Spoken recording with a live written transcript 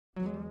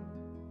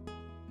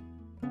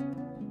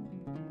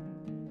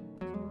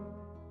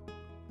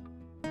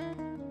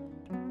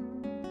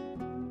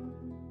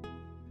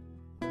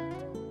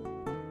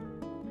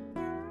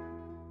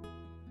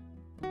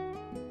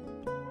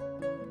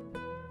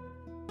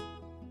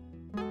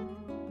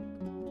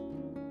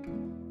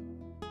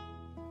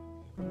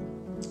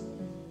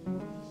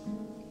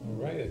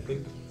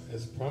think,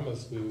 as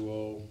promised, we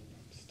will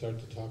start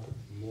to talk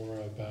more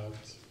about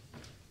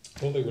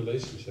holy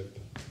relationship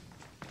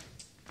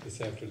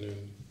this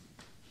afternoon,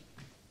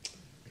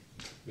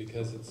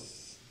 because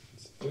it's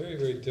very,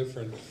 very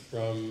different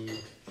from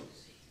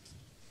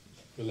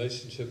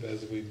relationship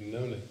as we've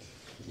known it.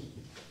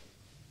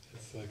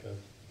 It's like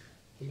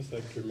almost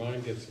like your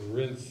mind gets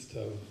rinsed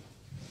of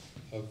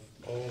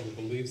all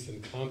the beliefs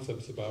and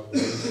concepts about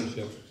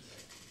relationship.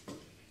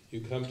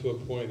 You come to a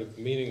point of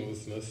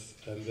meaninglessness,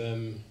 and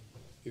then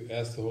you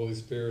ask the Holy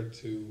Spirit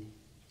to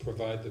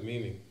provide the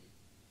meaning,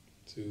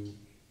 to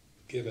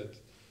give it.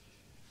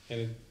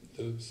 And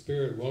the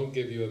Spirit won't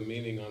give you a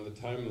meaning on the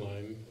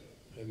timeline,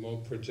 it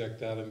won't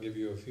project out and give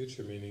you a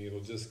future meaning, it'll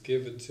just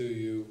give it to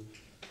you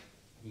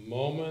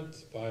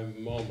moment by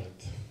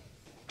moment.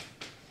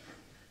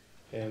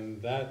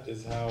 And that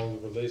is how the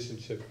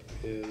relationship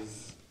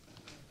is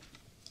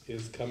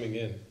coming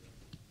in.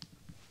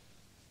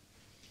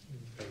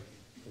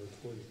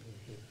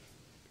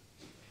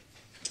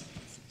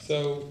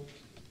 So,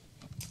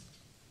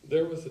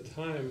 there was a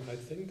time, I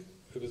think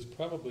it was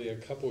probably a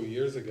couple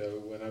years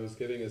ago, when I was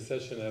giving a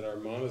session at our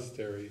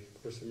monastery,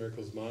 Course in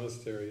Miracles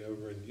Monastery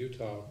over in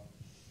Utah,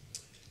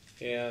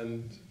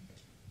 and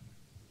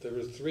there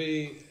were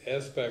 3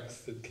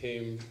 aspects that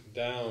came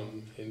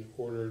down in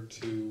order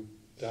to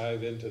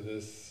dive into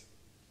this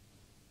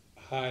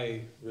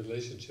high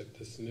relationship,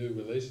 this new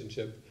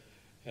relationship,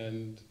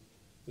 and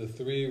the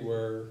 3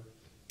 were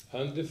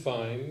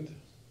undefined,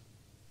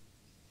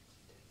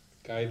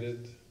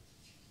 guided,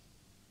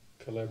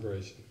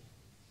 collaboration.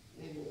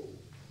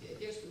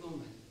 Just a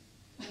moment.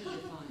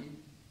 Undefined.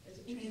 As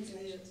a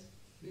translation.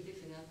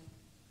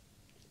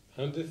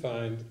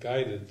 Undefined,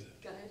 guided,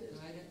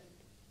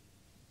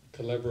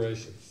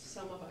 collaborations.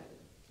 Samarbejde.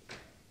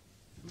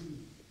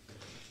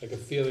 Like a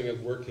feeling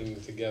of working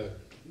together.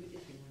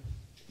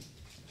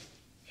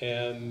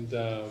 And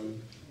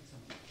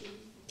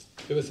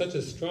it was such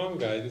a strong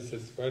guidance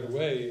that right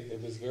away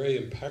it was very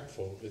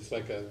impactful. It's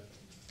like a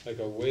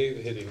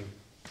wave hitting.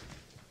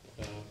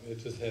 It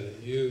just had a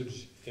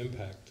huge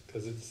impact,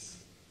 because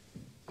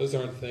those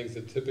aren't things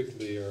that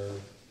typically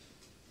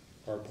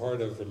are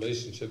part of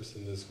relationships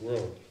in this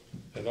world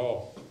at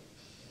all.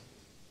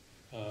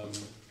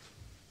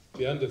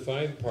 The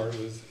undefined part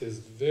is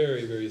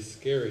very, very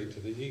scary to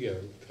the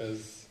ego,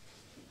 because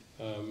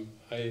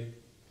I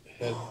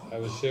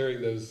was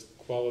sharing those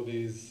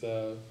qualities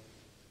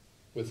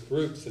with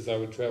groups as I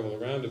would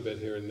travel around a bit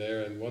here and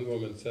there, and one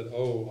woman said,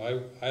 "Oh,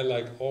 I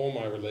like all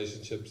my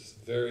relationships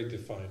very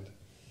defined."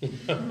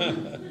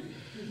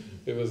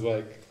 It was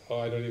like, oh,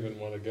 I don't even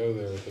want to go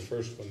there with the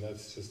first one,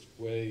 that's just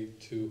way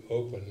too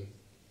open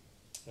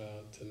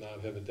to not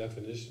have a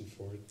definition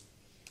for it.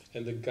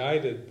 And the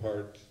guided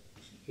part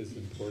is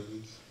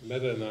important.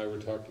 Metta and I were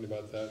talking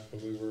about that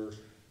when we were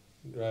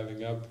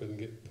driving up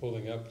and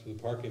pulling up to the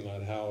parking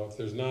lot, how if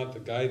there's not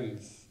the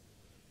guidance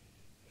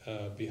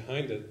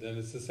behind it, then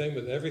it's the same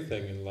with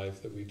everything in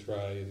life that we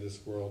try in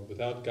this world.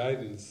 Without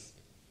guidance,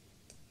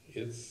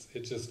 it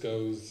just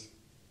goes,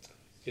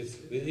 it's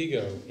the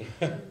ego.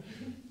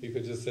 You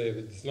could just say, if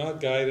it's not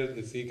guided,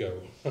 it's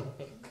ego.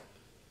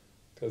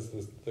 Because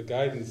the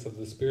guidance of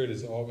the Spirit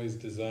is always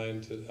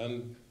designed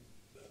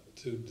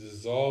to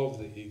dissolve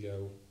the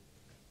ego.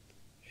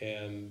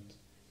 And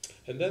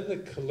then the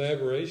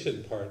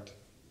collaboration part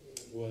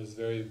was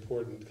very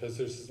important, because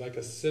there's like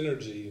a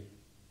synergy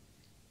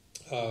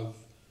of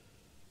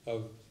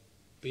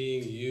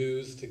being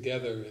used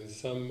together in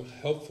some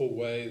helpful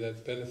way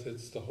that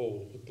benefits the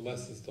whole, that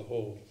blesses the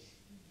whole.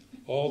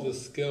 All the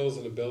skills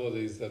and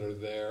abilities that are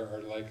there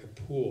are like a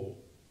pool,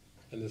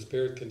 and the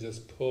Spirit can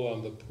just pull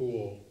on the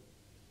pool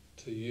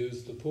to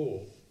use the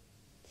pool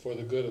for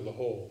the good of the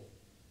whole.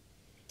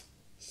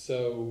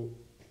 So,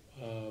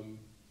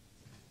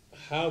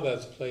 how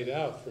that's played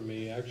out for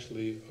me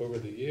actually over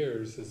the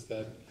years is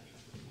that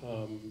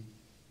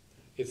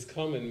it's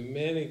come in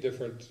many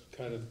different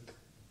kind of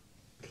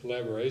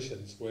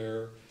collaborations,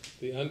 where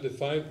the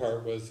undefined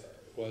part was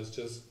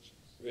just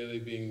really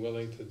being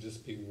willing to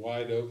just be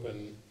wide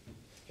open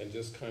and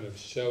just kind of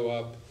show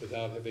up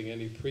without having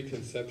any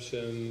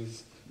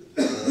preconceptions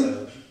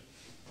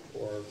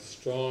or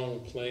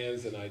strong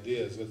plans and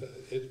ideas.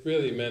 It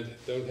really meant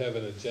don't have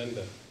an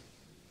agenda.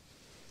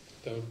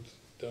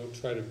 Don't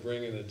try to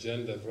bring an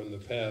agenda from the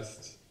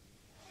past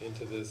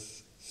into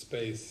this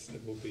space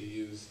that will be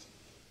used.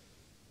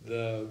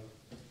 The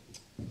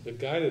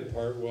guided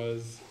part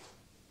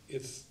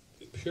it's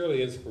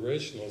purely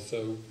inspirational,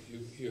 so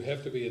you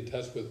have to be in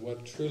touch with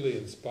what truly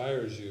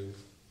inspires you.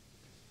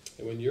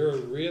 And when you're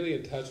really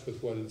in touch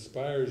with what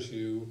inspires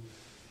you,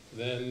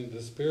 then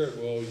the Spirit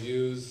will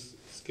use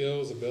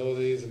skills,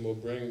 abilities, and will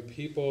bring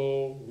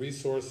people,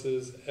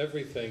 resources,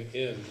 everything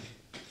in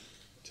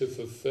to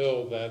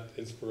fulfill that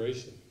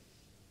inspiration.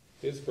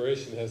 The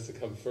inspiration has to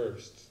come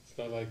first. It's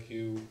not like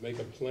you make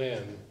a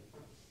plan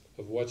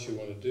of what you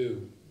want to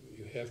do.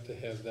 You have to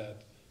have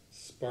that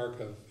spark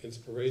of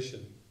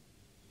inspiration.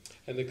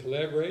 And the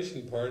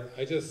collaboration part,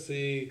 I just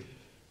see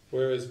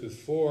Whereas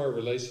before,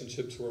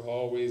 relationships were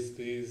always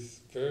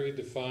these very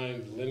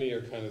defined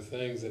linear kind of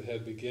things that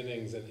had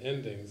beginnings and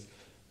endings.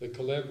 The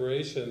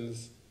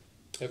collaborations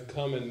have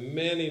come in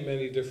many,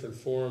 many different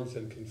forms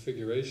and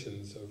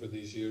configurations over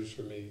these years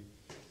for me.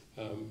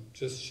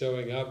 Just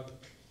showing up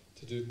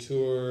to do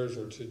tours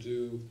or to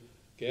do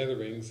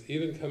gatherings,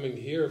 even coming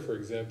here, for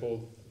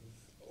example,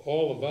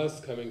 all of us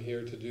coming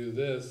here to do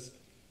this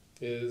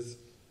is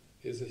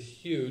a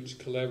huge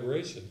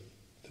collaboration.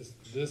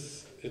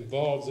 This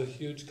involves a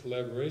huge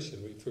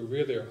collaboration, if we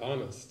really are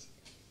honest.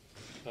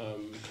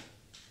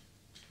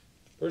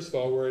 First of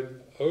all, we're in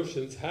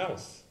Ocean's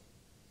house.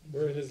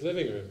 We're in his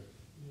living room.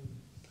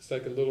 It's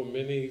like a little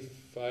mini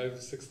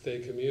 5-6 day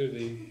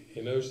community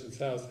in Ocean's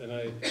house, and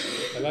I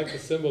like the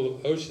symbol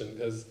of ocean,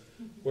 because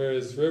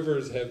whereas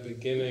rivers have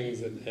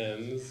beginnings and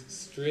ends,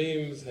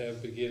 streams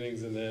have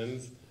beginnings and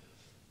ends,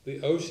 the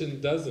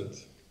ocean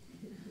doesn't.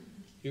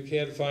 You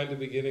can't find a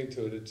beginning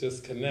to it, it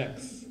just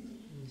connects.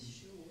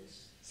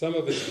 Some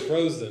of it's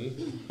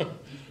frozen,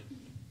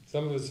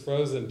 some of it's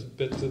frozen a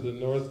bit to the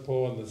North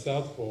Pole and the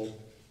South Pole,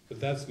 but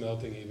that's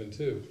melting even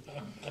too,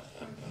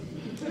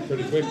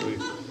 pretty quickly.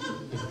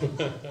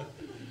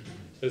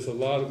 There's a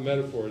lot of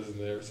metaphors in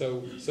there.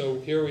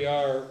 So here we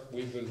are,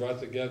 we've been brought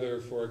together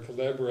for a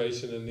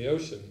collaboration in the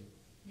ocean,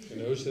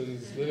 in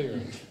Ocean's living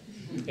room.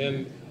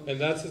 And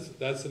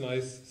that's a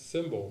nice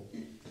symbol.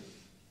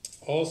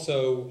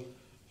 Also,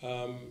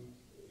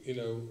 you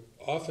know,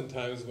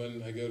 oftentimes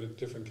when I go to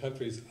different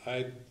countries,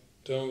 I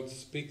don't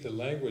speak the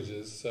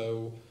languages,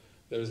 so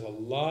there's a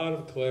lot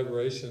of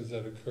collaborations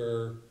that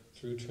occur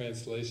through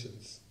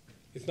translations.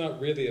 It's not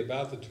really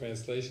about the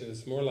translation,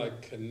 it's more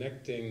like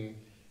connecting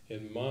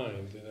in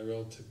mind in a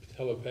real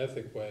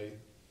telepathic way.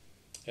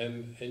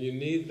 And you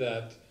need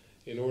that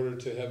in order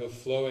to have a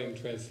flowing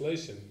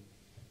translation.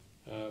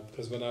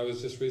 Because when I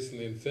was just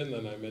recently in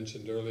Finland, I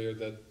mentioned earlier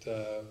that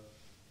the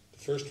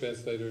first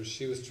translator,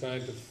 she was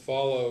trying to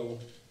follow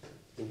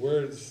the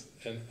words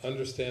and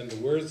understand the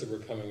words that were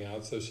coming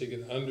out, so she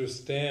could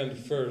understand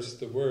first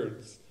the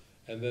words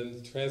and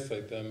then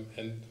translate them.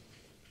 And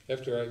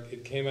after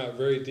it came out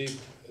very deep,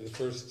 the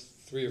first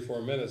 3 or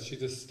 4 minutes, she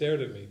just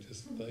stared at me,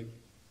 just like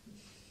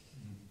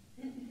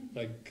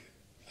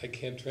I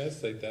can't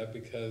translate that,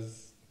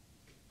 because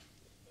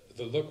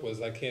the look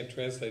was, I can't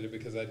translate it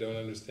because I don't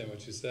understand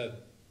what you said.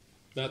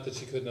 Not that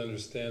she couldn't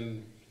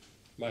understand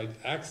my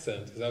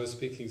accent, because I was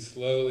speaking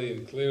slowly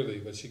and clearly,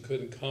 but she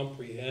couldn't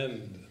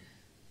comprehend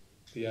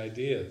the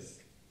ideas,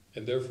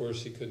 and therefore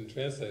she couldn't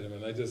translate them.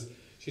 And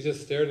she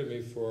just stared at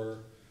me for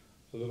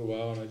a little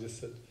while, and I just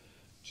said,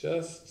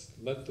 just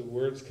let the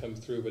words come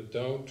through, but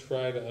don't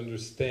try to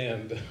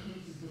understand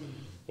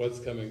what's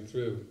coming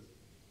through.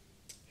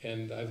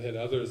 And I've had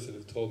others that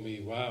have told me,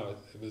 wow,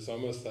 it was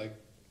almost like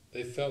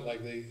they felt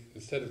like they,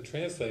 instead of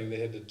translating, they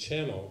had to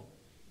channel,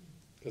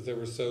 because they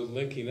were so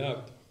linking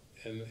up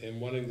and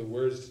wanting the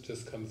words to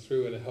just come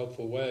through in a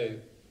helpful way,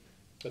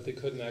 but they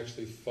couldn't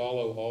actually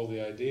follow all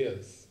the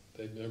ideas.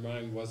 Their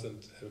mind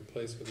wasn't at a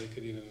place where they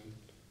could even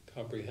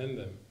comprehend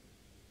them.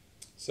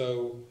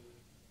 So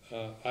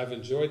I've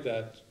enjoyed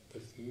that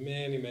with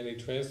many, many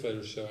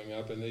translators showing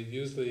up, and they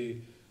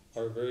usually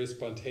are very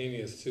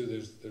spontaneous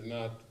too. They're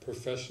not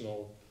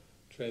professional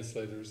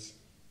translators.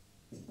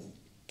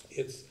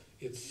 It's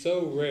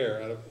so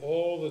rare, out of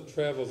all the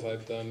travels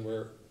I've done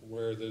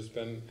where there's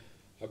been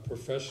a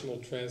professional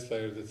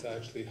translator that's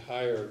actually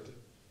hired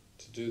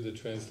to do the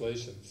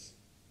translations.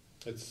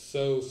 It's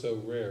so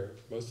rare.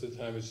 Most of the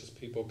time it's just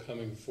people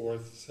coming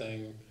forth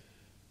saying,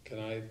 can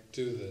I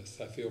do this?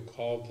 I feel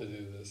called to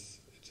do this.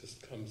 It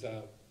just comes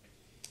out.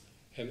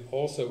 And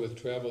also with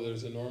travel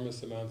there's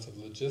enormous amounts of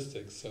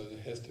logistics, so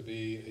there has to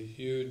be a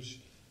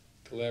huge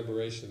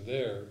collaboration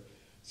there.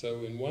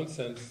 So in one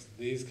sense,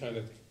 these kind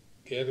of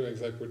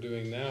gatherings like we're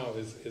doing now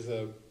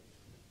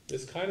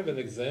is kind of an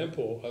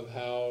example of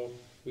how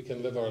we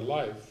can live our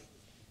life,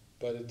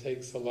 but it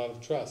takes a lot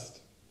of trust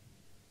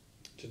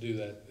to do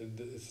that.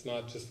 It's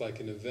not just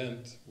like an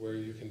event where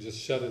you can just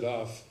shut it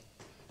off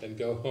and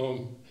go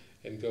home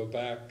and go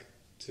back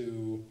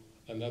to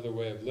another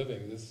way of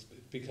living. This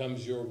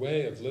becomes your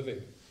way of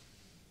living,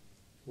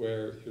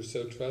 where you're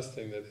so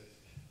trusting that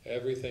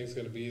everything's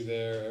going to be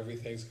there,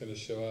 everything's going to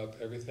show up,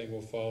 everything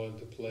will fall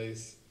into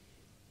place,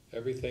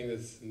 everything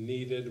that's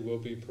needed will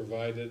be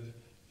provided.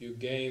 You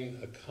gain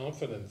a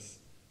confidence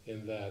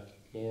in that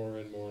more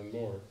and more and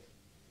more.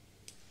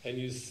 And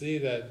you see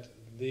that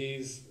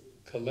these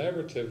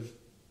collaborative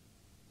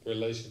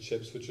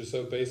relationships, which are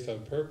so based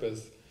on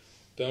purpose,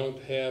 don't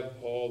have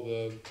all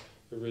the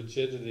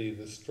rigidity,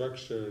 the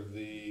structure,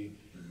 the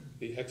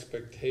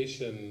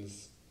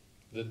expectations,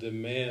 the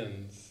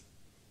demands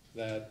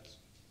that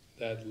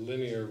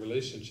linear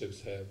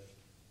relationships have.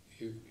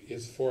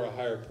 It's for a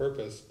higher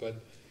purpose,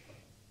 but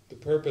the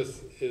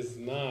purpose is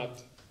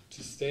not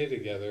to stay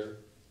together.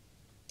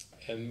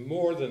 And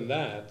more than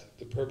that,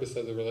 the purpose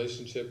of the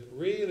relationship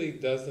really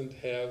doesn't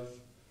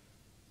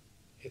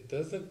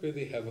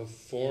really have a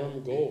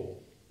form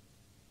goal.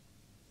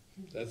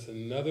 That's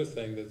another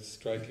thing that's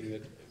striking,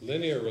 that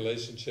linear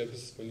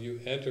relationships, when you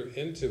enter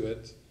into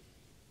it,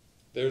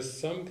 there's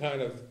some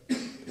kind of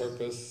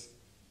purpose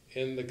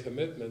in the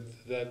commitment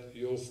that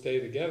you'll stay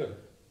together.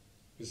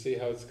 You see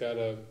how it's got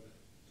a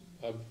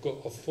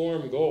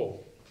form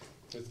goal.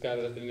 It's got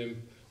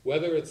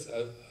whether it's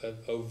an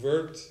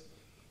overt,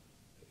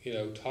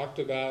 talked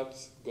about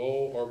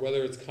goal, or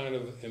whether it's kind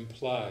of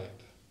implied.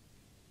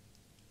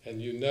 And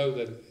you know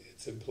that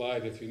it's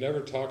implied if you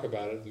never talk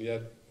about it, and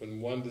yet when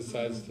one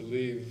decides to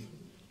leave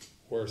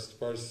or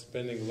starts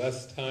spending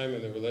less time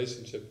in the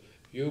relationship,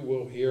 you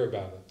will hear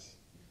about it.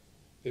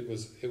 It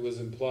was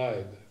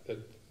implied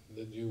that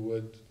you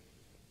would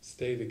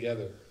stay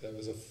together. That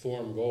was a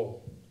form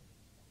goal.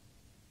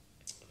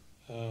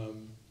 I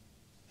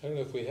don't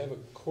know if we have a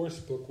course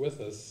book with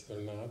us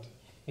or not,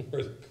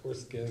 or the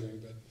course gathering,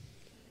 but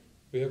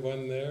we have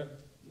one there.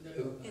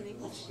 In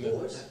English? No. I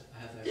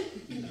have a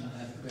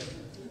question.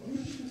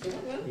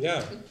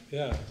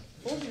 Yeah.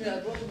 Fortunately,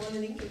 I brought one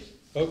in English.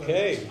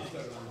 Okay. I've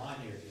got it online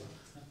here if you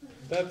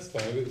want. That's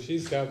fine.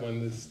 She's got one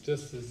that's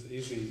just as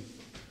easy.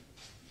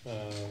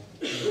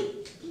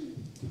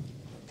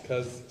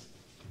 Because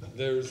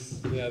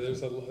there's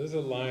a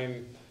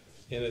line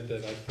in it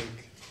that I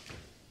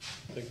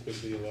think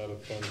would be a lot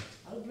of fun.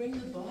 I'll bring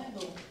the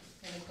Bible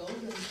and a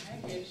golden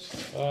package.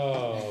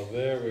 Oh,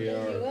 there we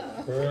There you are.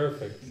 are.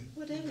 Perfect.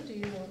 Whatever do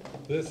you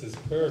want? This is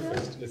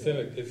perfect. It's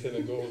in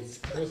a gold. It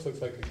almost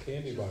looks like a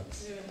candy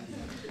box.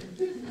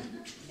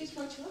 It's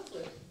my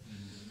chocolate.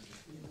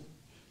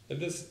 And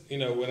this,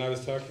 when I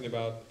was talking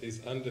about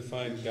these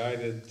undefined,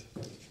 guided,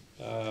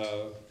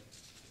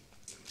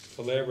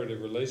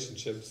 collaborative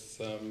relationships,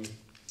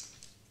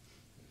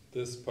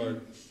 this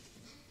part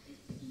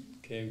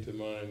came to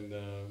mind.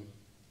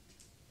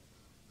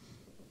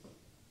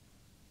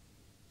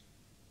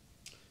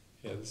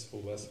 This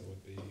whole lesson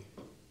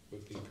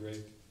would be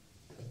great,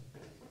 but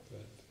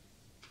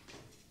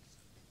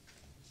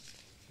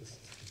this is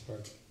the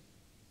part.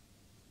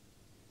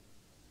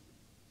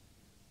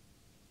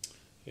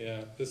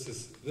 Yeah, this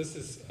is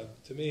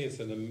to me, it's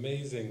an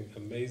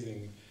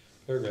amazing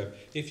paragraph.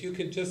 If you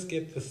could just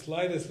get the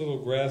slightest little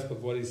grasp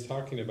of what he's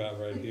talking about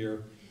right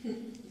here,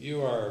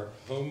 you are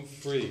home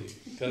free.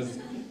 Because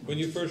when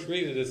you first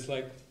read it, it's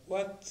like,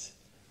 what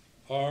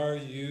are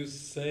you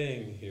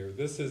saying here?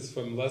 This is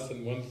from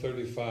lesson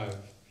 135,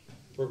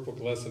 workbook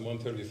lesson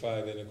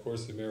 135 in A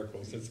Course in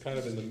Miracles. It's kind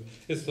of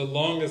it's the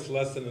longest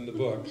lesson in the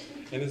book,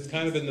 and it's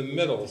kind of in the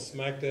middle,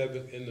 smack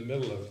dab in the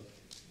middle of it.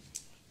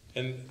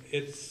 And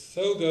it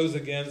so goes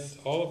against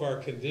all of our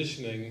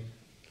conditioning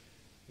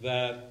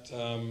that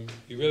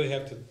you really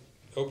have to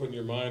open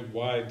your mind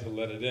wide to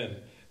let it in.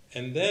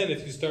 And then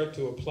if you start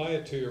to apply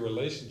it to your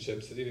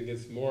relationships, it even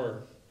gets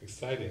more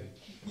exciting.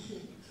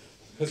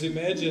 Because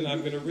imagine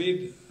I'm going to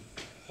read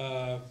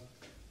the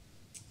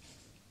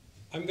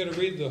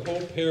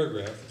whole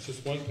paragraph. It's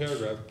just one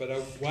paragraph, but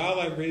while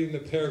I'm reading the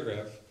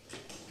paragraph,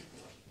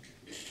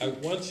 I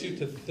want you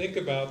to think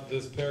about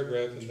this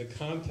paragraph in the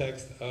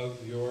context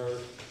of your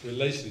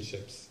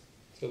relationships.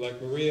 So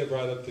like Maria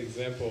brought up the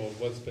example of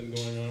what's been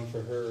going on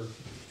for her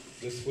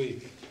this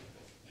week,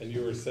 and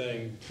you were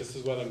saying, this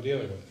is what I'm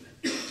dealing with.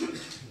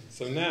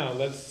 So now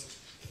let's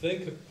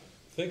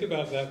think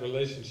about that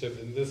relationship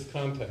in this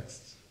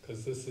context,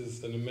 because this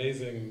is an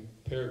amazing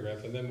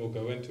paragraph, and then we'll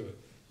go into it.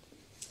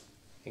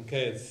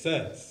 Okay, it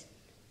says,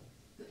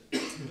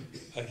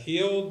 a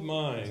healed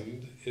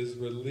mind is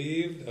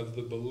relieved of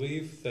the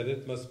belief that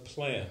it must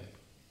plan.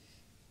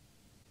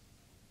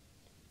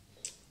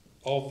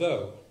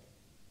 Although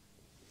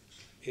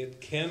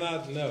it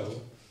cannot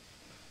know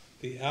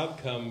the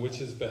outcome which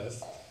is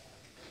best,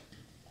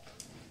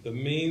 the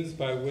means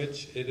by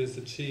which it is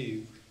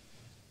achieved,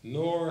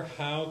 nor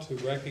how to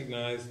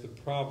recognize the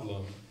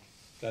problem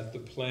that the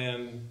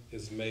plan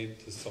is made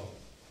to solve.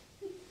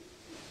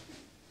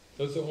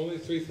 Those are only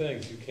three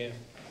things you can't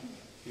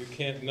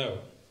know.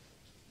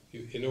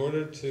 In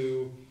order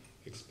to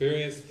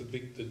experience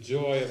the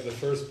joy of the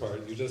first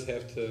part, you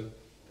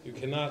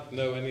cannot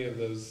know any of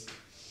those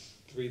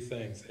three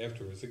things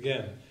afterwards.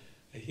 Again,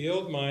 a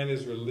healed mind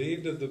is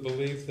relieved of the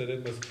belief that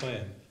it must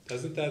plan.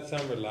 Doesn't that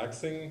sound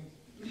relaxing?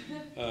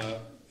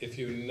 If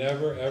you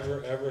never,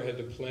 ever had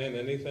to plan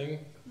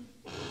anything,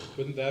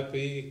 wouldn't that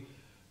be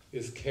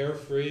as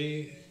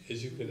carefree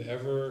as you could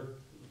ever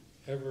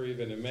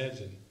even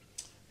imagine?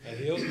 A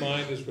healed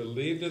mind is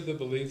relieved of the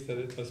belief that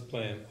it must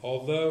plan,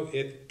 although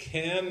it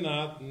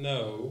cannot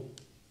know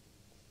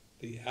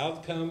the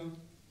outcome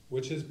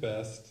which is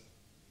best,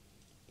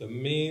 the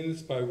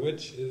means by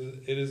which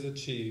it is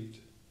achieved,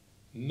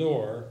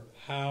 nor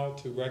how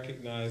to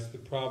recognize the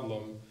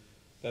problem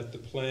that the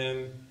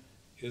plan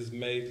is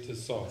made to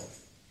solve.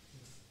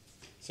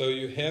 So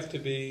you have to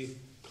be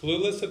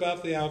clueless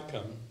about the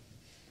outcome,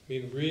 I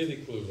mean really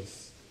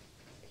clueless.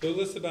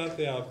 Clueless about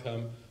the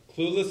outcome,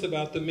 clueless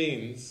about the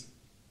means,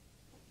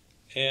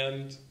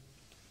 and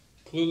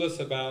clueless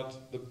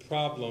about the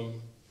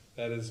problem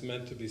that is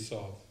meant to be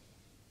solved.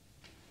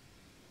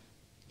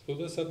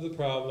 Clueless of the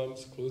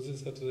problems,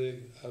 clueless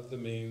of the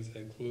means,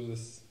 and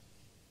clueless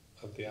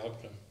of the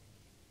outcome.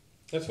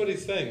 That's what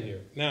he's saying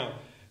here. Now,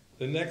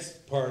 the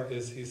next part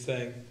is he's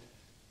saying,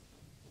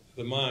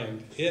 the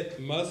mind, it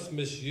must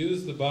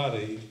misuse the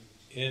body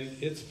in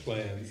its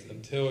plans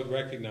until it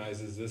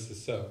recognizes this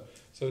is so.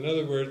 So in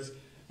other words,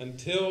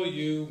 until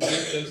you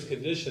meet those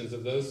conditions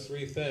of those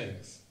three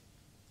things,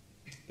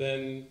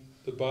 then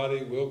the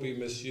body will be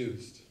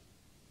misused.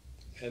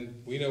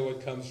 And we know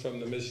what comes from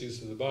the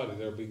misuse of the body.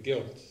 There'll be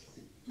guilt,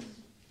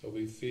 there'll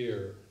be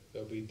fear,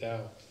 there'll be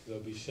doubt,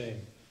 there'll be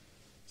shame.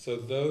 So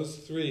those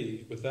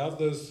three, without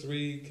those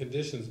three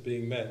conditions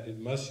being met, it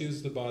must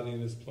use the body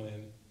in its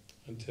plan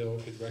until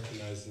it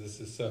recognizes this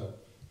is so.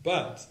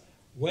 But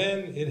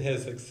when it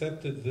has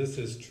accepted this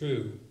is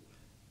true,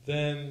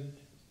 then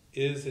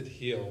is it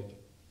healed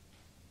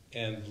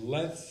and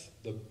lets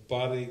the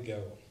body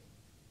go.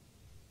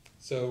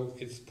 So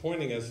it's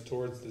pointing us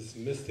towards this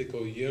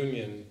mystical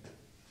union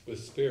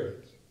with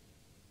spirit.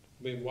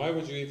 I mean, why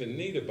would you even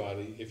need a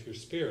body if you're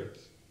spirit?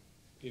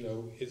 You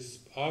know, it's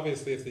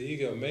obviously if the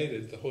ego made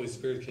it, the Holy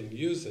Spirit can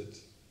use it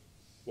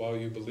while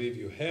you believe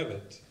you have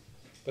it,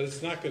 but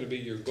it's not going to be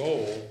your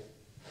goal.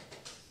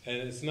 And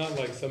it's not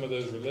like some of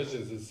those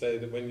religions that say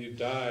that when you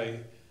die,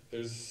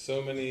 there's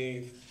so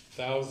many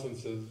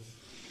thousands of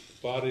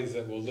bodies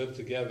that will live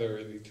together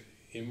in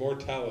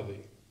immortality.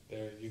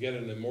 There, you get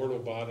an immortal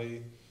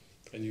body,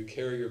 and you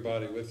carry your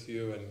body with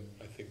you, and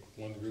I think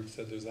one group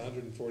said there's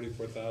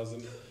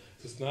 144,000.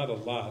 It's not a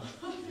lot.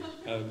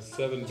 Out of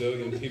 7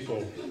 billion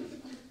people,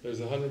 there's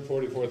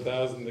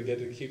 144,000 that get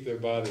to keep their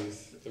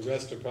bodies. The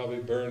rest are probably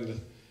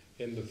burned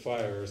in the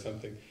fire or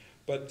something.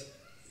 But,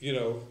 you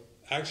know,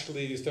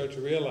 actually you start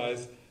to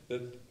realize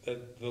that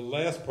the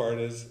last part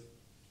is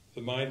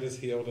the mind is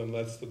healed and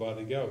lets the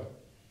body go.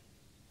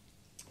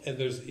 And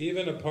there's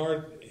even a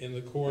part in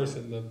the Course,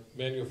 in the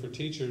Manual for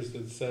Teachers,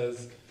 that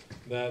says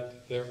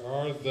that there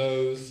are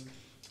those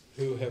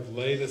who have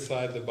laid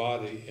aside the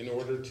body in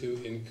order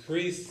to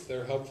increase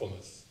their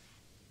helpfulness.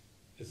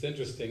 It's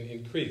interesting,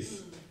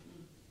 increase.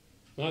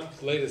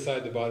 Not laid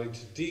aside the body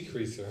to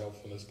decrease their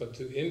helpfulness, but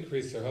to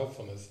increase their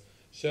helpfulness,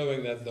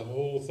 showing that the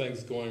whole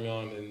thing's going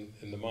on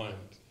in the mind.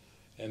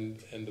 And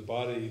the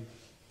body,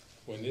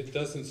 when it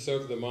doesn't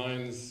serve the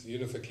mind's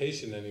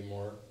unification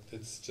anymore,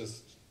 it's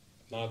just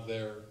not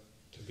there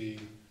to be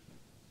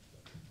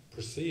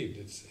perceived.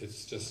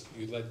 It's just,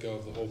 you let go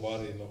of the whole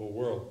body and the whole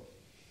world.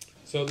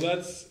 So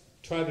let's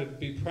try to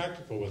be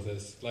practical with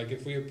this. Like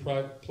if we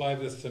apply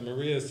this to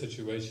Maria's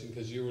situation,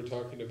 because you were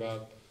talking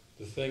about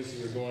the things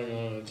that were going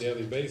on a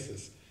daily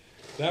basis,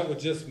 that would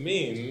just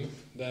mean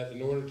that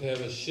in order to have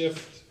a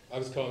shift, I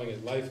was calling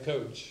it life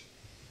coach,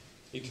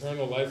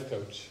 eternal life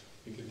coach.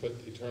 You could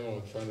put eternal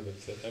in front of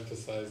it to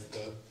emphasize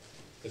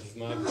it's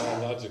not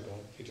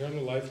biological.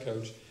 Eternal life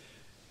coach,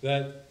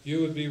 that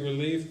you would be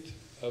relieved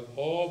of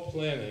all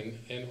planning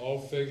and all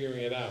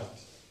figuring it out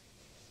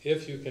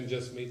if you can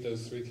just meet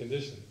those three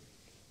conditions.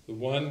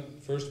 The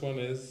first one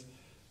is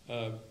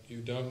you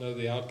don't know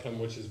the outcome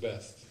which is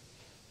best.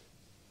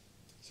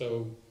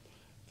 So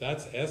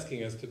that's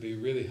asking us to be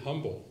really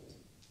humble,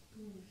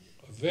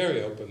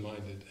 very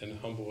open-minded and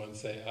humble, and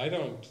say, I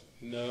don't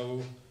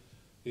know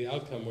the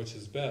outcome which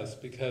is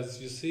best, because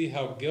you see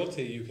how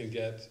guilty you can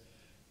get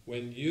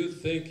when you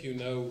think you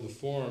know the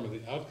form of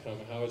the outcome,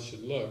 how it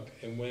should look,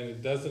 and when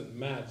it doesn't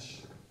match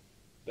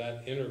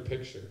that inner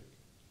picture.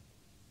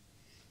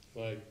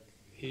 Like,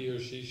 he or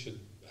she should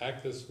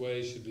act this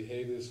way, should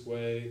behave this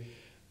way,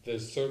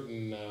 there's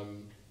certain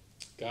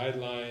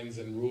guidelines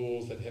and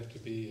rules that have to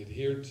be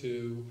adhered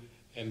to,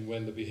 and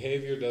when the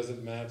behavior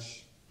doesn't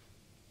match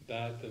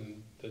that,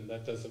 then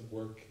that doesn't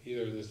work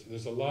either.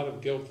 There's a lot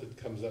of guilt that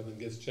comes up and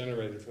gets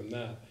generated from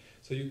that.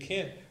 So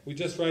we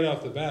just right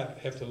off the bat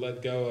have to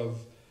let go of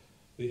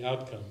the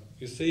outcome.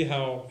 You see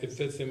how it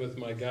fits in with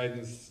my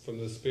guidance from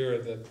the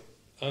Spirit that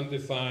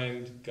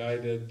undefined,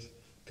 guided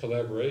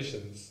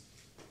collaborations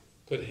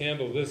could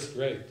handle this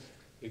great,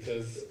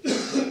 because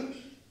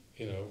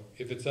you know,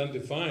 if it's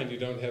undefined, you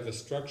don't have a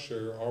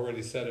structure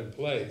already set in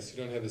place.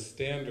 You don't have a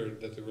standard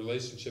that the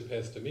relationship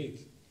has to meet.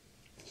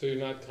 So you're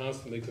not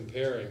constantly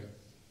comparing,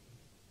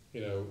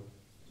 you know,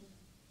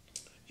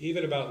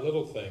 even about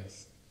little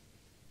things.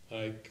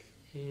 Like,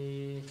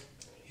 he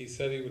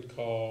said he would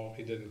call,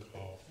 he didn't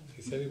call.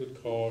 He said he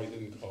would call, he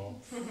didn't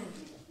call.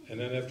 And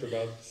then after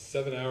about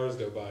 7 hours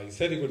go by, he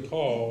said he would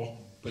call,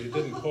 but he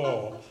didn't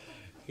call.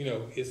 You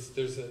know,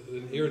 there's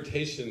an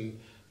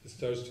irritation that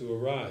starts to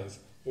arise.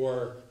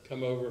 Or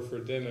come over for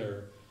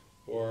dinner,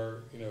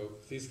 or, you know,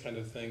 these kind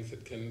of things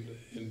that can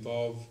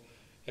involve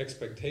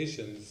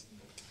expectations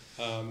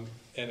and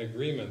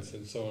agreements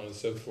and so on and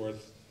so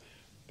forth.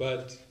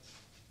 But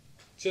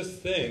just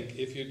think,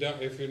 if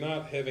you're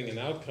not having an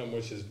outcome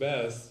which is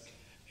best,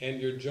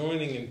 and you're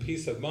joining in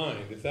peace of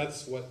mind, if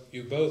that's what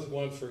you both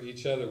want for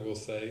each other, we'll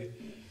say,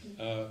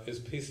 is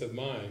peace of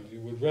mind, you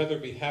would rather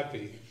be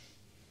happy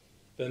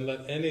than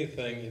let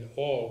anything at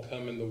all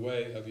come in the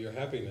way of your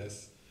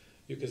happiness.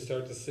 You can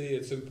start to see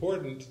it's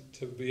important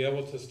to be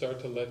able to start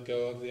to let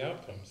go of the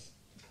outcomes.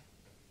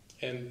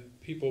 And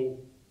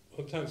people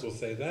sometimes will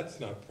say,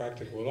 that's not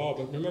practical at all,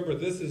 but remember,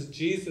 this is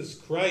Jesus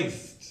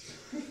Christ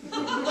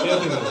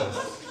dealing with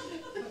us.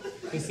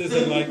 This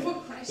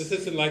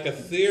isn't like a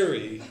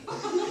theory.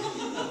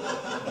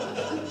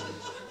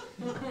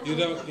 You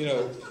don't,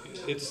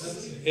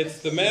 it's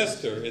the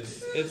master.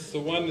 It's the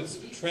one that's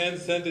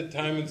transcended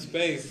time and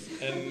space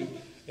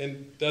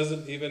and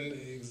doesn't even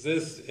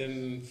exist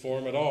in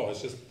form at all.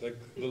 It's just like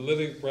the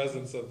living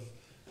presence of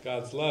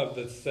God's love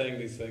that's saying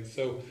these things.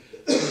 So,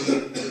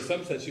 in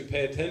some sense, you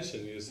pay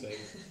attention. You say,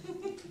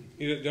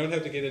 you don't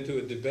have to get into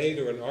a debate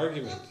or an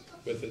argument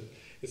with it.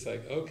 It's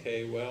like,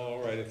 okay, well,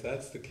 all right. If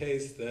that's the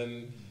case,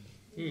 then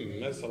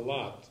that's a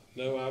lot.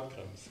 No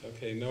outcomes.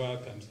 Okay, no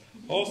outcomes.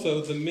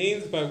 Also, the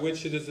means by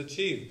which it is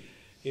achieved.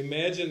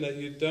 Imagine that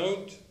you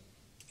don't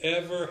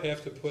ever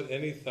have to put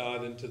any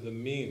thought into the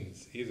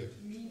means either.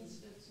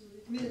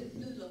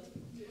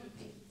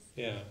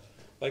 Yeah,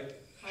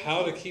 like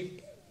how to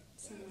keep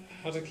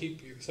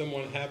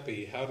someone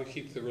happy, how to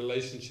keep the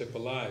relationship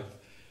alive.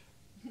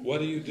 What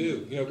do you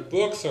do?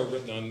 Books are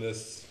written on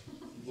this,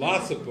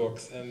 lots of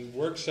books and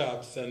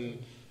workshops,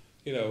 and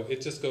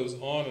it just goes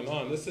on and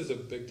on. This is a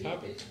big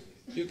topic.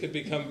 You could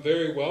become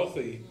very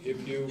wealthy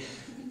if you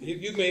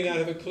may not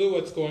have a clue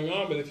what's going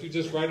on, but if you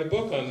just write a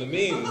book on the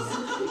means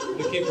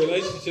to keep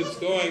relationships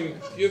going,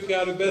 you've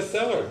got a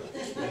bestseller.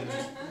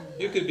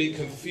 You could be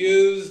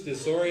confused,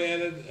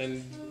 disoriented,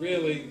 and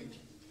really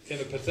in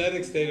a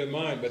pathetic state of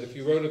mind, but if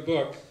you wrote a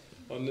book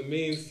on the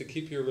means to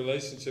keep your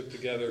relationship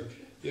together,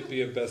 you'd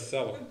be a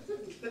bestseller.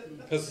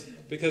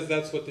 Because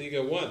that's what the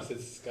ego wants.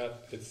 Its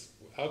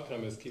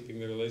outcome is keeping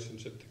the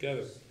relationship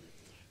together.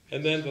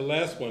 And then the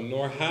last one,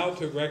 nor how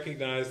to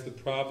recognize the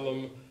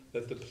problem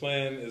that the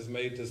plan is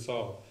made to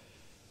solve.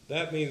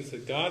 That means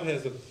that God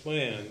has a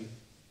plan,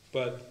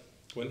 but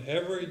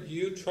whenever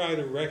you try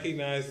to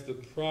recognize the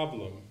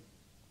problem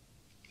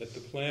that the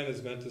plan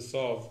is meant to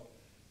solve,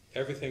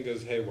 everything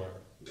goes haywire.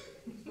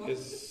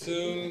 As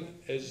soon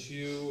as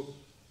you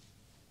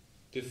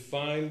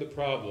define the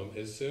problem,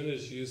 as soon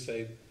as you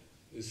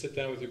sit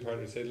down with your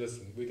partner and say,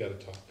 listen, we got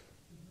to talk.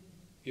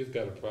 You've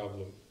got a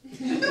problem.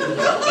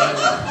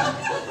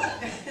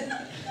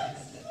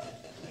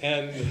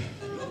 and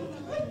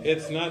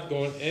it's not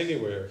going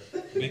anywhere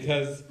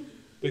because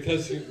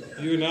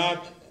you're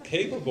not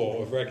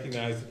capable of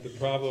recognizing the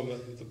problem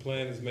that the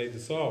plan is made to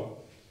solve.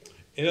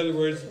 In other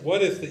words,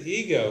 what if the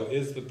ego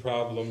is the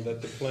problem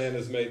that the plan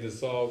is made to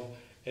solve?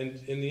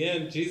 And in the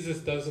end, Jesus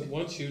doesn't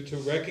want you to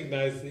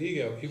recognize the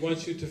ego. He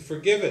wants you to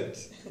forgive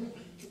it.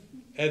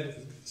 And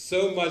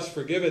so much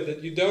forgive it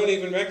that you don't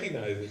even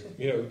recognize it.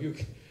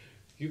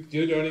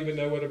 You don't even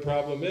know what a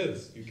problem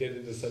is. You get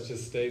into such a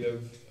state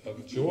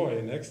of joy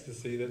and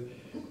ecstasy that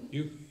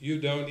you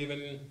don't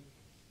even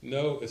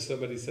know if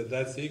somebody said,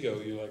 that's ego.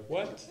 You're like,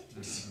 what?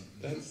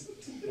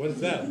 What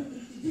is that?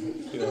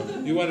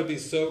 You want to be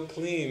so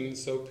clean,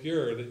 so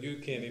pure that you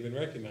can't even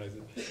recognize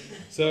it.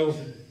 So,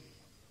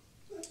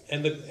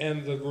 and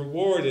the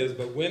reward is,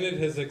 but when it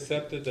has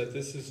accepted that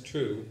this is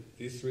true,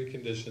 these three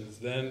conditions,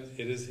 then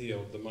it is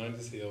healed, the mind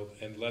is healed,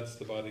 and lets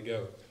the body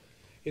go.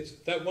 It's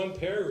that one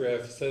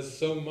paragraph says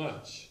so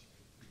much,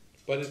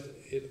 but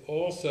it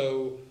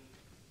also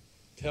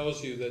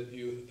tells you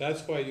that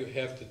that's why you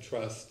have to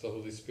trust the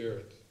Holy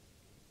Spirit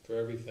for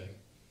everything.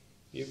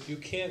 You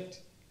can't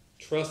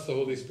trust the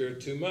Holy Spirit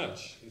too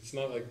much. It's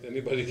not like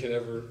anybody can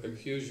ever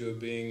accuse you of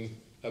being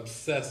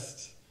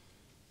obsessed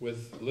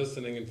with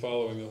listening and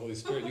following the Holy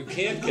Spirit. You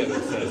can't get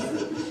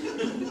obsessed,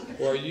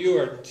 or you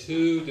are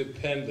too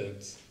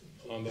dependent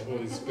on the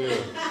Holy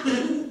Spirit.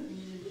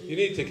 You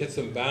need to get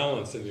some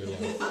balance in your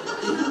life.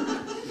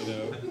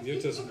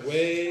 You're just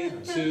way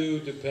too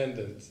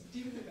dependent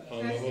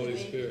on the Holy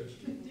Spirit.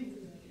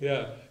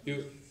 Yeah,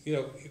 you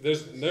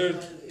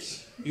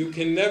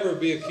can never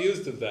be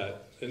accused of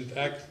that. In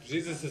fact,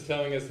 Jesus is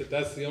telling us that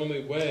that's the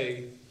only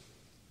way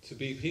to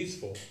be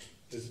peaceful,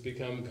 is to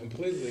become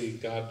completely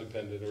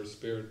God-dependent or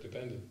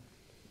Spirit-dependent.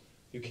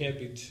 You can't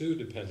be too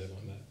dependent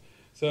on that.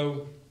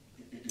 So,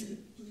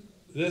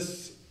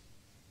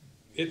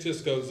 it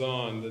just goes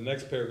on. The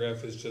next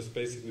paragraph is just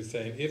basically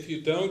saying, if you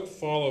don't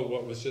follow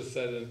what was just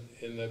said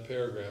in that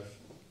paragraph,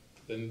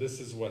 then this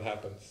is what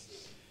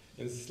happens.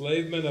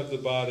 Enslavement of the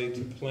body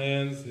to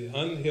plans the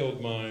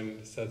unhealed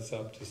mind sets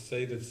up to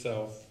sate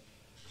itself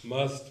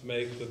must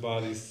make the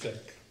body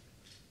sick.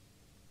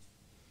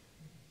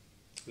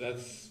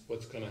 That's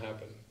what's going to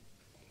happen.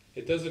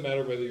 It doesn't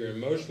matter whether you're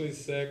emotionally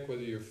sick,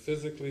 whether you're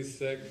physically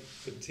sick,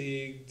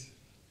 fatigued,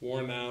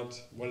 worn out,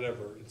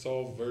 whatever. It's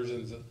all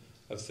versions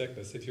of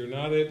sickness. If you're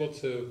not able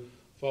to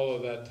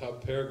follow that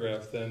top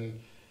paragraph, then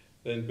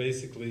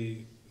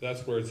basically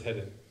that's where it's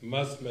headed.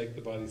 Must make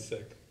the body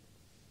sick.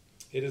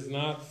 It is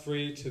not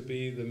free to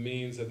be the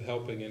means of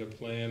helping in a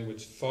plan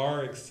which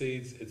far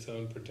exceeds its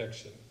own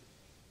protection,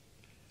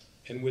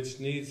 and which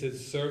needs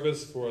its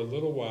service for a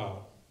little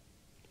while.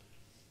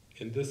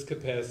 In this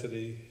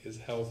capacity is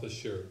health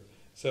assured.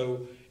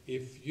 So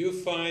if you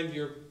find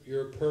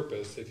your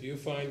purpose, if you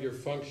find your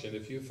function,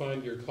 if you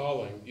find your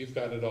calling, you've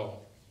got it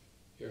all.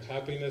 Your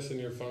happiness and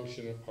your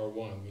function are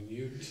one. When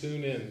you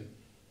tune in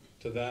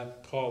to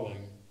that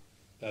calling,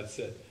 that's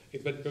it.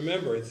 But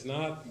remember, it's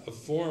not a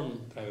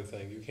form kind of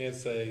thing. You can't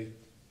say,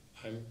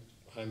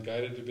 I'm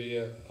guided to be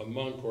a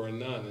monk or a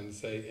nun and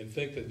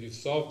think that you've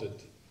solved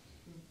it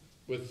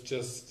with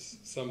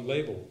just some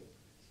label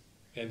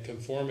and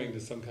conforming to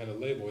some kind of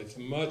label. It's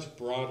much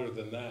broader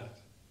than that.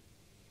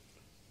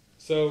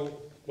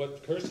 So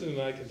what Kirsten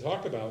and I can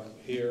talk about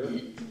here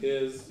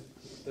is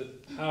that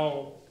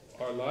how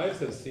our lives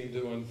have seemed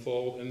to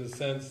unfold, in the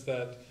sense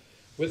that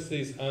with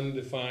these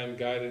undefined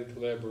guided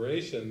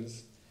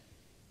collaborations,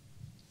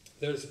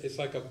 it's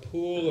like a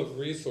pool of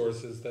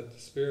resources that the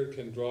Spirit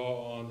can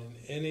draw on in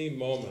any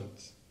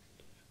moment.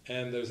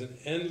 And there's an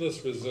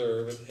endless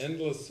reserve, an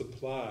endless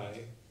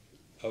supply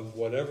of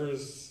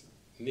whatever's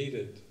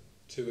needed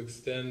to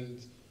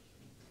extend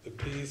the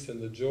peace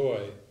and the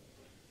joy.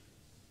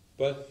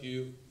 But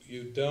you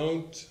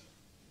don't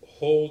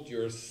hold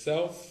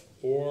yourself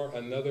or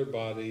another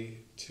body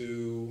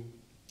to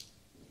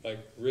like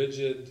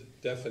rigid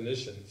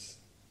definitions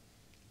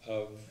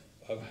of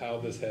how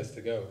this has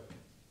to go.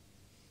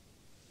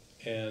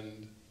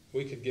 And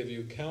we could give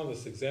you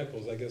countless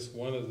examples. I guess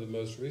one of the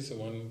most recent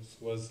ones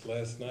was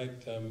last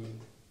night.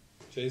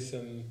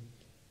 Jason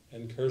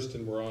and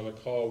Kirsten were on a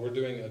call. We're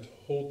doing a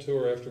whole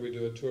tour. After we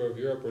do a tour of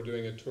Europe, we're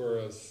doing a tour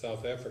of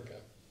South Africa,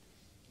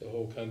 the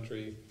whole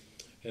country.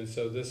 And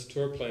so this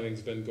tour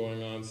planning's been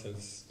going on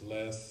since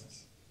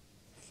last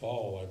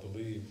fall, I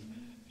believe.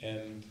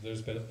 And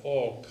there's been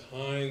all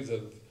kinds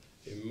of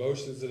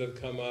emotions that have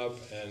come up,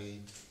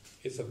 and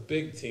it's a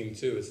big team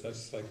too. It's not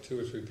just like 2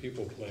 or 3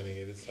 people planning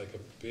it. It's like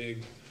a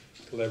big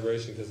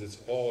collaboration because it's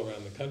all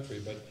around the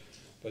country.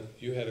 But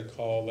you had a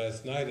call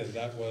last night, and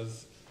that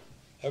was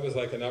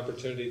like an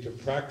opportunity to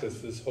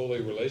practice this holy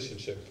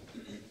relationship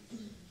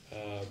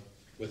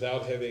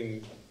without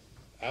having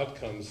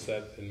outcomes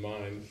set in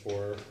mind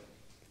for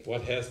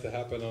what has to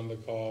happen on the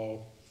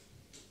call,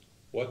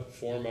 what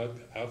form of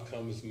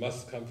outcomes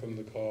must come from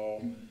the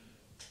call,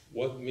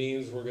 what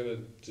means we're going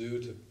to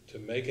do to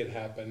make it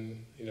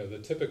happen. You know, the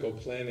typical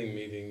planning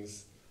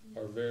meetings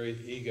are very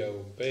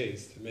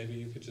ego-based. Maybe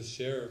you could just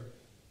share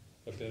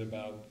a bit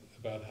about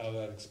how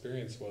that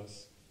experience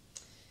was.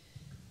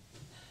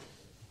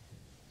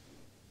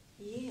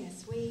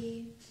 Yes,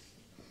 we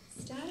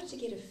started to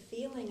get a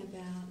feeling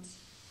about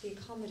the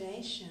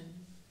accommodation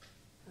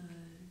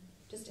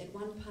just at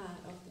one part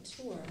of the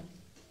tour.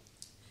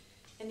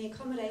 And the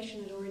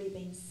accommodation had already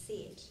been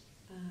set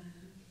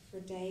for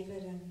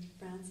David and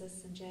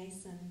Francis and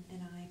Jason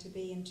and I to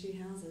be in 2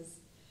 houses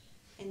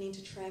and then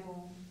to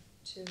travel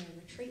to a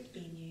retreat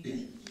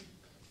venue.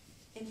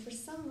 And for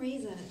some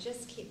reason it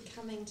just kept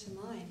coming to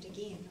mind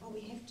again,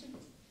 we have to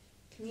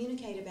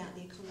communicate about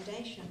the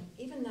accommodation,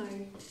 even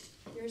though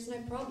there is no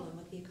problem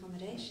with the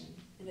accommodation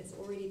and it's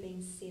already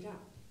been set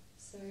up.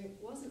 So it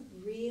wasn't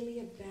really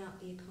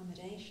about the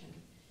accommodation,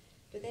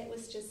 but that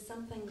was just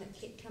something that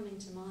kept coming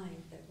to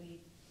mind that we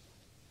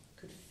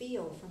could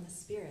feel from the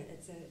Spirit.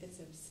 It's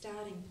a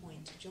starting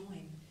point to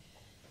join.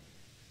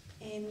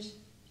 And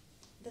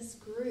this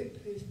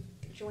group who've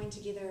joined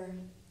together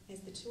as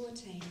the tour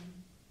team,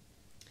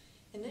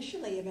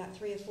 initially about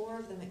 3 or 4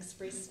 of them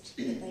expressed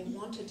that they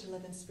wanted to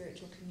live in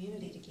spiritual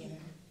community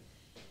together,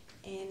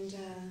 and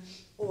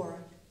or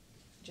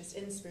just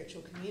in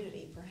spiritual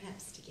community,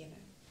 perhaps together.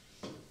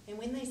 And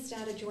when they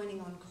started joining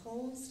on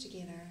calls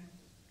together,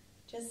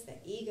 just the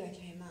ego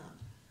came up,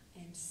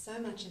 and so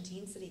much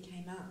intensity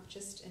came up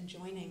just in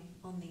joining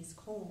on these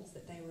calls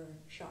that they were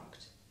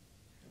shocked.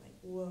 They were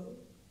like, whoa,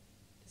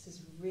 this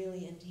is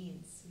really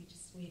intense.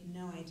 We had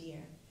no idea.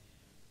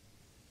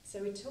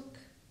 So we took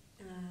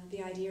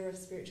the idea of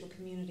spiritual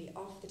community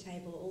off the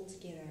table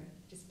altogether.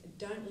 Just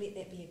don't let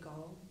that be a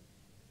goal.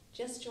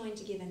 Just join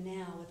together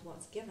now with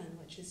what's given,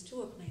 which is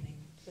tour planning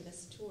for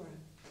this tour.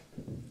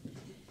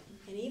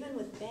 And even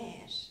with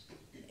that,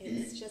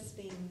 it's just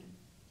been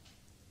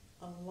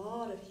a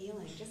lot of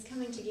healing, just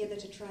coming together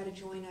to try to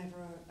join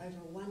over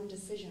one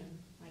decision,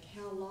 like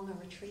how long a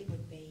retreat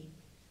would be,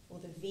 or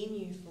the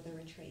venue for the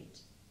retreat.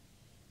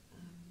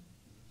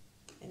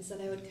 And so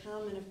they would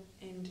come,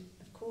 and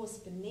of course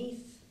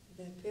beneath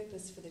the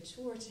purpose for the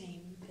tour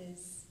team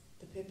is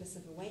the purpose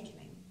of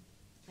awakening.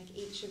 Like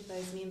each of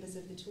those members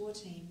of the tour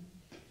team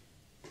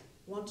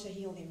want to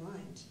heal their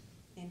mind.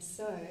 And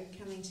so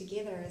coming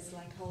together is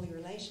like holy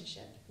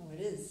relationship, or it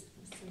is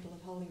a symbol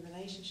of holy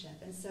relationship.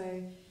 And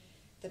so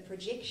the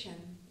projection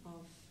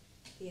of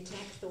the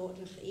attack thought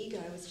of the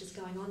ego is just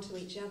going on to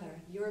each other.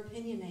 You're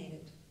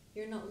opinionated.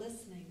 You're not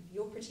listening.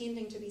 You're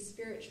pretending to be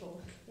spiritual.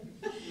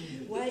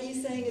 Why are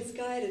you saying it's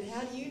guided?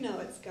 How do you know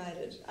it's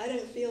guided? I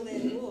don't feel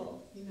that at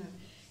all, you know.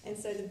 And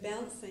so the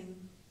bouncing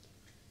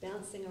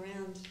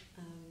around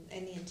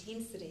and the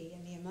intensity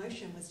and the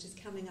emotion was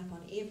just coming up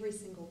on every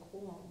single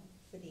call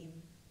for them.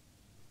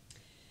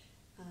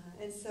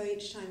 And so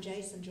each time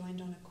Jason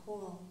joined on a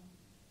call,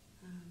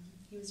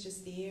 he was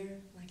just there,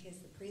 like as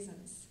the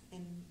presence,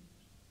 and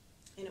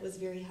it was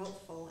very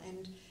helpful.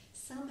 And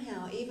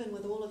somehow, even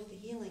with all of the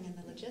healing and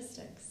the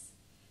logistics,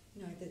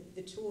 you know,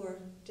 the tour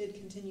did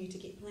continue to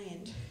get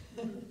planned,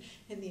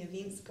 and the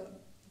events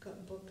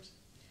got booked,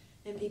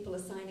 and people are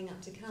signing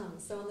up to come.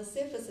 So on the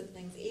surface of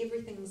things,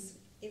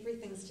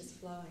 everything's just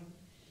flowing.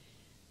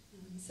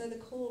 So the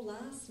call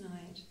last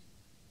night,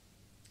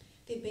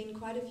 there'd been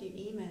quite a few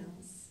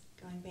emails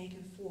going back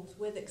and forth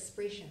with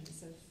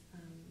expressions of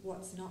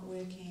what's not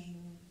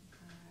working,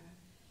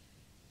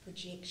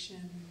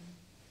 projection,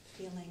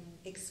 feeling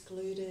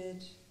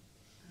excluded,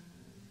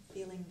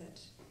 feeling that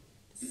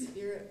the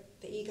spirit,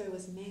 the ego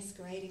was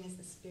masquerading as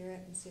the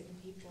spirit in certain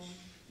people.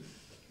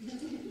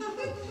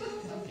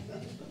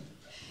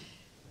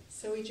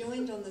 So we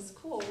joined on this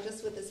call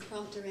just with this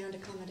prompt around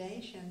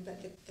accommodation,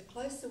 but the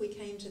closer we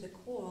came to the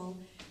call,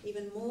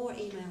 even more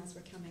emails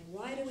were coming.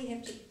 Why do we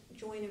have to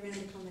join around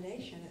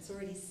accommodation? It's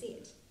already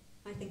set.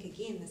 I think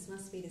again this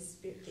must be the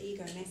spirit, the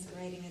ego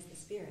masquerading as the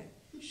spirit.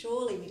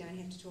 Surely we don't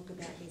have to talk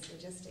about these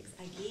logistics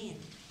again.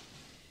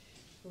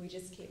 But we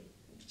just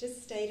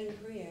stayed in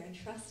prayer and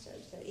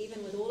trusted that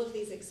even with all of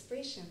these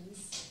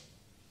expressions,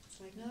 it's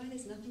like, no,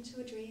 there's nothing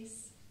to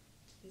address.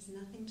 There's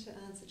nothing to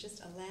answer.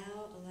 Just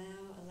allow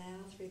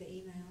through the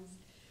emails.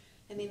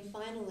 And then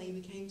finally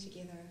we came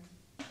together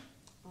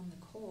on the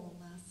call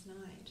last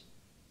night.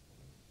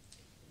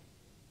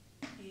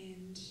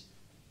 And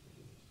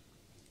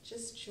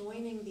just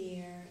joining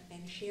there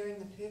and sharing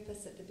the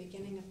purpose at the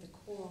beginning of the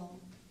call,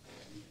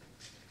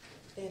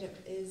 that it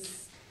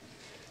is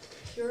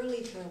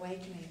purely for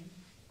awakening,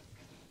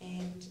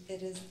 and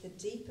it is the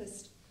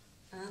deepest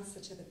answer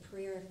to the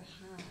prayer of the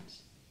heart.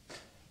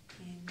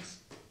 And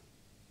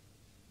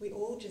we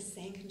all just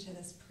sank into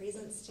this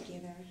presence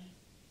together.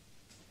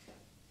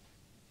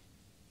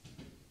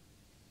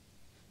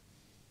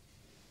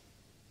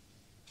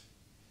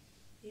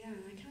 Yeah,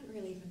 I can't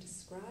really even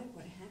describe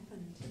what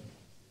happened,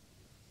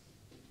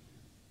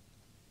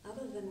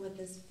 other than with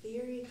this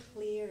very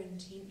clear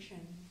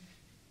intention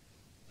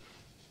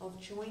of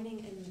joining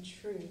in the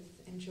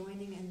truth and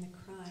joining in the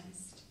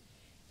Christ.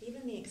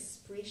 Even the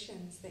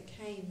expressions that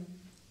came,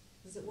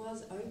 because it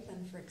was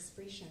open for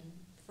expression,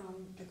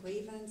 from a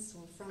grievance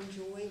or from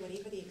joy,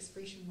 whatever the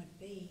expression would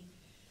be,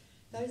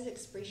 those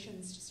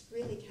expressions just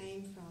really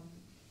came from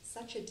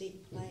such a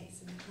deep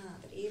place in the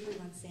heart that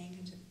everyone sank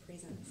into the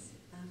presence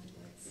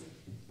afterwards.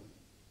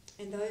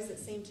 And those that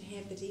seemed to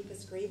have the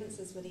deepest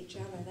grievances with each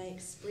other, they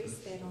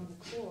expressed that on the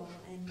call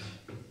and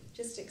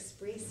just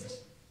expressed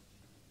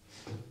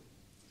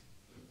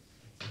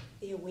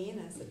the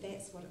awareness that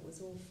that's what it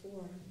was all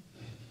for.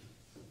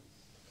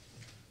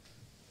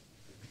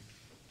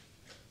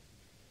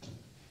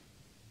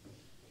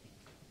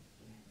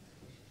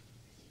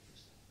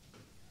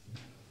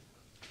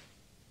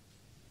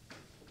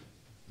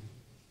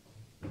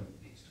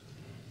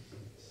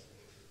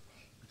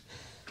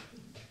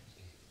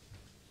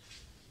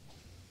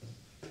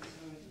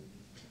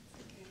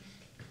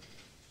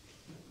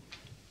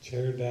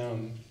 Chair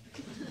down.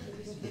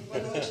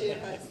 One more chair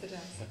bites the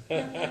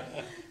dust.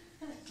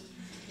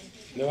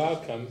 No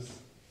outcomes.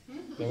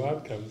 No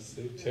outcomes.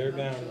 See? Chair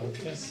down.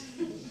 Okay.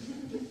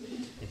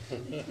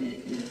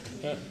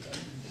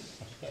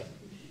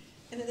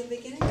 And at the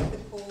beginning of the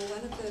call,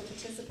 one of the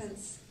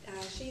participants,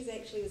 she's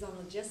actually was on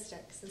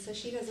logistics, and so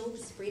she does all the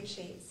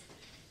spreadsheets,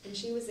 and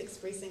she was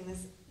expressing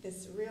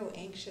this real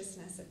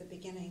anxiousness at the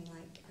beginning,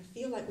 like, I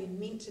feel like we're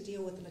meant to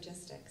deal with the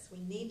logistics. We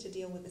need to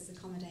deal with this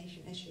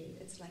accommodation issue.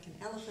 It's like an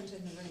elephant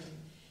in the room.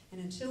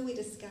 And until we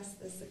discuss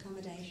this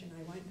accommodation,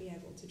 I won't be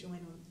able to join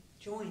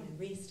and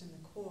rest in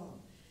the call.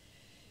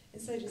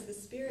 And so just the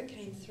Spirit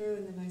came through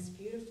in the most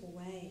beautiful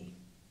way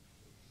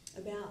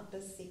about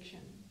this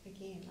section.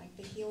 Again, like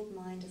the healed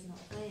mind is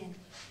not planned,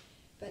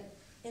 but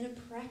in a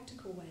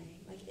practical way.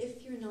 Like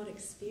if you're not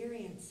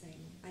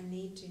experiencing, I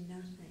need do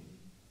nothing.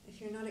 If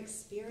you're not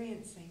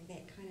experiencing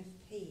that kind of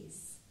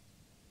peace,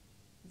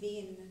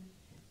 then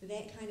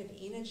that kind of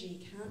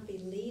energy can't be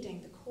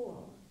leading the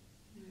call.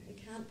 You know, it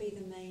can't be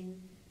the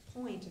main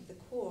point of the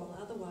call.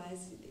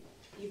 Otherwise,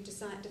 you've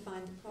decided to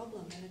find the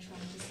problem and are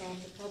trying to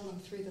solve the problem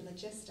through the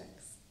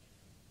logistics.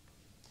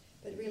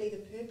 But really the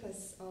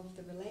purpose of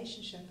the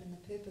relationship and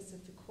the purpose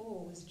of the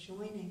call was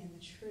joining in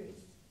the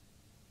truth,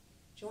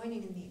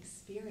 joining in the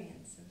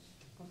experience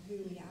of who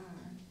we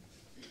are.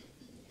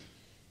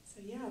 So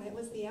yeah, that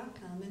was the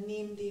outcome. And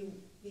then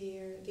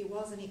there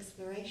was an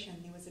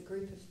exploration. There was a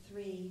group of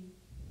 3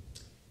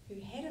 who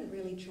hadn't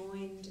really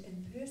joined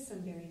in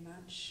person very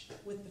much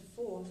with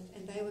the 4th,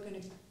 and they were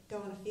going to go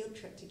on a field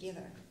trip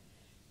together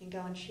and go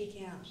and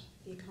check out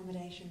the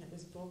accommodation that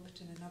was booked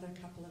and another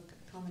couple of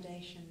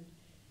accommodation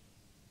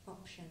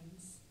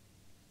options.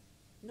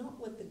 Not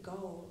with the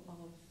goal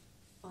of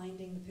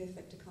finding the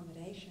perfect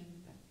accommodation,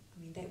 but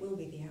I mean that will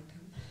be the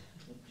outcome.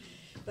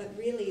 But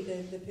really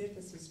the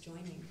purpose was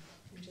joining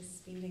and just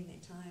spending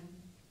that time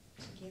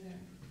together.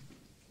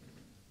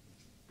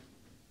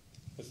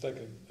 It's like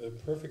a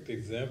perfect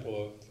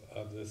example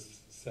of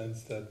this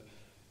sense that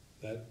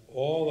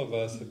all of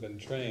us have been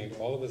trained,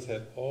 all of us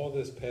had all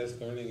this past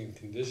learning and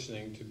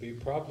conditioning to be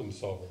problem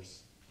solvers.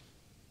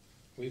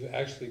 We've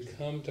actually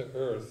come to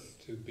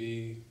Earth to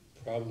be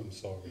problem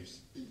solvers.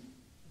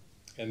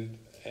 And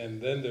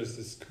then there's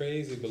this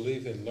crazy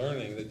belief in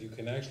learning that you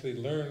can actually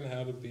learn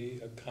how to be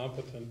a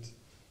competent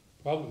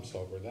problem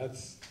solver.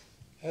 That's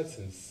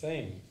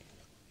insane.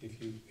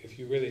 If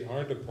you really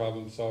aren't a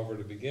problem solver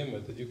to begin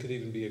with, that you could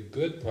even be a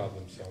good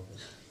problem solver.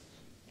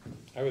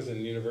 I was in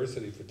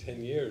university for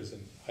 10 years,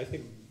 and I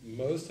think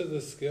most of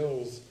the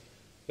skills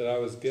that I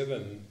was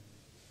given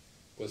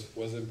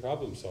was in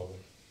problem solving.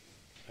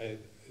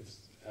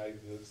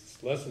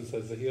 This lesson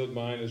says the healed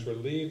mind is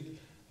relieved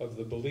of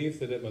the belief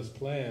that it must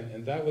plan,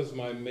 and that was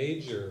my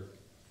major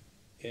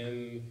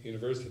in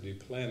university,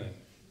 planning.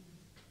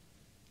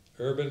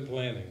 Urban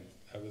planning.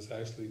 I was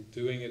actually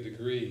doing a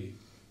degree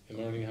in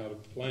learning how to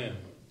plan.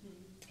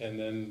 And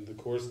then the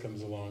course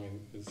comes along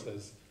and it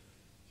says,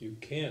 you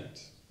can't.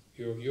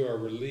 You are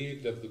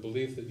relieved of the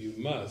belief that you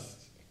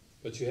must,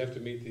 but you have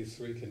to meet these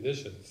 3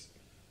 conditions.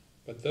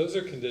 But those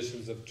are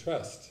conditions of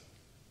trust.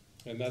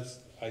 And that's,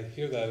 I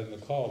hear that in the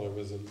call, there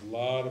was a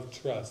lot of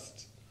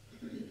trust.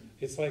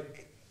 It's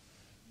like,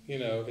 you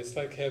know, it's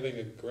like having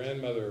a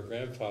grandmother or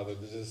grandfather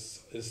that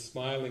just is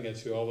smiling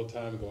at you all the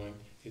time going,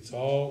 it's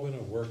all going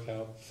to work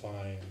out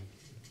fine.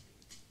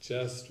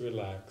 Just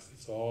relax.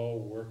 It's all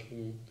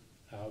working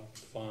out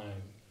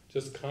fine.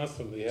 Just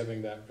constantly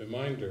having that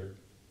reminder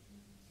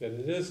that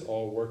it is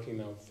all working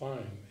out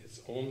fine.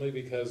 It's only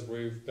because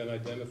we've been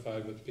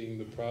identified with being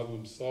the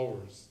problem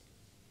solvers.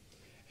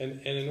 And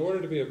in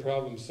order to be a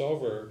problem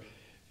solver,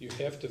 you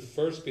have to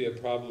first be a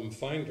problem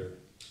finder.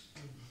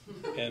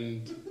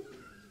 And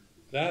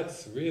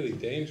that's really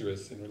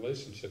dangerous in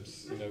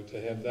relationships, you know, to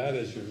have that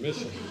as your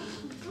mission.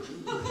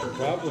 A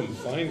problem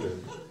finder.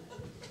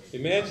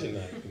 Imagine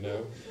that, you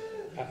know,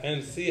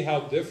 and see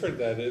how different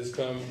that is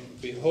from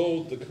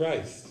behold the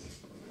Christ,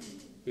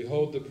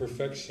 behold the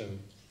perfection,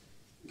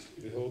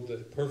 behold the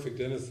perfect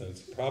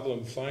innocence,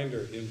 problem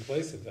finder in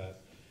place of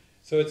that.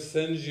 So it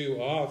sends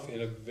you off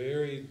in a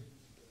very,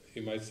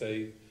 you might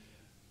say,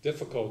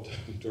 difficult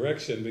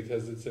direction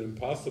because it's an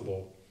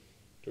impossible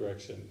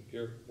direction.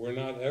 We're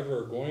not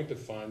ever going to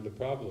find the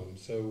problem.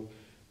 So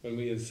when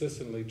we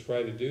insistently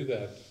try to do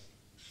that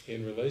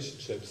in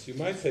relationships, you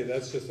might say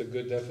that's just a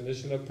good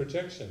definition of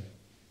projection.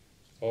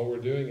 All we're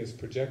doing is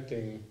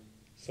projecting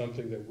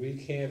something that we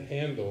can't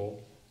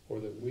handle or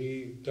that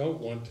we don't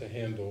want to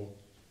handle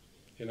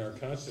in our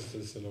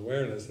consciousness and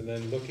awareness, and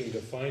then looking to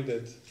find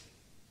it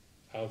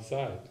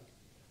outside,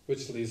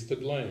 which leads to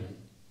blame,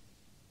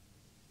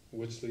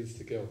 which leads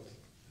to guilt.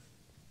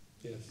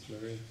 Yes,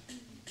 Maria?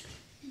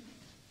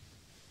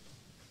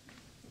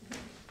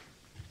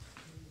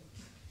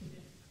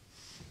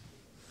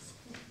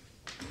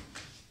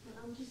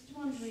 I'm just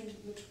wondering,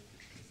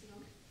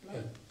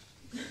 Yeah.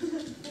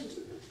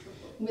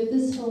 with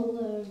this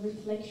whole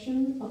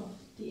reflection of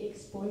the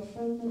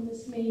ex-boyfriend and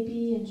this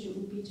maybe, and should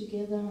we be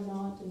together or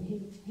not,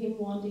 and him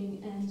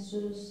wanting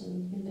answers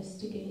and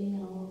investigating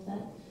and all of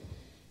that,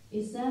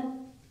 is that,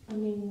 I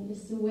mean,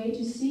 is the way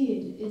to see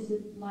it, is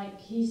it like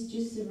he's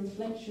just a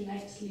reflection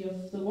actually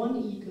of the one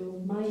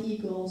ego, my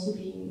ego also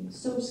being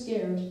so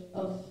scared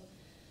of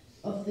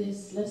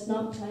this, let's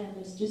not plan,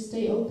 let's just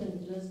stay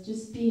open, let's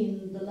just be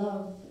in the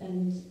love,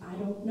 and I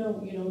don't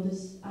know, you know,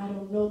 this I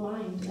don't know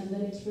mind, and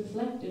then it's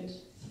reflected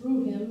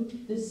through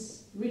him,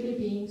 this really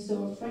being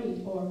so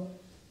afraid, or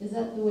is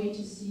that the way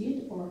to see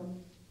it, or?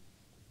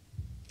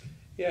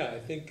 Yeah, I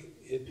think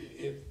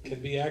it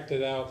can be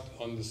acted out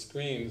on the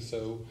screen,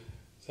 so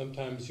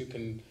sometimes you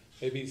can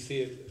maybe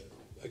see it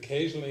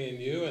occasionally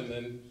in you, and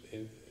then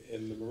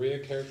in the Maria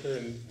character,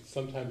 and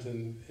sometimes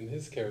in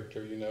his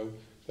character, you know,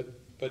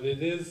 but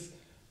it is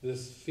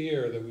this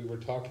fear that we were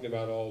talking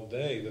about all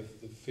day,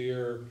 the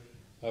fear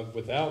of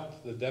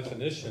without the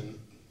definition,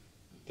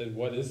 then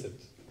what is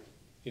it?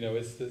 You know,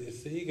 it's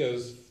the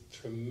ego's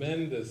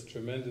tremendous,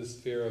 tremendous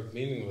fear of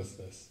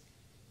meaninglessness.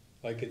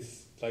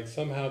 Like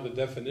somehow the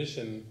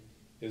definition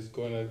is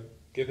going to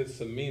give it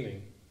some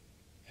meaning,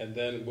 and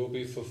then we'll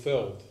be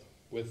fulfilled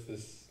with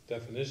this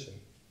definition.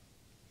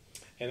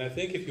 And I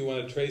think if you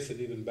want to trace it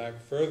even back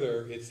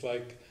further, it's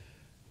like,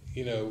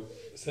 you know,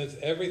 since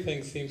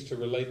everything seems to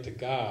relate to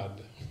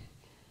God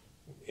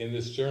in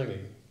this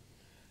journey,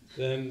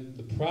 then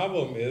the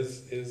problem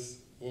is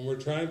when we're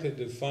trying to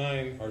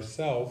define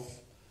ourself,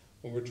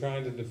 when we're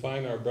trying to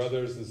define our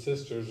brothers and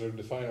sisters or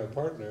define our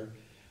partner,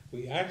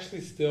 we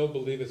actually still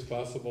believe it's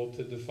possible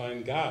to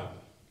define God.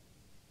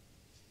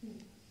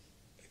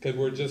 Because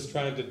we're just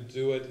trying to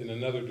do it in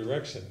another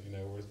direction, you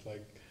know, where it's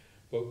like,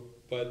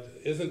 but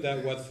isn't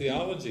that what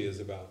theology is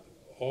about?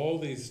 All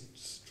these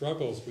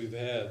struggles we've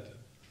had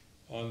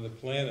on the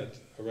planet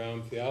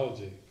around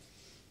theology,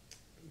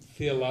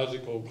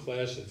 theological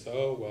clashes.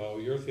 Oh, well,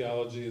 your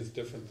theology is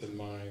different than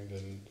mine,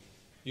 and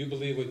you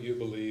believe what you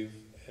believe,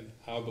 and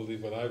I'll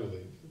believe what I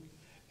believe.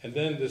 And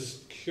then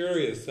this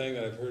curious thing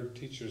that I've heard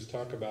teachers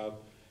talk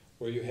about,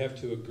 where you have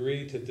to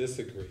agree to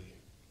disagree.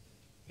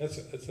 That's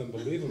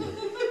unbelievable.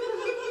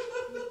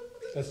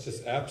 That's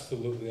just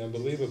absolutely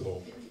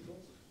unbelievable.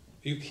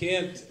 You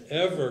can't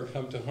ever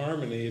come to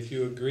harmony if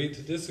you agree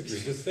to disagree.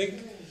 Just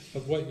think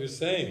of what you're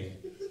saying.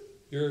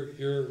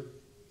 You're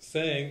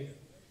saying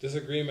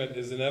disagreement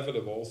is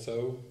inevitable,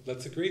 so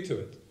let's agree to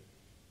it.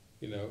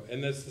 You know,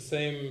 and that's the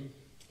same.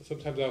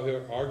 Sometimes I'll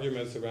hear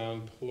arguments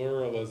around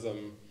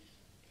pluralism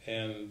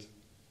and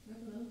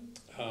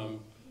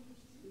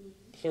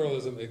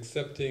pluralism,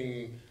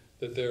 accepting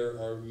that there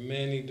are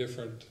many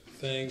different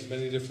things,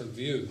 many different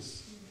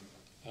views.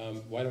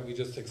 Why don't we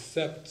just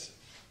accept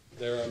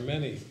there are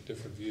many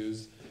different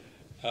views?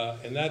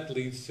 And that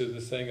leads to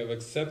the saying of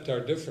accept our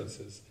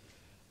differences.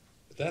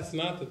 But that's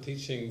not the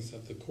teachings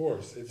of the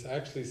Course. It's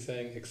actually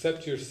saying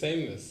accept your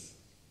sameness,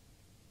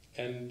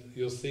 and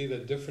you'll see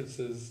that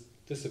differences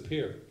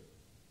disappear.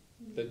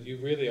 That you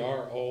really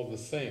are all the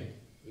same.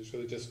 There's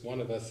really just one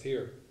of us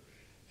here.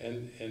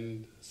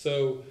 And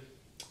so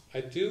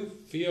I do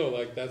feel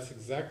like that's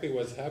exactly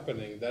what's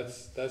happening.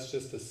 That's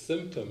just a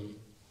symptom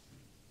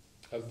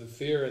of the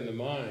fear in the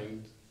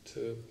mind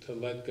to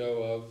let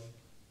go of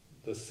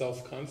the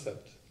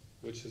self-concept,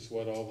 which is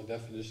what all the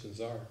definitions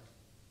are.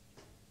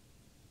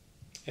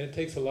 And it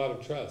takes a lot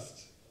of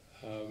trust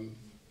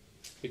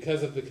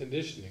because of the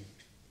conditioning.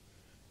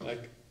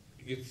 Like,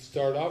 you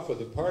start off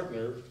with a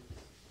partner,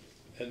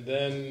 and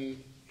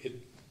then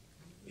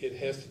it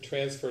has to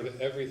transfer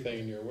to everything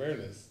in your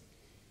awareness.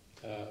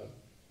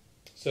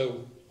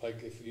 So,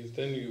 like,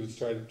 then you would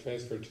start to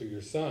transfer to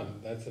your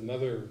son. That's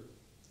another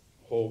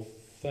whole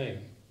thing.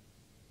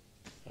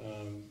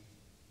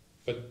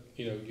 But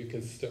you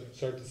can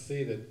start to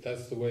see that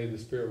that's the way the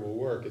Spirit will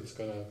work. It's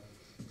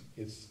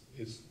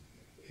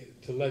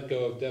to let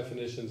go of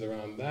definitions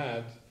around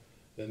that.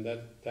 Then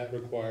that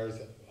requires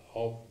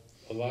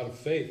a lot of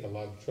faith, a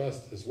lot of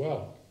trust as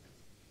well.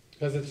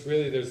 Because it's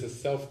really, there's a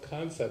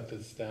self-concept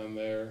that's down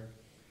there,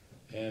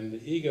 and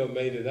the ego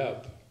made it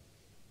up.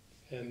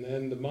 And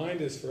then the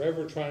mind is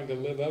forever trying to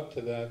live up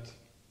to that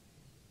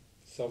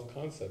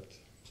self-concept,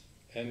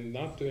 and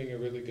not doing a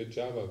really good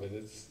job of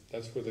it.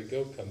 That's where the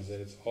guilt comes in.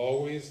 It's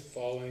always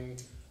falling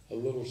a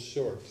little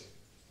short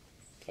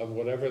of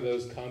whatever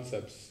those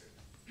concepts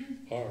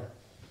are.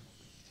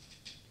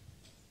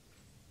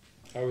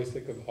 I always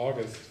think of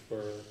August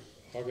for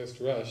August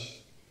Rush,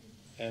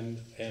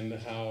 and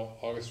how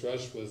August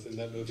Rush was in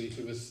that movie.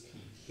 He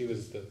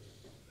was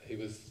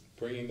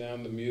bringing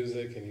down the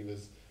music, and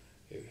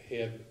he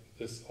had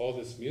all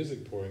this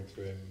music pouring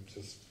through him,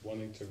 just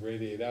wanting to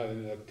radiate out.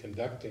 Ended up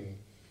conducting,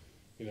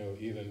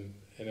 even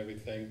and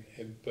everything.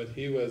 But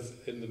he was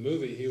in the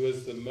movie. He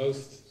was the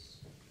most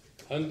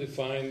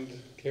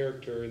undefined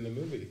character in the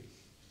movie.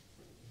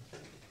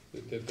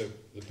 The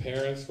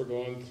parents were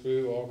going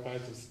through all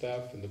kinds of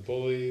stuff, and the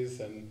bullies,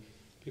 and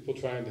people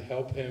trying to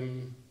help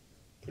him,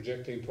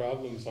 projecting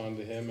problems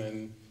onto him,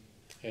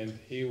 and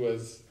he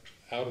was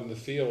out in the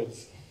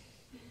fields,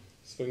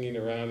 swinging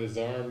around his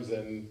arms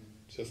and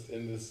just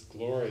in this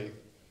glory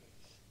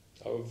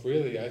of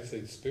really, I'd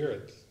say,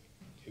 spirit,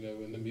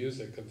 in the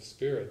music of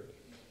spirit.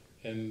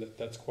 And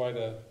that's quite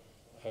a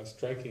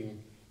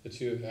striking that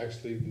you have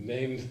actually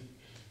named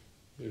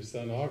your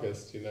son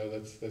August.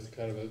 That's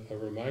kind of a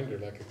reminder,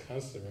 like a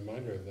constant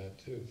reminder of that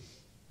too.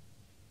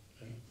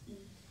 Yeah.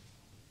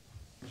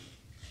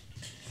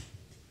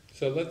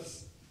 So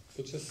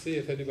we'll just see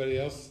if anybody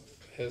else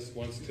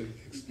wants to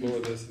explore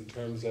this in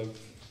terms of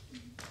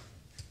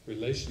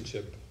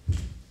relationship.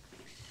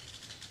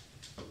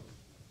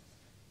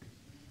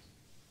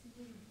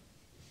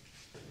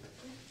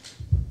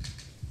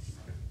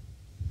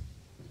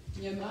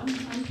 Yeah,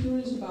 I'm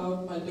curious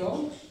about my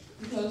dog,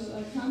 because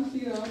I can't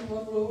figure out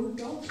what role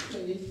dogs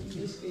play in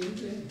this game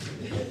here.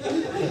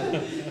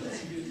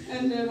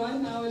 And right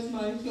now it's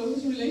my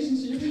closest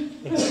relationship.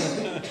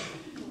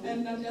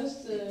 And I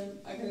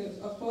can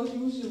of course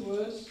use the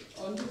words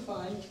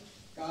undefined,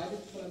 guided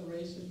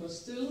collaboration, but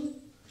still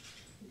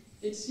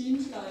it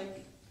seems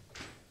like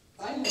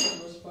I have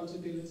a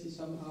responsibility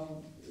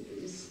somehow.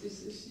 It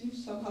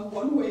seems somehow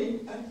one way.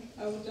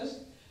 I would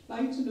just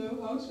like to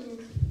know how to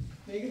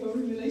make a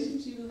holy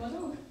relationship with my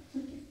dog.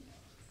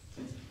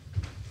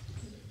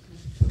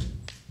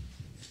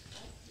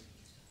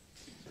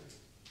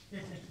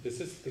 Is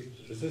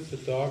this the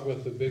dog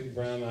with the big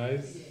brown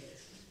eyes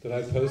that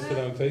I posted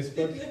on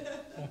Facebook?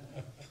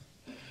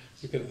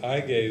 You could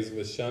eye gaze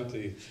with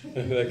Shanti.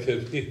 That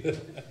could be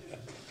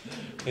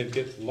and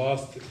get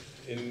lost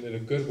in a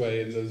good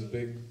way in those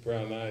big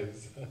brown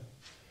eyes.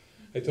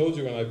 I told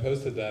you when I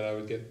posted that I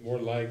would get more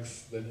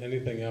likes than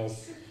anything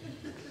else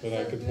that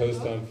I could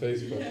post on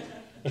Facebook.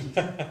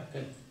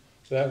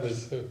 That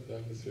was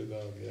your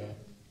dog, yeah.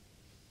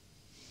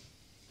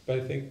 But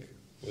I think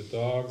with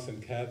dogs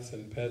and cats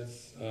and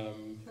pets,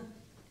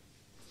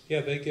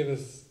 they give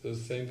us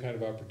those same kind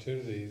of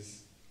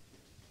opportunities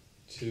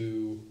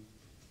to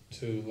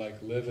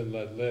like live and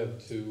let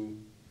live, to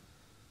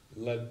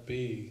let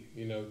be,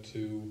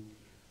 to,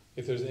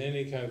 if there's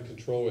any kind of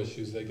control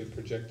issues, they get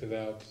projected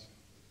out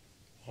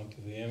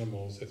onto the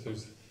animals. If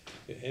there's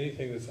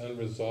anything that's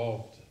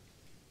unresolved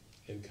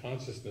in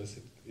consciousness,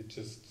 it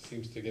just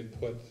seems to get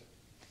put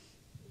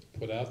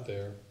out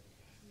there.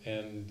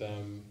 And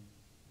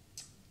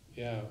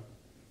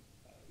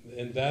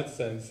in that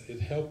sense,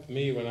 it helped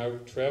me when I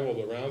traveled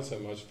around so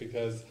much,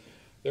 because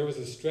there was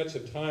a stretch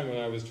of time when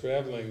I was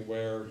traveling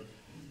where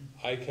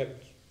I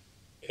kept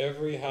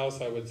every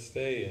house I would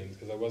stay in,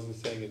 because I wasn't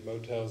staying at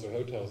motels or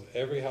hotels,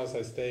 every house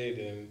I stayed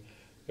in,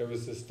 there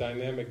was this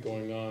dynamic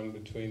going on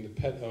between the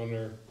pet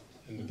owner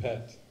and the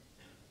pet.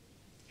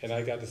 And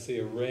I got to see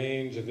a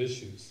range of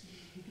issues.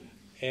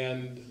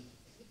 And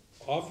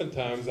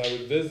oftentimes I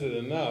would visit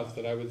enough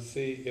that I would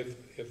see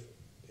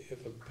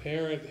if a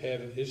parent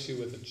had an issue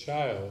with a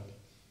child,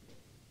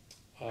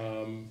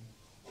 and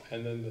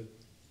then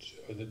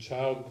the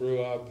child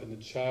grew up and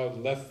the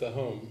child left the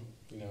home,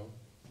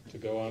 to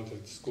go on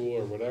to school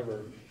or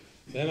whatever,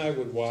 then I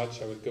would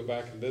go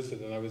back and visit,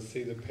 and I would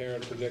see the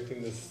parent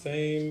projecting the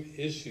same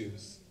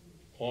issues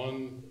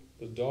on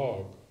the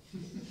dog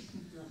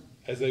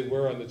as they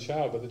were on the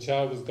child, but the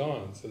child was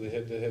gone, so they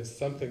had to have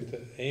something to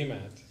aim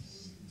at.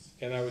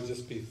 And I would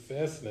just be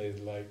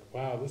fascinated, like,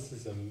 wow, this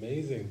is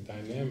amazing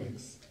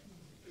dynamics.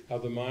 How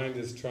the mind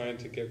is trying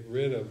to get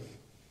rid of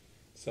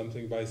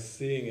something by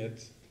seeing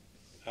it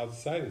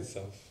outside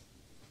itself.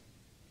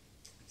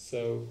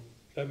 So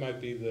that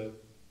might be the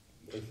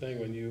thing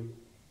when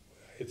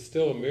it's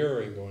still a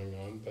mirroring going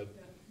on, but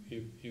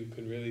you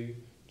can really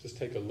just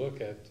take a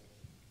look at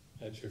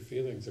your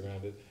feelings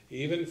around it.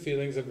 Even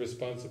feelings of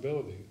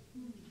responsibility,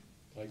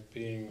 like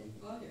being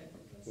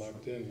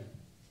locked in.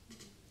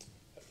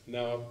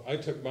 Now, I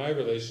took my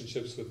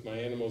relationships with my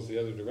animals the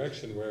other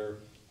direction, where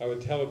I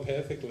would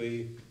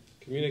telepathically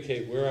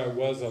communicate where I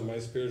was on my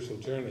spiritual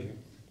journey,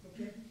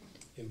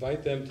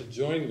 invite them to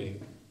join me,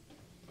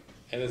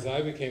 and as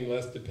I became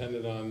less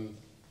dependent on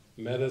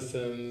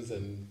medicines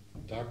and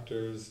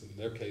doctors, in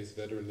their case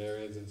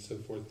veterinarians and so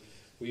forth,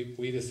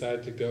 we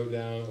decided to go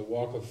down a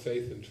walk of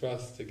faith and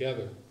trust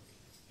together.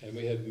 And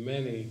we had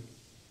many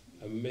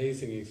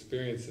amazing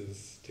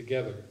experiences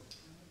together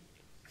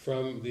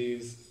from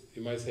these,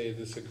 you might say,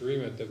 this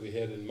agreement that we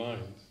had in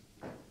mind,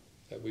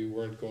 that we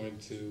weren't going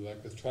to,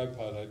 like with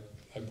Tripod,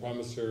 I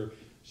promised her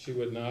I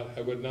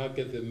would not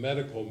get the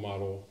medical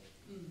model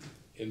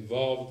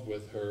involved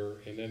with her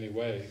in any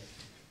way.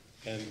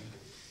 And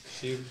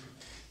she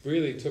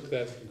really took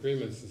that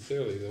agreement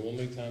sincerely. The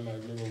only time I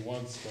remember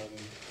once when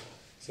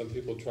some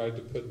people tried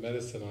to put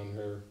medicine on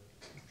her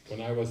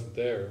when I wasn't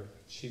there,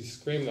 she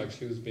screamed like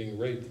she was being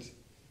raped.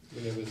 I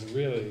mean, it was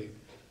really,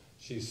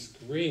 she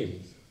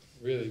screamed,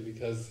 really,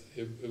 because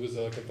it was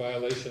like a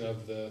violation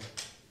of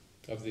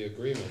the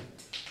agreement.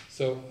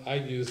 So I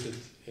used it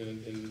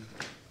in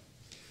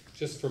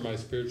just for my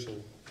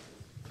spiritual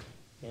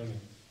learning.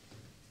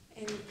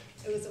 And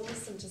it was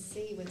awesome to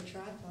see with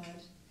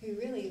Tripod, who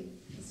really,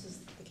 this was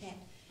the cat,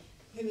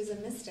 who was a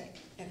mystic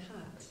at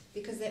heart,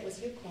 because that was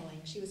her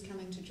calling. She was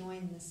coming to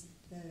join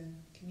the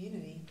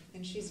community,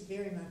 and she's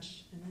very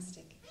much a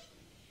mystic.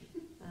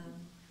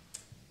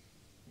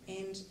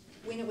 And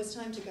when it was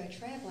time to go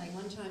travelling,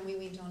 one time we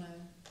went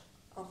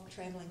off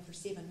travelling for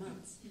 7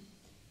 months.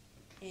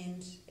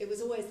 And it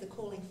was always the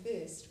calling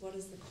first. What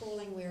is the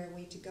calling? Where are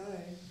we to go?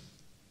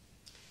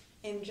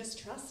 And just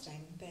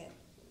trusting that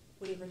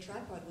whatever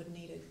Tripod would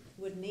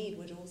need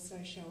would also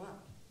show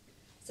up.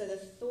 So the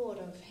thought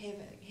of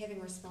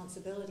having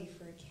responsibility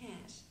for a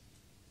cat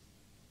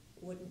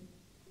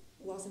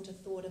wasn't a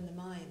thought in the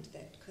mind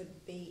that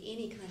could be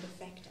any kind of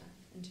factor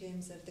in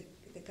terms of the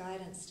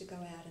guidance to go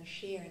out and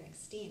share and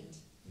extend,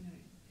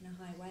 in a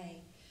high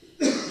way.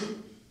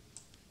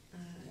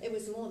 It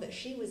was more that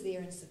she was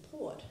there in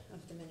support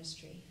of the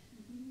ministry.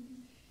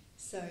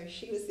 So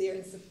she was there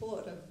in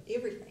support of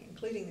everything,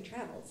 including the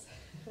travels.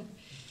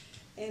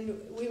 And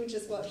we would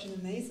just watch in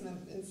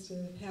amazement as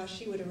to how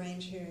she would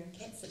arrange her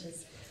cat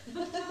sitters.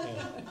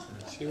 Yeah,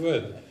 she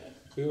would.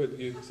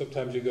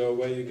 Sometimes you go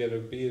away, you get a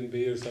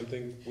B&B or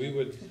something. We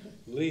would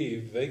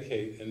leave,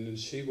 vacate, and then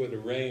she would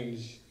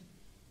arrange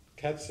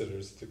cat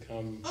sitters to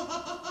come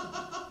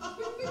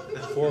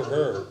for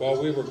her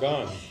while we were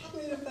gone.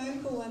 We had a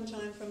phone call one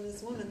time from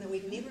this woman that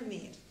we'd never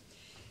met.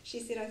 She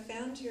said, I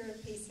found your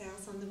peace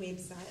house on the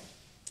website,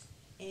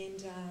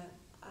 and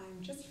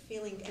I'm just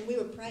feeling, and we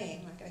were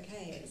praying, like,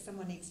 okay,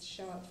 someone needs to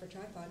show up for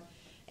Tripod.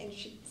 And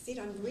she said,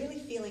 I'm really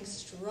feeling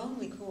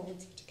strongly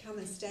called to come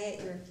and stay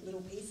at your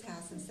little peace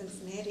house in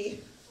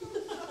Cincinnati.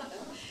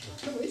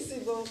 And we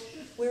said, well,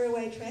 we're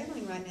away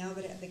travelling right now,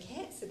 but the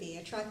cats are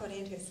there, Tripod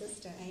and her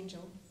sister,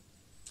 Angel.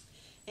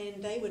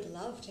 And they would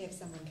love to have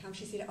someone come.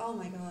 She said, oh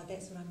my God,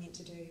 that's what I'm meant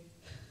to do.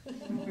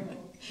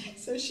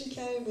 So she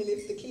came,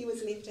 the key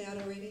was left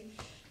out already.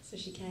 So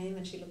she came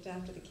and she looked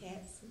after the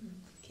cats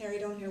and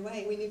carried on her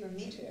way. We never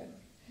met her.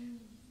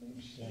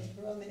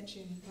 On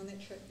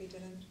that trip we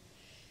didn't.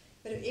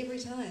 But every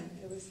time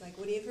it was like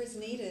whatever is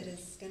needed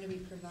is going to be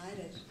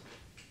provided.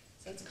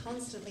 So it's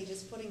constantly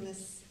just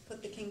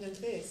put the kingdom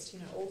first.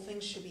 All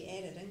things should be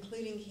added,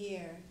 including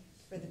here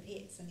for the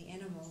pets and the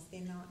animals.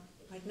 They're not,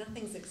 like,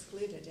 nothing's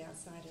excluded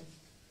outside of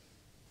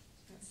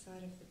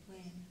the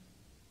plan.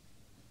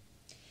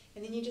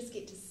 And then you just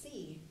get to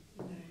see,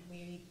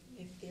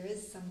 if there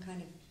is some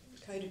kind of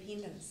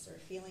codependence or a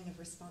feeling of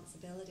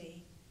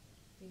responsibility,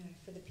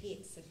 for the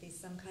pets, if there's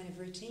some kind of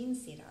routine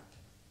set up.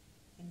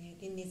 And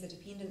then there's a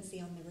dependency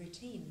on the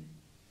routine.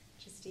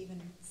 Just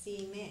even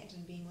seeing that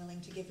and being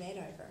willing to give that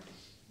over.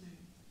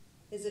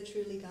 Is it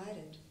truly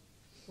guided?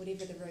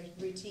 Whatever the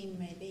routine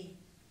may be.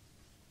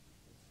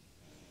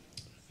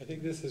 I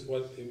think this is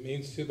what it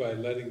means too by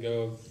letting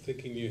go of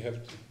thinking you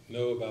have to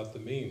know about the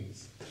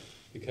means.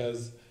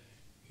 Because,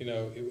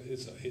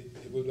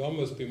 it would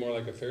almost be more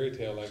like a fairy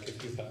tale, like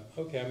if you thought,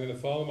 okay, I'm going to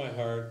follow my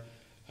heart,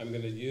 I'm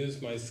going to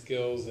use my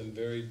skills in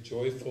very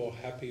joyful,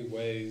 happy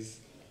ways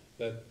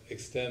that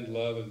extend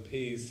love and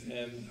peace,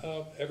 and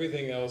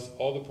everything else,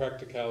 all the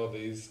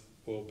practicalities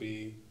will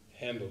be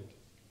handled.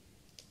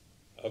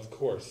 Of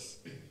course,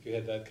 if you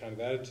had that kind of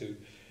attitude,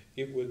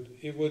 it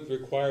would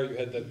require you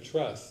had that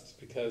trust,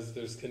 because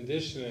there's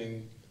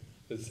conditioning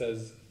that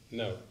says,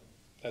 no,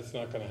 that's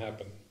not going to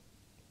happen.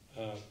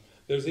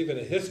 There's even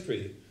a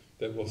history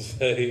that will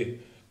say,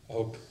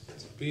 oh,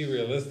 be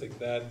realistic,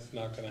 that's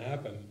not going to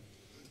happen.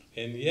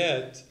 And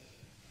yet,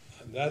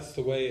 that's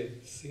the way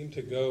it seemed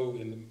to go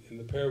in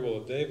the parable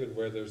of David,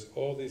 where there's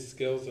all these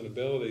skills and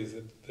abilities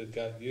that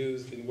got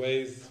used in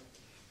ways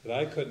that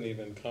I couldn't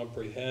even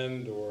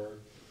comprehend or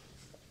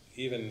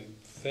even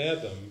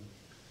fathom,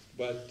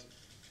 but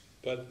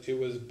it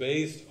was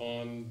based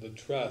on the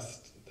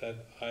trust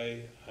that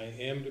I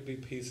am to be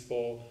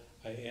peaceful,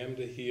 I am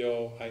to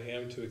heal, I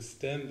am to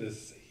extend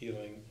this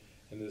healing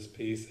and this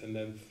peace, and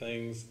then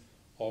things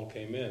all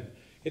came in.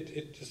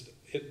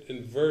 It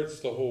inverts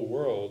the whole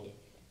world,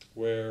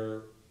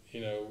 where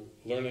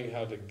learning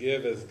how to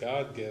give as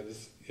God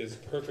gives is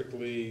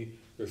perfectly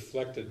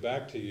reflected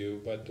back to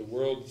you, but the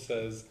world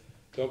says,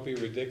 don't be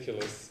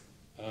ridiculous.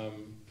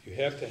 You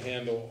have to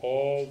handle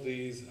all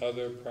these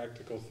other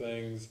practical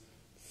things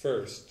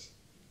first,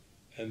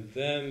 and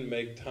then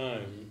make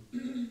time,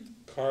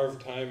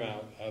 carve time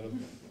out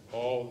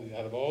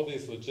of all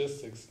these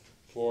logistics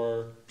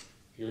for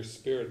your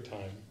spirit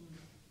time,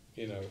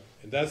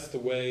 and that's the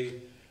way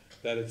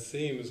that it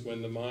seems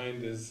when the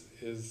mind is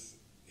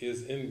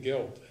in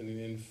guilt and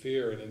in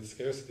fear and in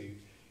scarcity.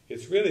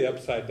 It's really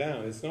upside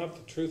down. It's not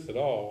the truth at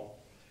all.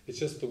 It's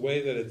just the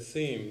way that it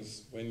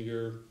seems when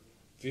you're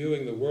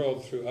viewing the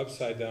world through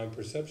upside down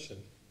perception.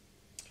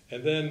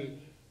 And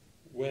then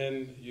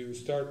when you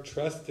start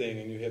trusting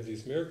and you have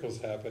these miracles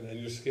happen, and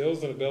your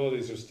skills and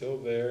abilities are still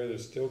there, they're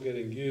still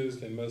getting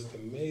used in most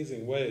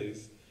amazing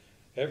ways,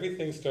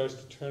 everything starts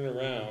to turn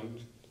around.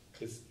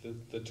 It's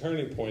the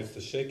turning point's the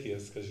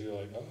shakiest, because you're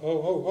like,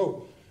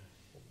 oh.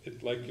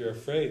 It's like you're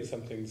afraid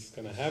something's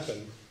going to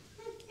happen.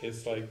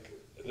 It's like,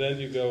 then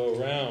you go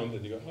around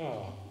and you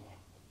go,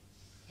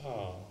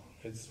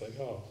 it's like,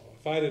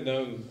 if I'd have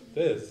known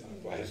this,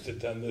 I would have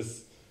done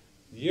this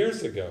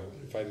years ago,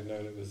 if I'd have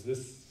known it was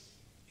this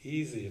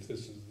easy, if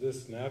this was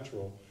this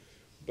natural.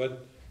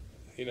 But,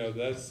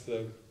 that's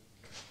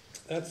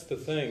the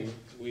thing.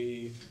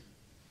 We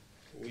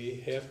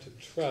have to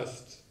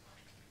trust,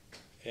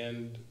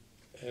 and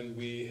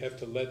we have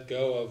to let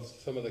go of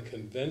some of the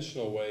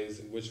conventional ways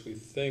in which we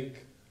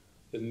think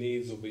the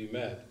needs will be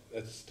met.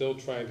 That's still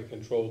trying to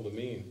control the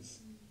means.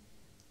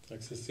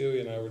 Like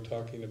Cecilia and I were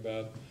talking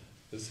about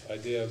this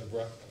idea of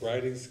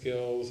writing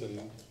skills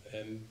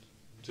and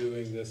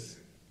doing this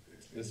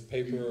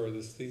paper or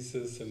this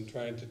thesis and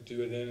trying to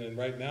do it in. And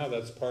right now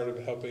that's part of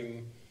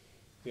helping,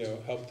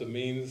 help the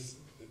means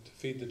to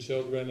feed the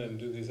children and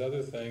do these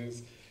other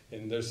things.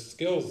 And there's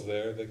skills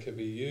there that can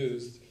be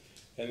used.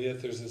 And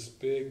yet there's this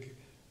big,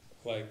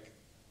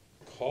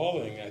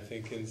 calling, I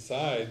think,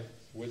 inside,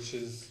 which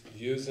is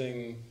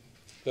using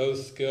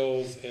those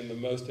skills in the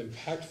most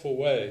impactful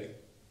way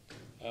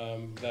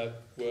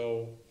that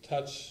will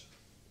touch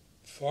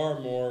far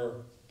more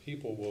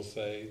people, we'll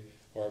say,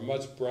 or a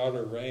much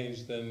broader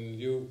range than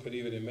you could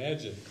even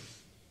imagine.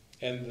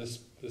 And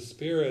the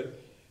Spirit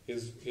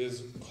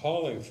is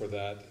calling for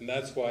that, and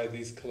that's why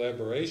these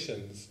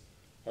collaborations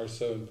are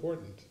so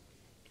important.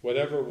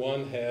 Whatever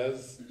one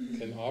has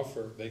can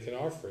offer, they can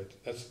offer it.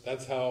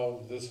 That's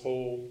how this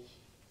whole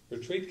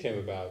retreat came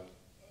about.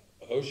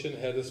 Ocean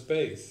had a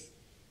space.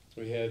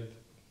 We had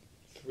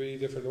 3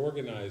 different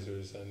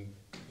organizers, and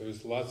there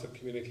was lots of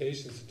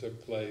communications that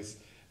took place.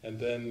 And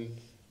then,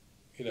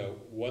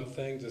 one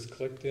thing just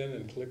clicked in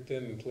and clicked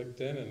in and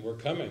clicked in, and we're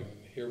coming.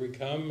 Here we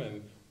come,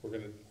 and we're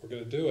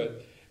gonna do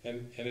it.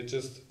 And it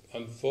just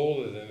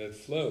unfolded and it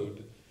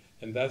flowed.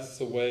 And that's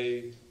the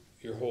way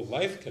your whole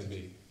life can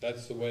be.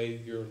 That's the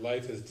way your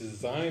life is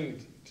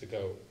designed to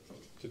go,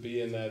 to be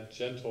in that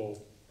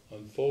gentle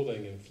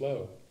unfolding and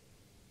flow.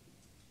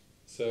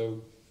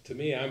 So, to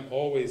me, I'm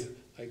always,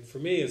 for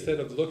me, instead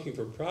of looking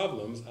for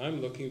problems,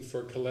 I'm looking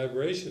for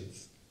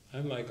collaborations.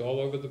 I'm all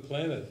over the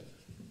planet.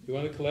 You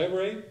want to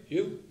collaborate?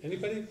 You?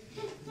 Anybody?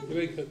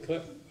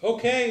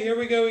 Okay, here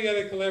we go, we got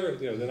to collaborate.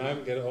 Then I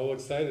get all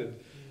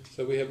excited.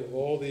 So we have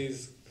all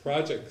these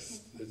projects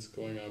that's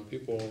going on.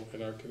 People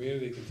in our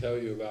community can tell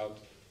you about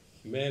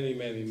many,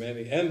 many,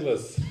 many,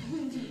 endless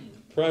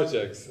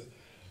projects,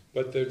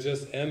 but they're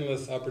just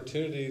endless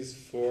opportunities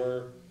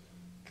for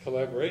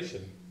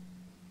collaboration,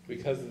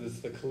 because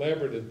it's the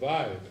collaborative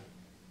vibe.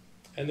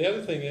 And the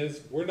other thing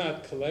is, we're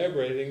not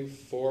collaborating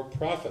for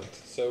profit,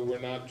 so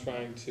we're not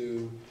trying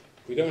to,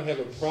 we don't have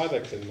a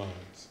product in mind.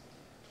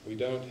 We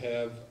don't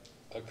have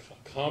a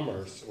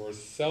commerce or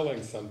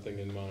selling something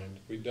in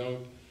mind. We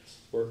don't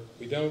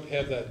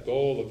have that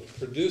goal of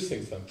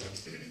producing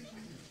something.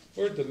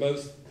 We're the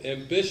most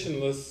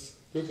ambitionless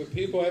group of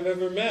people I've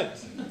ever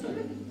met.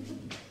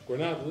 We're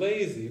not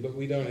lazy, but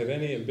we don't have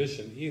any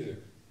ambition either.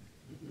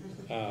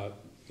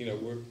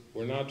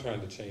 We're not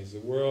trying to change the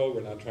world.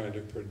 We're not trying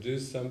to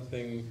produce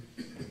something.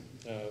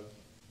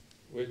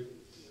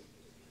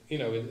 In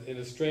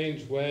a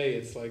strange way,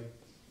 it's like,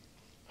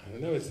 I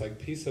don't know, it's like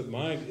peace of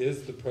mind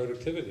is the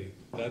productivity.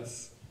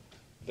 That's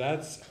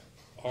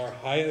our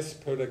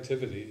highest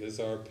productivity,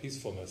 is our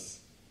peacefulness.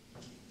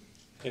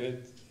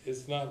 And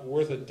it's not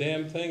worth a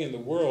damn thing in the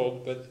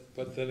world,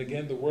 but then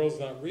again, the world's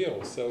not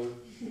real. So,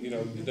 you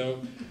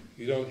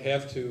don't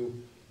have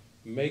to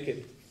make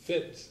it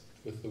fit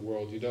with the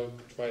world. You don't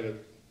try to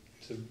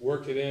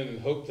work it in and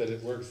hope that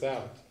it works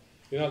out.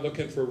 You're not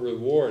looking for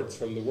rewards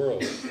from the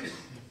world.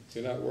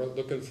 You're not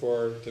looking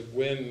to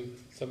win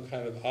some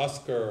kind of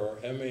Oscar or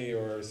Emmy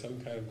or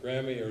some kind of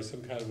Grammy or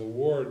some kind of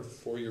award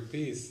for your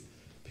peace.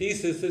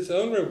 Peace is its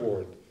own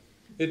reward.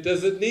 It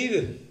doesn't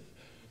need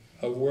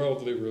a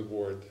worldly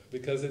reward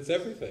because it's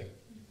everything.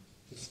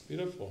 It's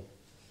beautiful.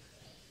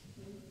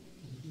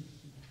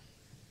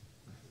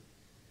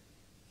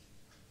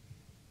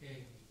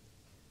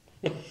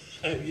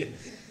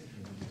 Yes.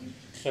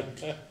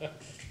 Okay.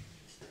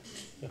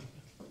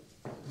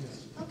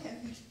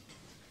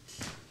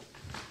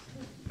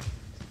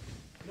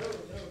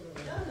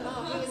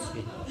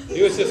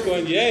 He was just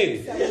going, yay!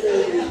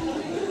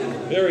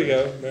 There we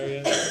go,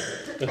 Marianne.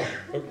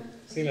 Oh,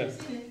 Sina.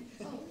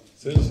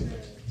 Soon as she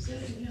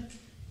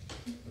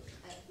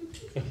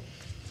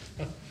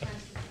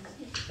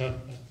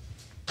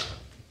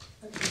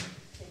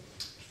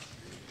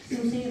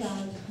Something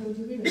about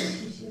holy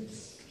relationships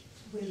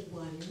with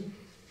one.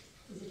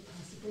 Is it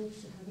possible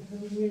to have a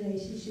holy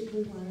relationship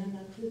with one and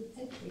not with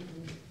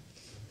everyone?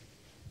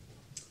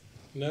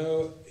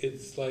 No,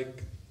 it's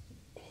like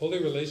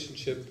holy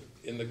relationship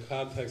in the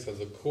context of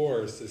the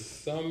Course is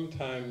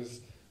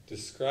sometimes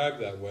described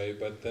that way,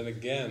 but then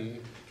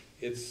again,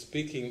 it's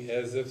speaking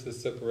as if the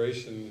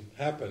separation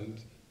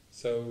happened,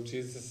 so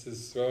Jesus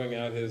is throwing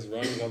out his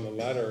rungs on the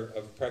ladder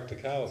of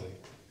practicality.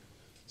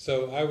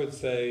 So I would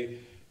say,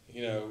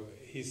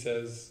 he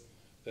says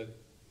that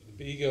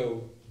the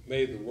ego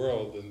made the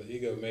world and the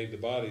ego made the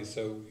body,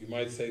 so you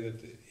might say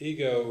that the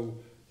ego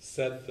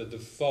set the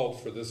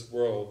default for this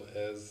world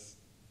as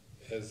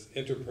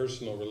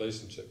interpersonal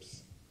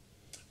relationships.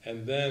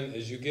 And then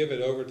as you give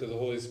it over to the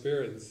Holy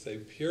Spirit and say,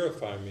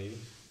 purify me,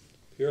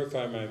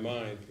 purify my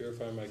mind,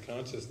 purify my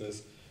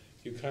consciousness,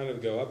 you kind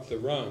of go up the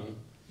rung,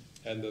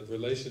 and the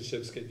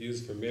relationships get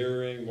used for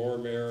mirroring, more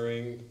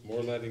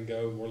letting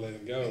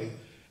go,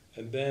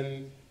 and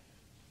then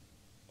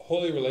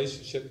holy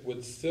relationship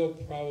would still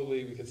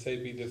probably, we could say,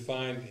 be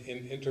defined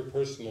in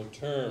interpersonal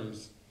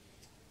terms,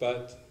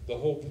 but the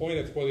whole point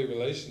of holy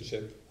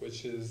relationship,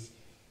 which is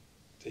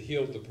to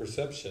heal the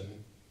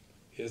perception,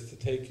 is to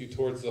take you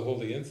towards the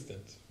holy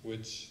instant,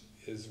 which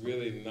is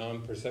really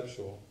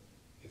non-perceptual.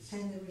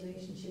 And the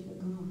relationship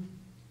with God.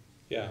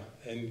 Yeah,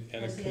 and a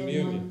As the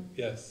communion, only one.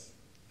 yes,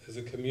 as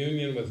a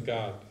communion with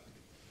God.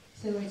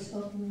 So it's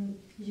often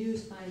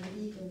used by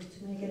the ego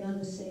to make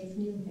another safe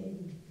new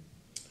haven.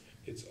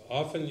 It's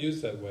often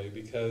used that way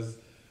because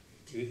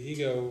the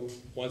ego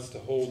wants to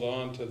hold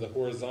on to the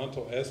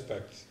horizontal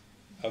aspect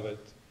of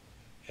it,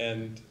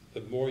 and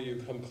the more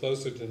you come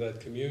closer to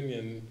that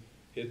communion,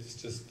 it's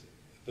just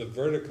the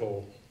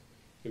vertical,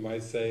 you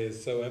might say,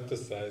 is so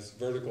emphasized.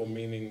 Vertical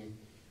meaning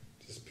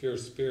just pure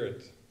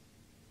spirit.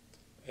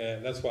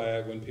 And that's why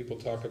when people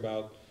talk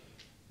about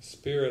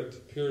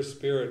spirit, pure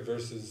spirit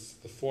versus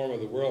the form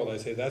of the world, I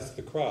say that's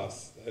the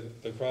cross.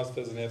 The cross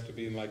doesn't have to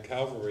be like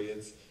Calvary,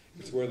 it's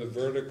where the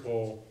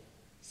vertical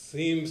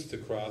seems to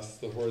cross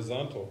the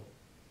horizontal.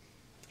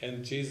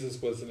 And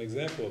Jesus was an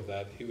example of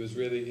that. He was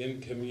really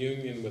in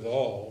communion with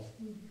all,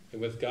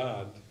 and with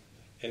God,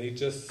 and he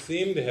just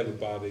seemed to have a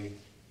body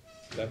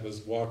that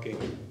was walking,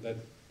 that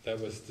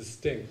was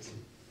distinct.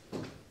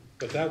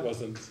 But that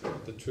wasn't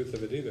the truth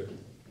of it either.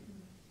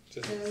 So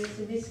it's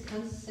a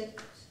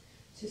misconcept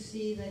to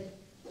see that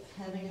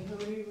having a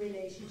holy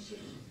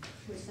relationship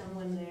with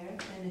someone there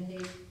and a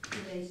hate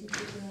relationship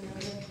with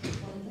another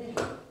one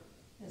there.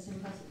 That's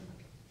impossible.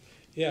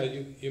 Yeah,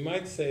 you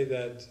might say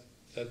that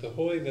the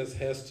holiness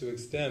has to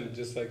extend,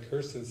 just like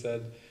Kirsten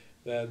said,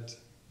 that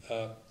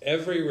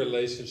every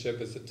relationship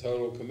is a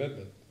total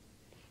commitment.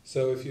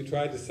 So if you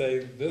try to say,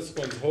 this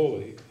one's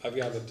holy, I've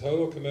got a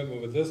total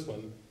commitment with this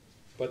one,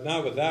 but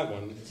not with that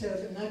one, So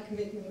not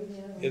commitment with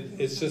the other one.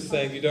 it's just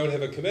saying you don't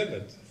have a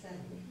commitment.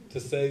 Exactly. To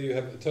say you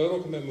have a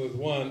total commitment with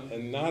one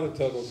and not a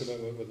total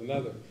commitment with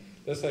another.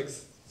 That's like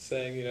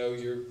saying,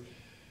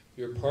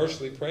 you're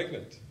partially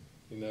pregnant.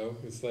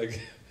 It's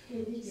like,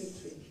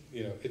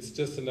 it's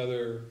just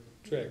another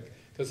trick.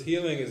 Because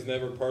healing is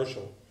never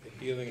partial.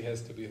 Healing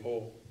has to be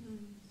whole.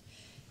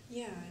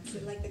 Yeah, it's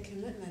like the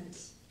commitment.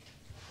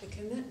 The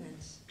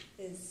commitment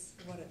is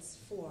what it's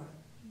for.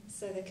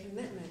 So the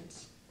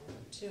commitment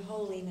to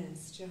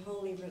holiness, to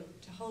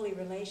holy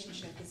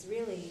relationship is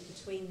really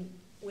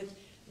with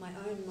my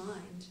own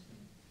mind,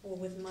 or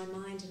with my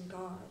mind and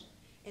God.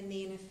 And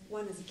then if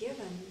one is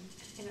given,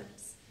 and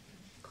it's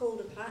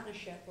called a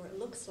partnership, or it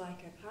looks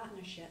like a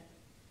partnership,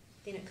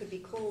 then it could be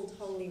called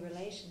holy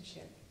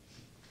relationship.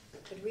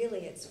 But really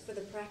it's for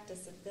the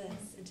practice of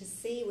this, and to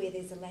see where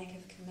there's a lack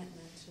of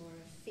commitment or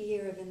a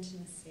fear of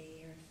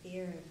intimacy or a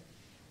fear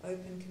of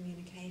open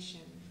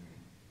communication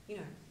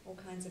or, all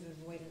kinds of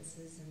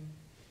avoidances and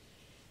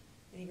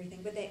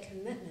everything. But that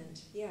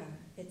commitment,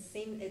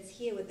 it's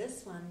here with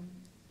this one,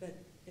 but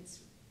it's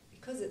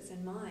because it's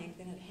in mind,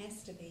 then it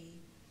has to be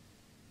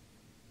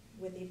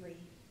with everyone.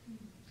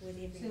 So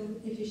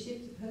if you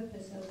shift the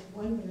purpose of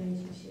one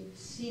relationship,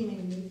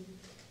 seemingly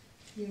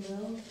you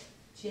will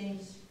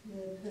change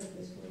the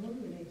purpose for all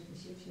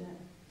relationships you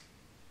have.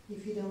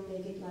 If you don't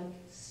make it like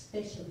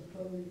special,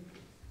 probably.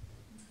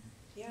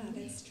 Yeah,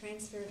 that's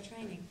transfer of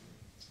training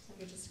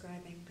you're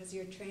describing, because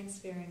you're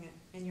transferring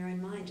it in your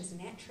own mind just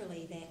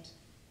naturally, that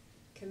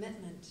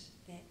commitment,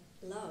 that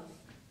love,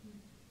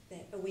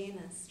 that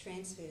awareness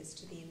transfers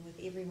to them with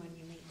everyone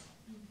you meet.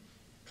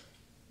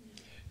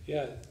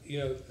 Yeah,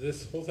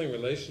 this whole thing,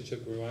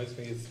 relationship, reminds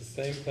me, it's the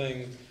same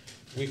thing.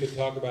 We could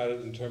talk about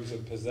it in terms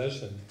of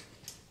possession.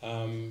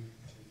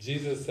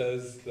 Jesus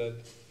says that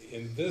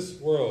in this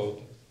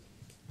world,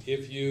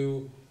 if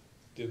you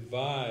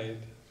divide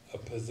a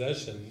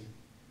possession,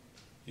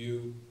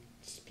 you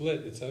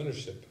split its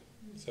ownership.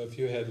 So if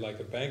you had like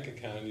a bank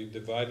account, you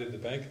divided the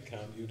bank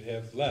account, you'd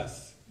have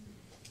less.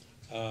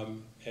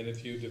 And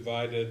if you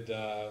divided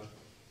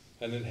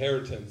an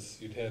inheritance,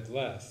 you'd have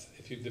less.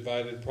 If you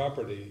divided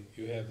property,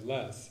 you have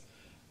less.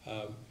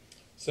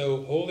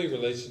 So holy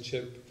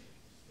relationship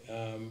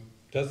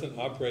doesn't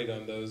operate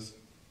on those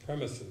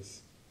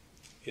premises.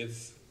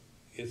 It's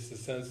the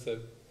sense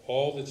that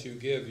all that you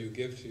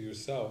give to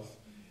yourself.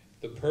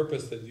 The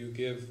purpose that you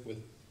give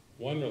with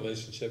one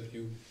relationship,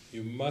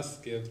 you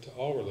must give to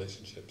all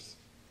relationships.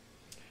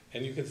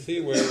 And you can see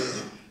where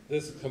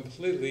this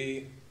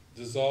completely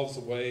dissolves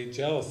away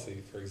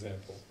jealousy, for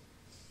example,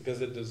 because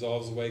it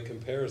dissolves away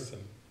comparison.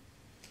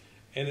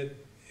 And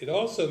it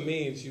also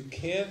means you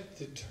can't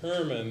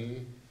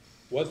determine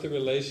what the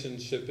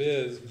relationship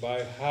is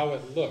by how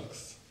it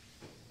looks,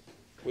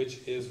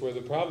 which is where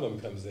the problem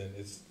comes in.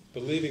 It's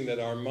believing that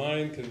our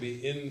mind can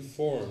be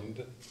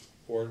informed,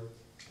 or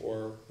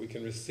we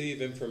can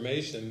receive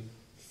information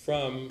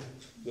from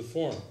the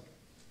form.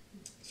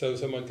 So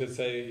someone could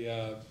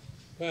say,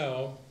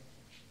 well,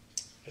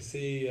 I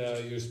see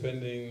you're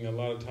spending a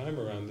lot of time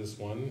around this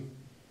one.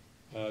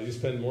 You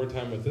spend more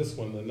time with this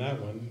one than that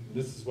one.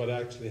 This is what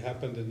actually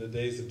happened in the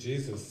days of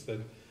Jesus,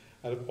 that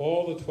out of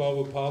all the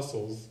 12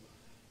 apostles,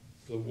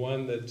 the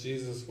one that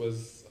Jesus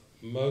was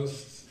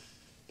most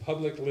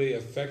publicly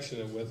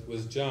affectionate with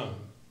was John.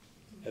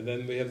 And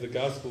then we have the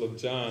Gospel of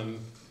John,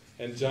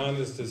 and John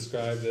is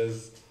described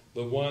as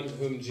the one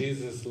whom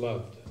Jesus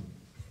loved.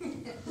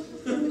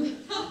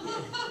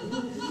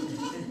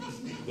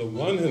 The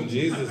one whom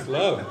Jesus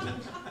loved.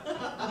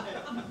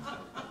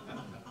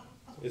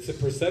 It's a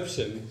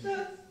perception,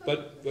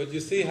 but you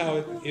see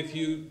how if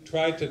you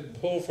try to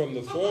pull from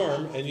the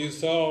form and you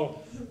saw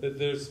that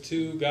there's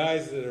two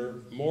guys that are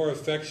more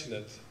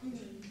affectionate,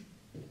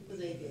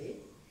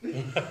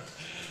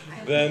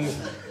 then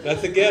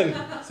that's again,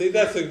 see,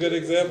 that's a good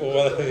example.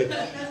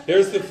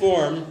 Here's the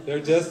form, they're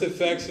just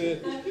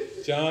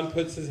affectionate. John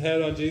puts his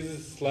head on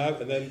Jesus'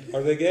 lap, and then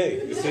are they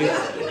gay? You see,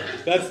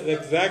 that's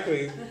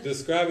exactly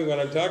describing what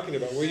I'm talking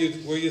about. Where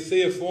you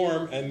see a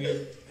form and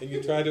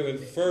you try to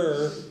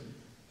infer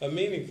a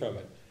meaning from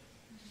it.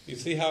 You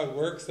see how it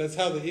works? That's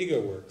how the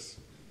ego works.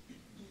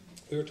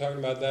 We were talking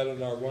about that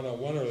in our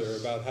one-on-one earlier,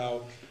 about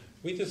how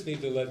we just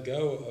need to let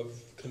go of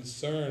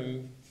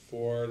concern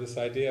for this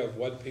idea of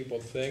what people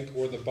think,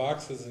 or the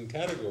boxes and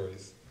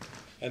categories.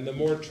 And the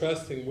more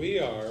trusting we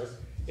are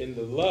in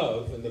the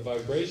love and the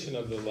vibration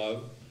of the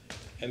love,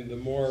 and the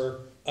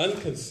more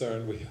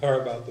unconcerned we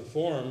are about the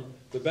form,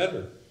 the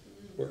better.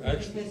 We're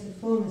actually, because the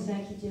form is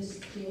actually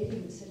just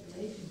creating the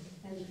separation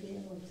and the fear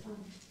all the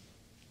time.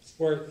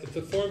 or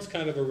the form's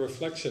kind of a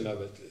reflection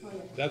of it. Oh,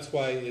 yeah. That's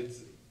why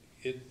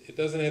it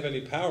doesn't have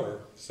any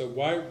power. So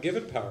why give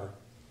it power?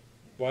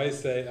 Why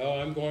say, oh,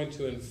 I'm going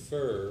to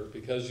infer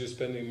because you're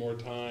spending more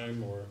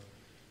time, or,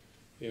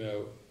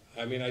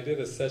 I mean, I did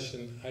a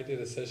session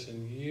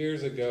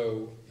years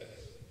ago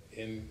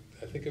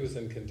I think it was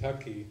in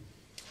Kentucky,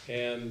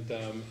 and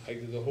I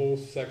did the whole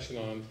section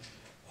on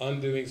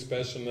undoing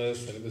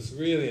specialness, and it was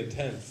really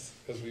intense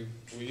because we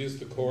used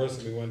the course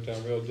and we went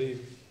down real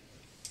deep.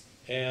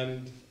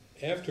 And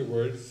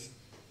afterwards,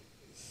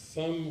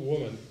 some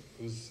woman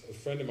who's a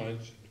friend of mine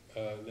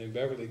named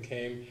Beverly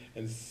came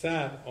and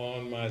sat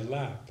on my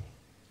lap,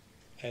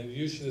 and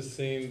you should have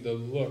seen the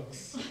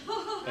looks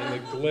and the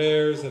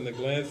glares and the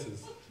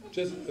glances.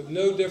 Just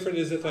no different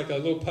as if like a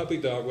little puppy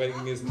dog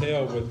wagging his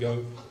tail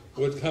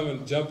would come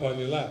and jump on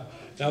your lap.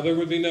 Now there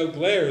would be no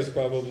glares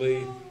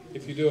probably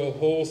if you do a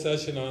whole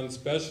session on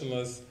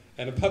specialness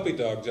and a puppy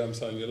dog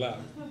jumps on your lap.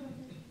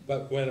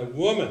 But when a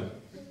woman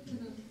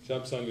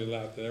jumps on your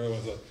lap, then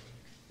everyone's like,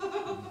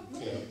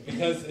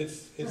 because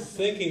it's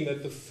thinking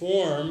that the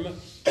form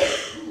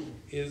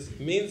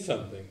means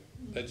something,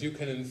 that you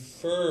can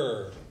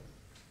infer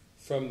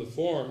from the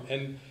form.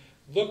 And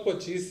look what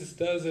Jesus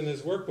does in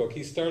his workbook.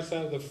 He starts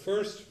out, the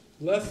first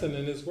lesson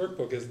in his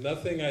workbook is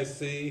nothing I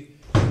see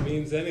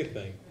means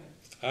anything.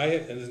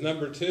 And his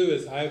number 2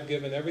 is, I have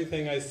given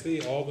everything I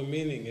see all the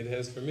meaning it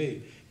has for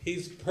me.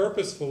 He's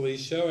purposefully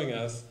showing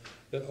us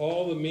that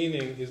all the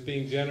meaning is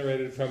being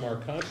generated from our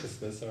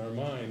consciousness and our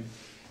mind,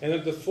 and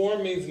that the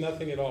form means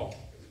nothing at all.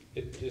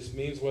 It just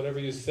means whatever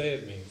you say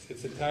it means.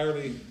 It's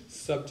entirely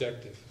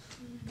subjective.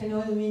 And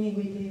all the meaning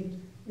we give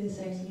is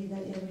actually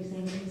that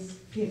everything is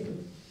fearful.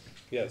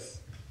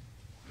 Yes.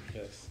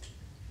 Yes.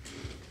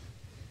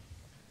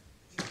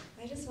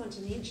 I just want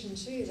to mention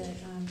too that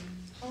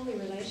holy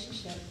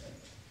relationship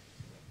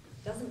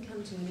doesn't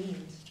come to an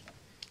end.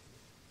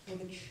 Or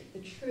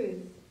the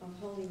truth of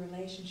holy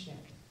relationship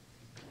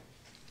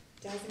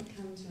doesn't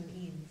come to an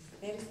end.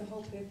 That is the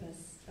whole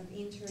purpose of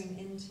entering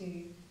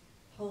into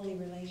holy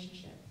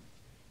relationship.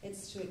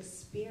 It's to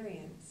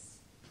experience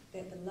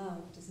that the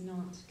love does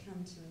not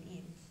come to an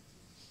end.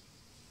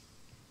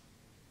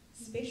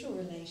 Special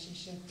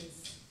relationship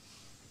is,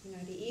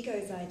 the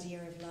ego's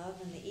idea of love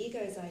and the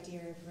ego's idea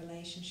of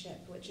relationship,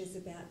 which is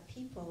about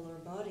people or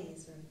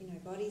bodies,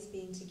 or bodies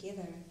being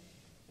together,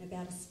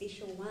 about a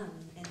special one,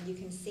 and you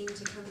can seem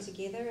to come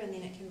together and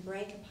then it can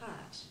break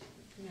apart,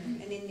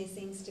 and then there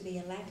seems to be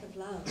a lack of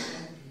love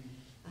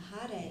or a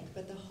heartache.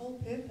 But the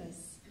whole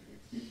purpose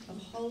of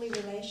holy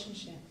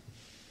relationship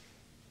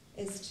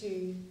is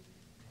to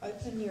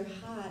open your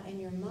heart and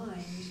your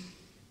mind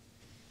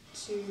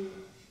to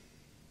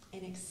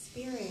an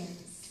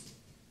experience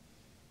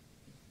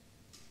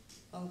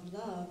of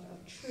love,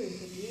 of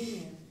truth, of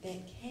union that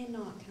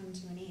cannot come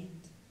to an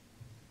end.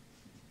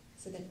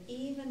 So that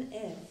even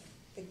if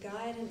the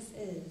guidance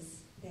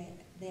is that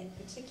that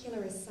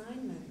particular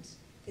assignment,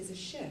 there's a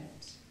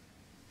shift,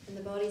 and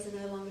the bodies are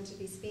no longer to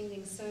be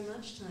spending so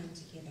much time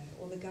together,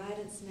 or the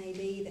guidance may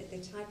be that the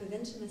type of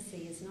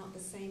intimacy is not the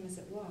same as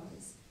it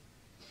was,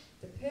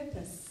 the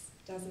purpose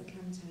doesn't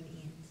come to an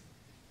end.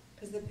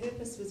 Because the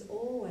purpose was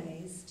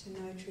always to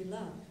know true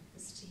love,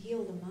 was to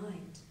heal the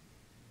mind.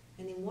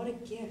 And then what a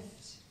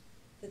gift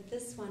that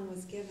this one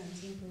was given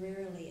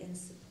temporarily in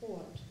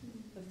support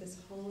of this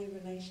holy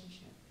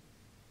relationship.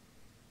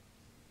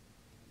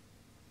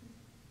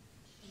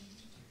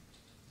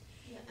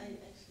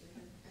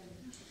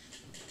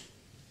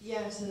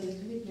 Yeah, so the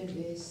commitment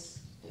is,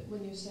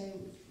 when you say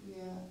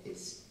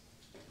it's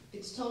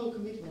total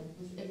commitment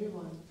with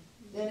everyone,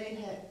 then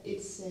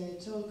it's a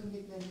total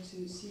commitment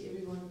to see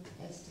everyone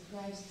as the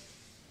Christ,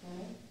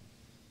 right?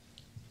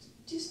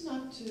 Just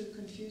not to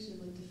confuse it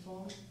with the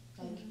form,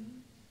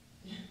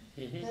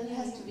 that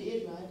has to be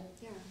it,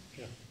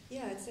 right?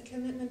 Yeah, it's a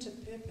commitment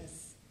of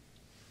purpose.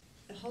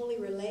 A holy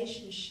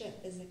relationship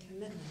is a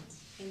commitment,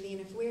 and then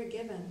if we're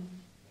given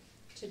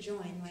to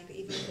join,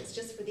 even if it's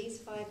just for these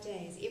 5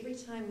 days, every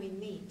time we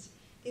meet,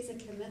 there's a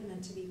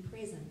commitment to be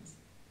present,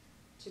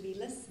 to be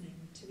listening,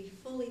 to be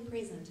fully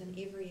present in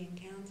every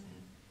encounter.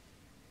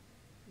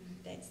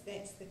 That's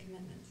the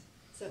commitment.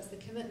 So it's the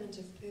commitment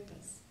of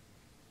purpose.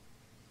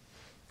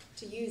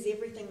 To use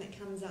everything that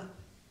comes up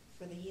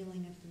for the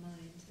healing of the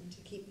mind and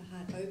to keep the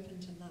heart open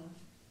to love.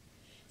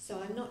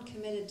 So I'm not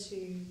committed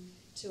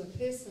to a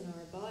person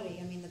or a body.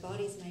 The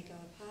bodies may go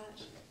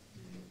apart.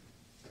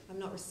 I'm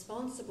not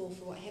responsible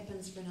for what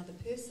happens for another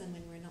person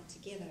when we're not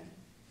together.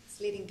 It's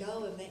letting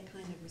go of that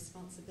kind of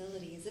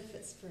responsibility as if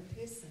it's for a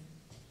person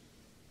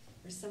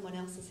or someone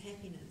else's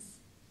happiness.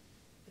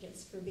 But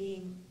it's for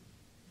being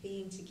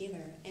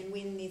together. And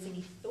when there's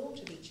any thought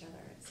of each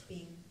other, it's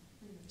being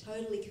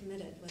totally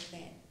committed with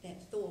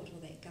that thought or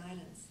that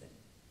guidance that's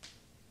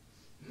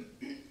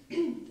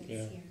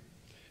here.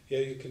 Yeah,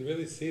 you can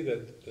really see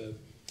that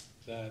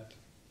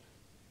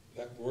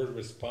that word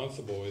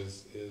responsible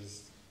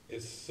is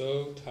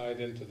so tied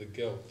into the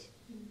guilt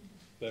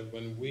that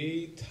when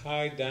we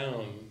tie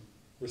down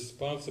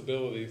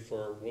responsibility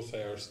for, we'll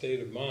say, our state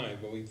of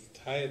mind, when we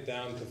tie it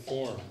down to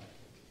form,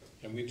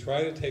 and we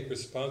try to take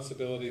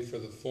responsibility for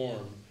the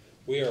form,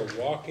 we are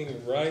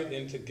walking right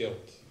into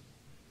guilt,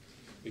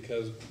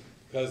 because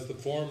the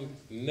form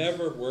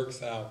never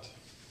works out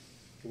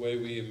the way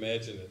we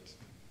imagine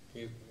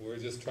it. We're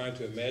just trying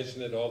to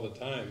imagine it all the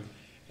time,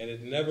 and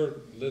it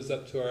never lives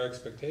up to our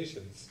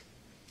expectations.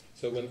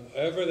 So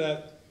whenever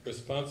that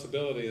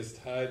responsibility is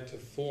tied to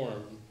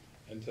form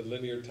and to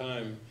linear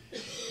time,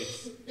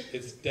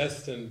 it's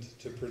destined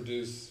to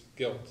produce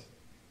guilt.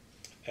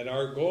 And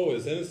our goal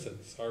is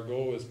innocence, our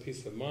goal is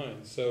peace of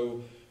mind.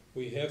 So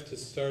we have to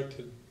start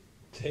to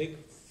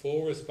take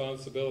full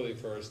responsibility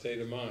for our state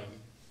of mind.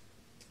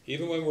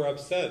 Even when we're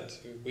upset,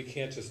 we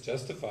can't just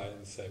justify it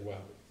and say,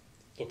 well,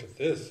 look at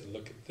this, and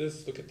look at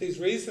this, look at these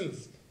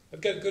reasons.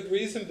 I've got good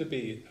reason to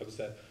be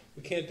upset.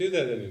 We can't do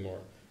that anymore.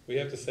 We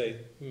have to say,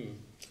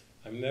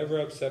 I'm never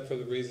upset for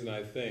the reason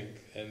I think,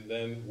 and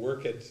then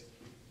work it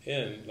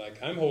in.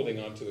 Like, I'm holding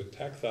on to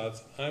attack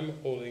thoughts,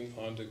 I'm holding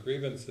on to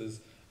grievances,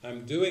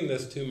 I'm doing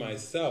this to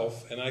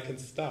myself, and I can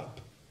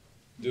stop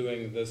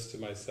doing this to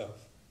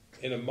myself.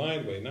 In a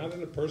mind way, not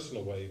in a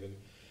personal way even.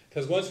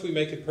 Because once we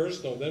make it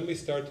personal, then we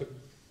start to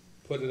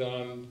put it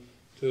on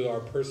to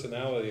our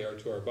personality or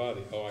to our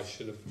body. Oh, I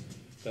should have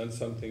done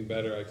something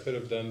better, I could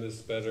have done this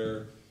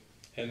better.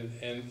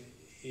 And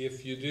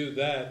if you do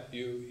that,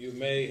 you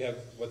may have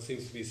what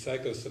seems to be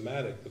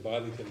psychosomatic. The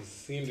body can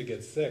seem to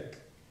get sick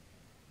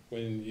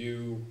when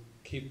you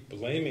keep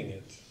blaming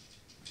it.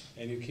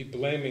 And you keep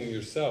blaming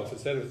yourself.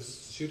 Instead of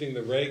shooting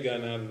the ray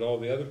gun out at all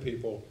the other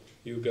people,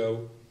 you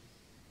go,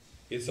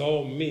 it's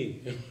all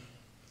me.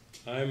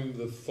 I'm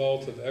the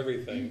fault of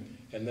everything.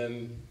 And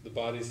then the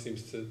body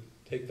seems to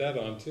take that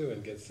on too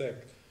and get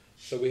sick.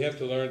 So we have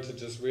to learn to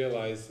just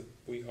realize that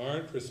we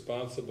aren't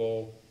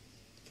responsible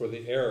for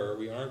the error,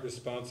 we aren't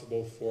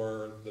responsible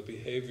for the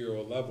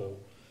behavioral level.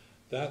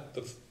 That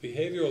the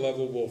behavioral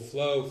level will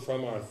flow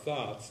from our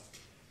thoughts,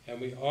 and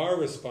we are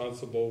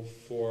responsible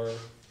for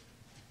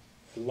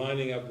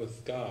lining up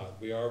with God.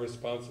 We are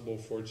responsible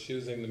for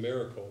choosing the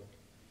miracle.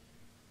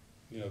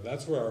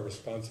 That's where our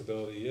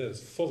responsibility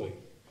is, fully.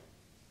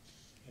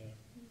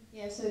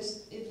 Yeah, so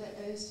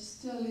it's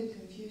still a little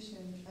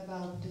confusion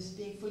about this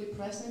being fully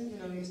present.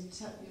 You're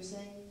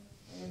saying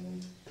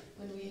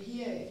when we're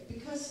here,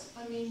 because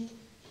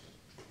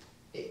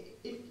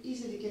it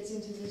easily gets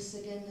into this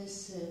again,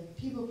 this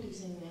people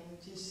pleasing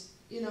and just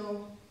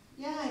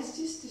it's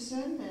just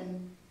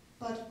discernment,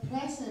 but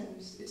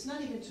presence. It's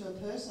not even to a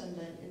person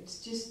then. It's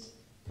just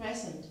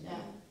present.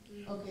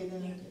 Yeah. Okay,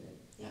 then I get it.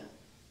 Yeah.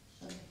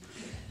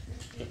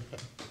 Okay.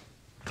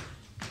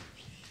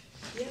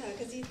 Yeah,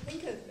 because you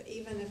think of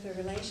even if a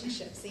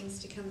relationship seems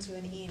to come to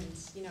an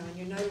end, and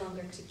you're no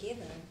longer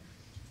together,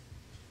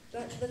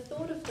 but the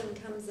thought of them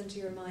comes into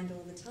your mind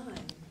all the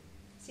time.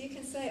 So you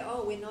can say,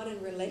 oh, we're not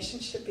in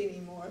relationship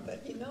anymore,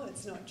 but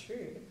it's not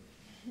true.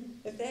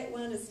 If that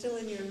one is still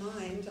in your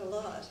mind a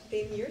lot,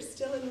 then you're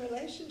still in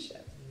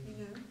relationship,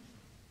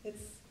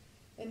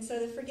 And so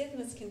the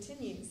forgiveness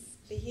continues,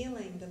 the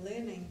healing, the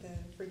learning, the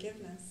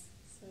forgiveness.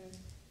 So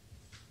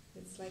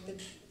it's like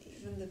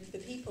even the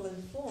people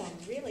in form,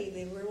 really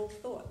they were all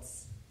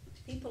thoughts.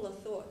 People are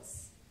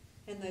thoughts,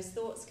 and those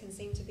thoughts can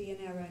seem to be in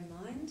our own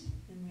mind,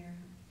 and we're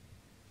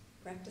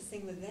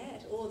practicing with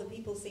that, or the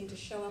people seem to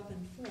show up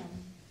in form.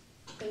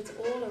 But it's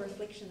all a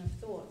reflection of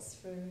thoughts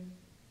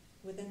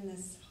within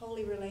this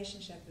holy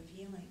relationship of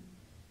healing.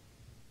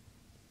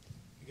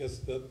 Because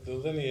the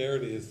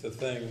linearity is the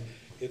thing.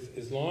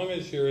 As long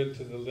as you're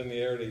into the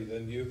linearity,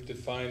 then you've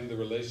defined the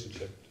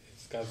relationship.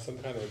 It's got some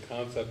kind of a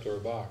concept or a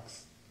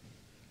box.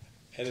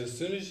 And as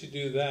soon as you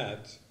do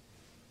that,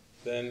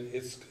 then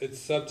it's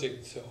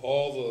subject to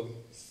all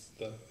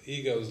the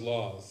ego's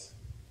laws,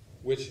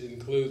 which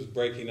includes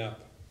breaking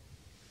up.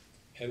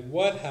 And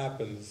what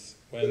happens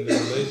when the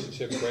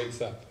relationship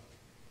breaks up?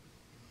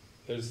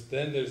 There's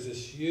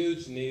this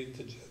huge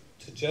need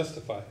to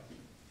justify it.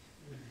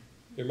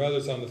 Your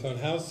mother's on the phone.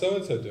 How's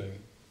so-and-so doing?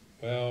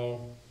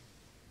 Well,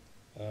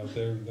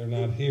 they're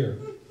not here.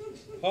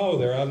 Oh,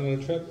 they're out on a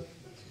trip?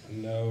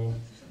 No.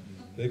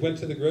 They went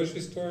to the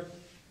grocery store?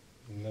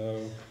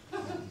 No.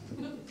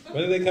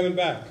 When are they coming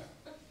back?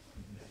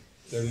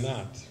 They're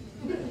not.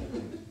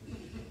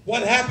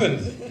 What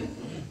happened?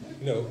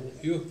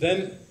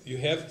 You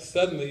have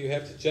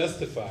to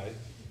justify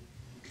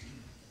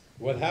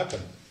what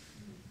happened.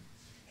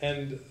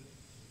 And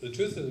the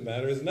truth of the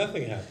matter is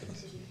nothing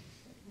happened.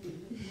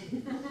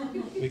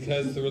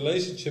 Because the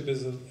relationship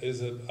is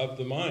of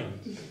the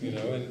mind,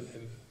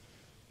 and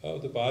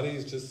the body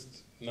is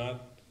just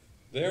not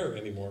there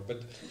anymore.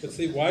 But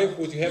see, why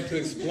would you have to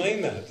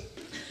explain that?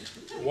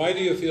 Why do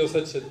you feel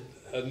such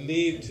a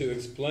need to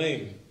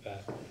explain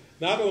that?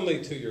 Not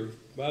only to your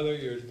mother,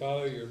 your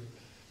father,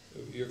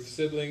 your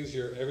siblings,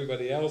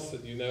 everybody else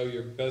that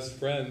your best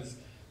friends,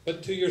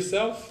 but to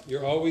yourself.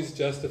 You're always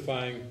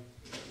justifying,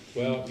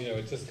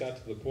 it just got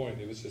to the point.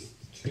 It was just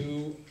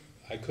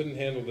I couldn't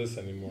handle this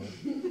anymore.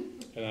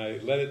 And I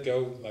let it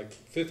go like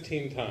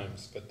 15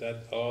 times, but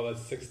that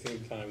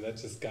 16th time, that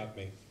just got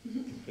me.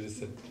 I just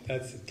said,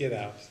 that's it, get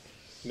out.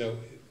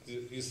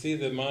 You see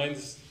the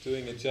mind's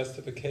doing a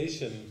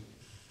justification.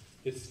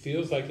 It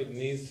feels like it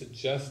needs to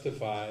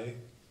justify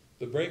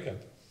the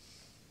breakup.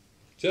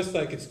 Just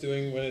like it's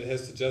doing when it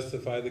has to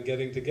justify the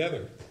getting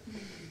together.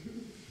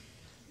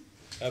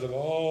 Out of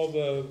all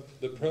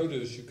the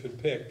produce you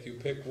could pick, you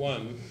pick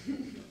one,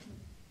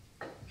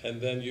 and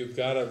then you've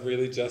got to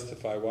really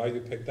justify why you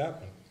picked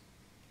that one.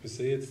 You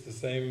see, it's the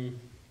same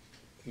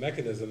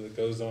mechanism that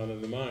goes on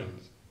in the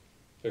mind.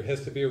 There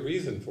has to be a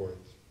reason for it.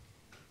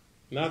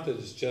 Not that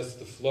it's just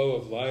the flow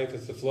of life,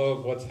 it's the flow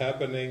of what's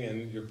happening,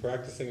 and you're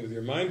practicing with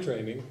your mind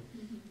training,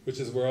 which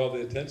is where all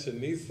the attention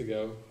needs to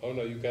go. Oh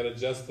no, you've got to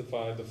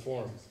justify the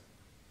forms.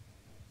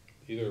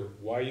 Either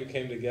why you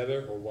came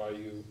together or why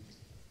you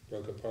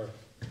broke apart.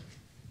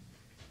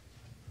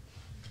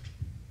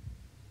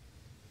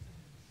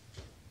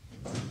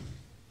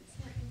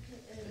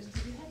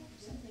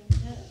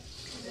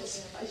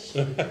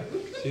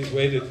 She's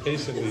waited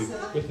patiently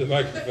with the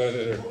microphone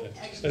in her hand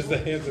as the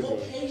hands are more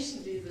going.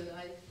 patiently than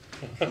I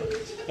could.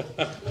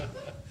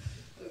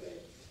 Okay.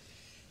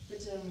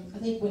 But I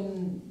think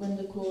when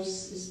the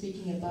Course is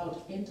speaking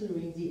about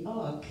entering the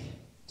ark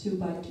 2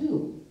 by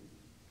 2,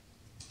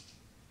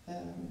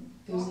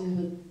 goes in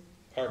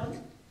the Ark.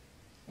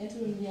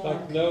 entering the Like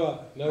ark. Noah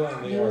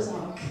and the Noah's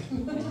Ark.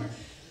 Ark.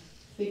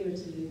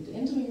 Figuratively,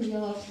 entering the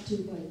ark 2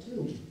 by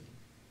 2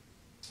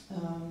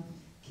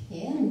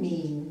 can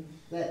mean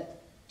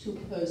that two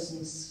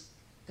persons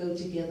go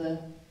together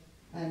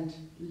and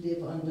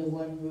live under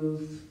one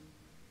roof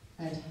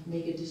and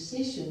make a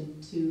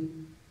decision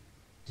to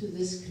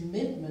this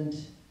commitment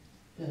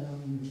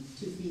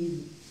to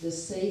be the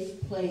safe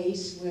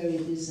place where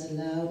it is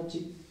allowed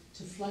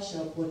to flush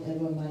out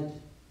whatever might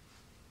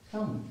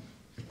come.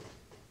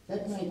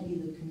 That might be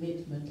the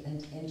commitment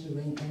and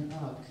entering an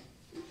ark.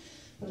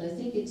 But I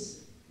think it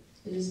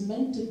is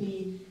meant to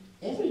be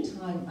every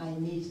time I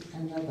meet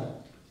another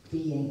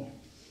being,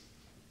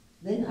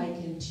 then I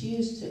can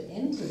choose to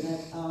enter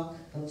that ark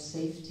of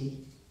safety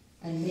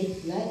and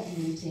make that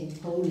meeting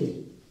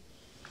holy.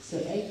 So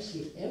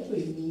actually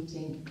every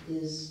meeting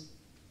is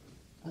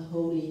a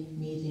holy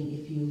meeting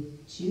if you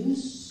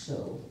choose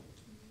so.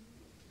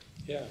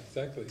 Yeah,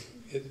 exactly.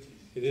 It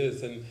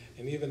is, and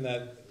even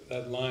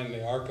that line,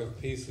 the ark of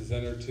peace is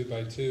entered 2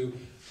 by 2.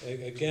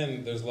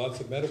 Again, there's lots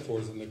of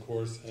metaphors in the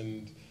Course,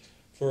 and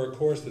for a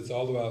Course that's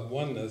all about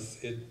oneness,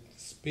 it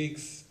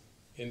speaks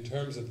in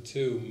terms of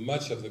two.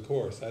 Much of the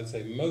Course, I'd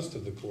say most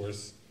of the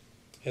Course,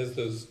 has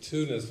those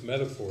two-ness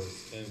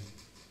metaphors. And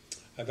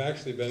I've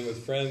actually been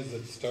with friends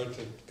that start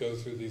to go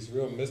through these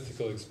real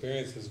mystical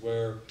experiences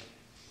where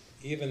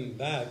even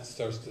that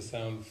starts to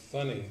sound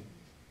funny.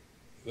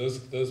 Those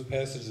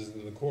passages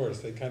in the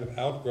Course, they kind of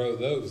outgrow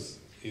those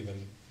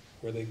even,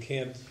 where they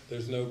can't,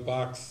 there's no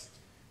box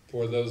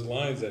for those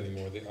lines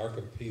anymore. The ark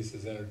of peace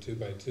is entered 2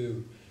 by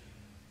 2.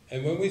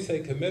 And when we say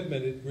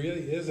commitment, it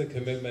really is a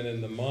commitment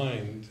in the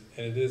mind,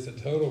 and it is a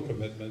total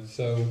commitment.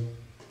 So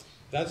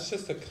that's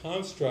just a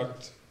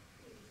construct,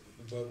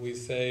 but we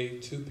say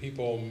two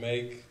people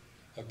make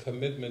a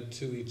commitment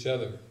to each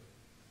other.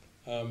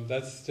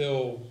 That's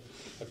still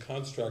a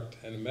construct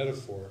and a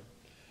metaphor,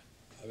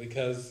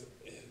 because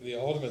in the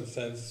ultimate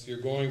sense, you're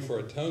going for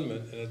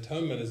atonement, and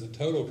atonement is a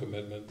total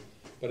commitment,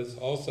 but it's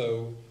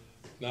also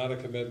not a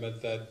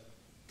commitment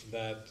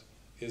that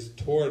is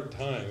toward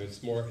time.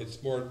 It's more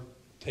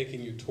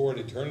taking you toward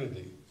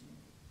eternity,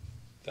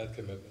 that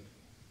commitment.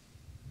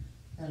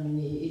 I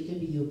mean, it can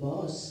be your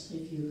boss.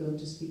 If you're going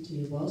to speak to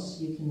your boss,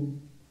 you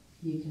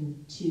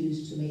can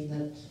choose to make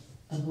that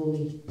a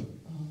holy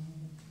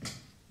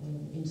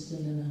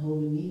instant and a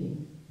holy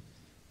meeting.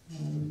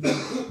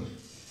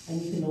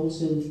 And you can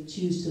also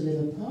choose to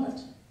live apart,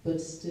 but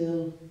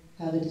still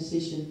have a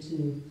decision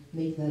to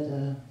make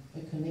that a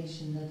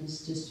connection that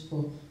is just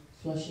for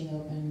flushing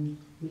up and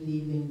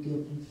relieving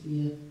guilt and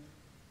fear,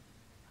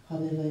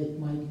 however it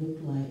might look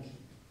like.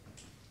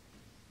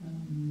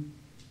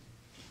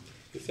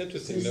 It's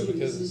interesting, so though,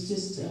 because it's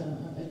just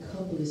a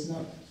couple is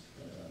not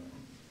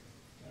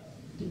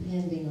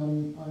depending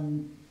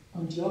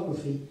on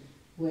geography,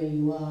 where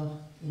you are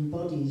in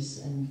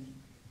bodies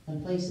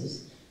and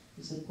places.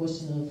 It's a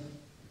question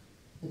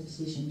of a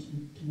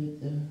decision to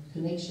make the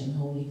connection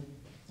holy,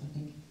 I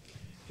think.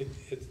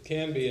 It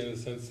can be, in the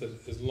sense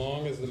that as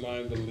long as the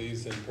mind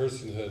believes in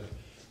personhood,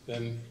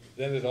 then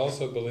it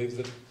also believes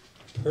that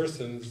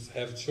persons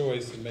have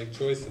choice and make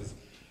choices.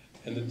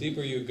 And the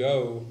deeper you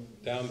go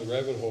down the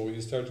rabbit hole,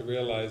 you start to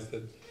realize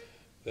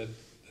that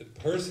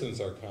persons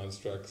are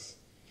constructs,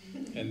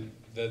 and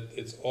that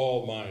it's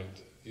all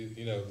mind.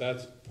 You know,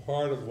 that's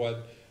part of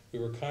what we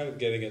were kind of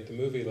getting at the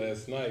movie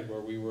last night,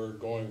 where we were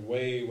going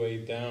way, way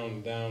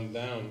down.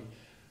 That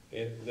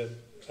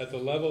at the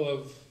level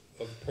of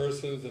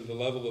persons and the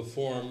level of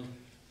form,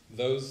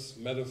 those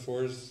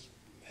metaphors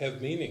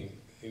have meaning.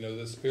 You know,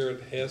 the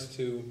Spirit has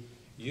to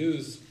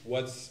use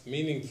what's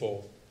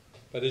meaningful,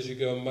 but as you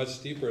go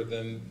much deeper,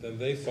 then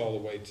they fall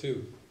away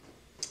too.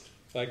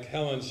 Like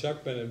Helen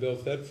Schuckman and Bill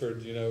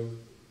Thetford, you know,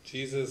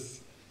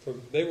 Jesus,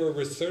 they were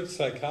research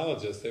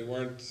psychologists. They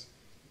weren't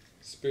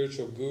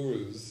spiritual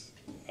gurus.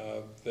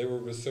 They were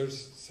research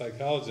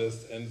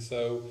psychologists, and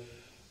so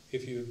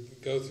if you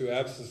go through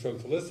Absence from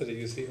Felicity,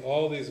 you see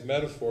all these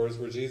metaphors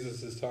where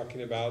Jesus is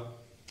talking about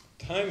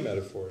time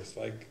metaphors,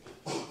 like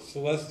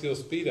celestial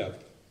speed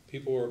up.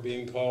 People were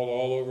being called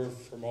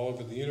from all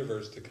over the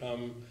universe to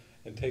come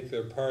and take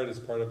their part as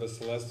part of a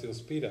celestial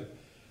speed up.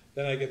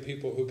 Then I get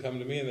people who come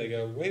to me and they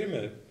go, wait a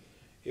minute,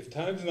 if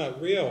time's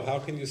not real, how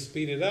can you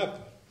speed it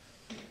up?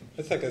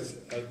 It's like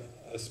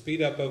a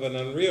speed up of an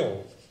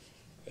unreal.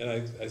 And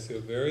I say,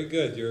 very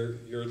good,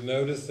 you're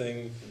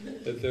noticing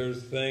that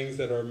there's things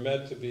that are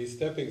meant to be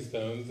stepping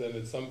stones, and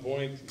at some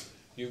point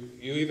you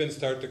even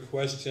start to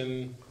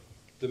question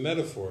the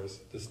metaphors,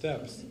 the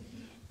steps.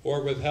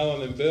 Or with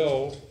Helen and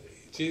Bill,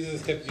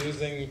 Jesus kept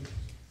using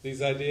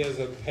these ideas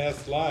of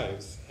past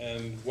lives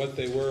and what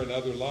they were in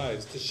other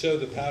lives to show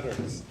the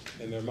patterns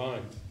in their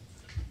mind.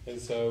 And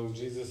so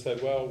Jesus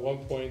said, well, at one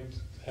point,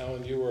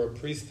 Helen, you were a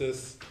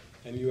priestess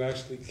and you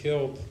actually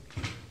killed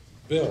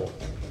Bill.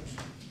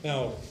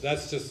 Now,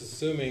 that's just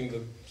assuming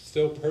the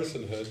still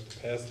personhood,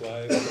 past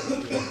lives.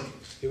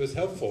 It was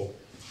helpful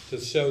to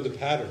show the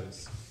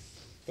patterns.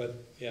 But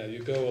yeah, you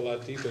go a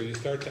lot deeper. You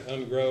start to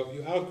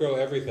you outgrow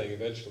everything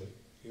eventually.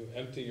 you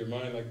empty your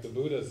mind, like the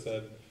Buddha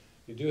said,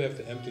 you do have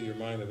to empty your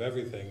mind of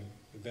everything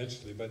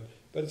eventually, but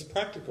it's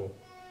practical.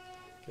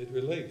 It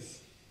relates.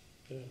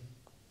 Yeah.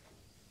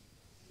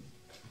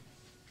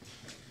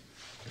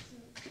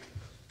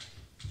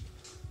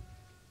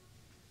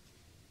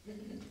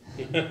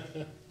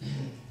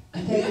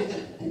 I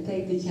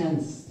take the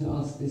chance to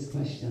ask this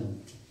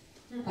question.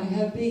 I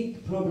have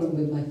big problem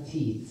with my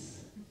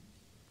teeth.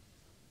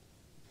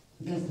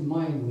 That's the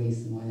main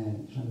reason why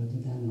I traveled to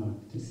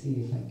Denmark, to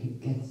see if I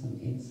could get some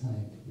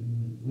insight. It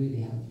would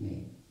really help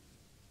me.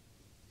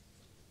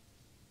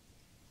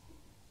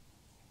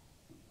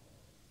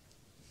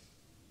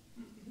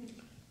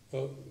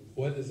 Well,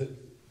 what is it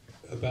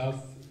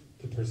about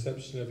the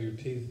perception of your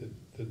teeth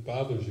that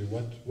bothers you?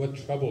 What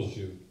troubles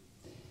you?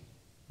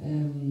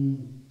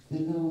 The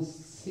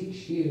last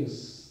 6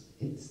 years,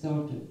 it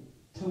started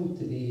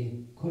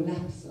totally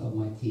collapse of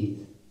my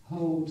teeth.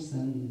 Holes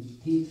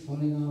and teeth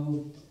falling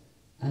out,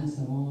 and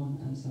so on,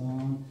 and so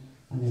on.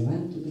 And I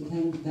went to the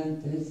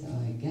dentist,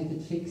 I get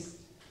it fixed,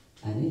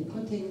 and it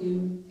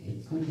continued,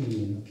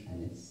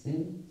 and it's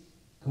still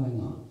going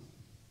on.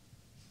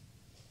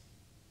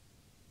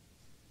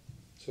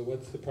 So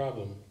what's the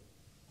problem?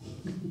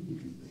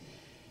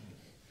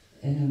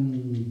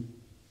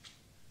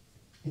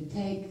 It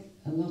takes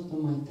a lot of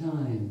my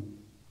time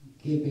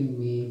giving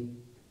me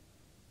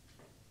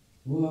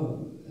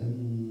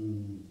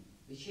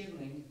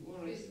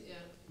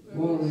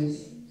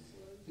worries,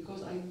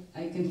 because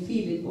I can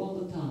feel it all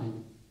the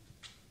time.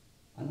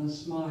 And I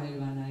smile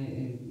when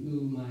I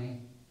move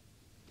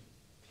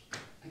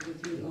I can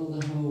feel all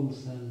the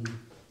holes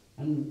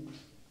and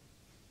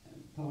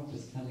part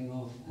is falling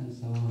off and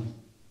so on.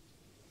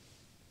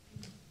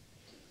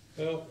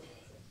 Well,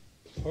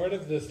 part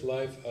of this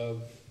life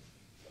of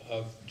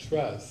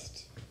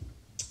trust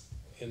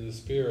in the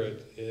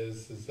Spirit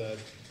is that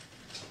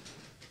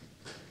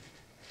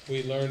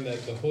we learn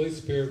that the Holy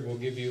Spirit will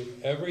give you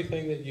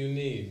everything that you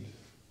need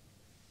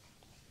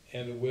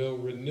and will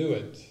renew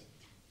it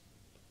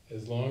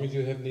as long as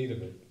you have need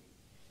of it.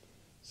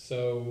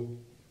 So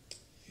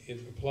it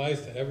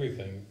applies to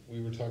everything.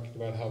 We were talking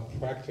about how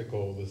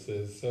practical this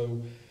is.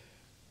 So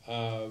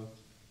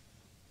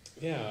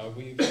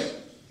we've,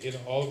 in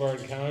all of our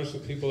encounters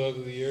with people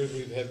over the years,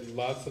 we've had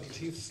lots of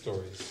teeth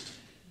stories.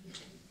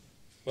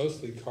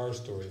 Mostly car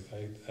stories.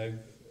 I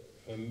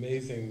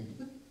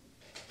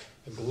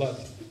glut,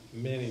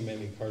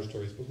 many car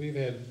stories, but we've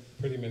had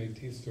pretty many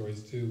teeth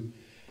stories too.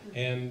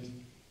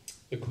 And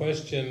the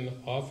question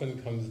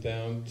often comes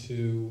down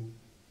to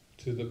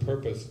the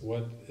purpose.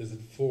 What is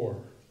it for?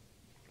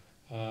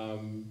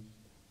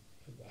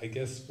 I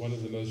guess one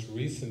of the most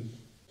recent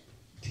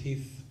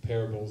teeth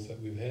parables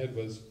that we've had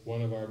was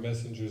one of our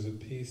messengers of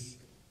peace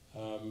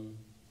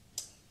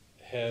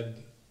had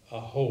a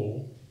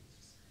hole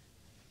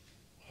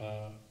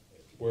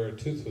where a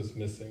tooth was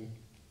missing,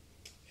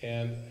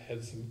 and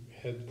had some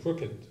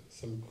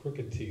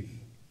crooked teeth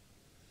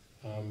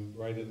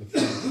right in the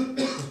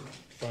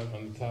front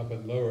on the top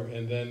and lower.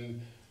 And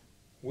then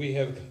we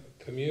have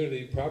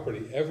community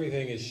property.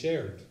 Everything is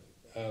shared.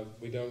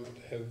 We don't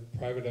have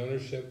private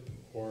ownership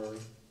or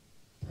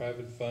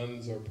private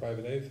funds or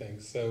private anything.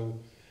 So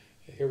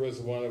here was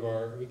it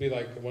would be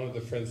like one of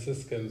the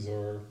Franciscans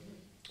or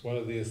one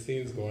of the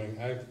Essenes going,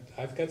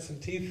 I've got some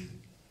teeth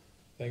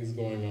things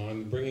going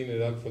on, bringing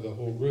it up for the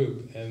whole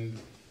group. And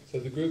so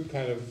the group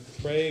kind of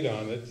prayed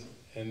on it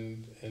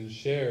and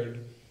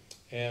shared,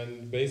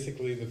 and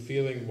basically the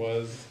feeling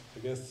was, I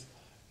guess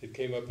it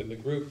came up in the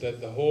group,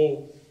 that the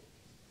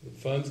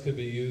funds could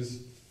be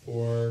used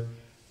for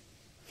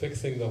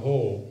fixing the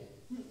hole,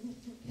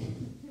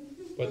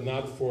 but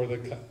not for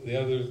the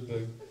others.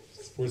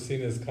 We're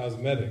seen as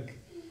cosmetic.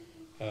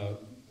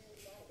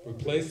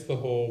 Replace the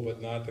hole, but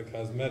not the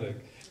cosmetic,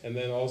 and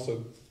then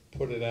also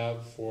put it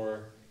out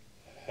for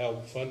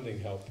funding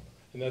help.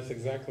 And that's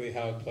exactly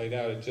how it played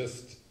out. It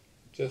just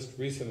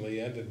recently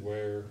ended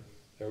where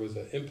there was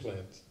an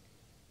implant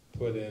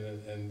put in,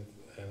 and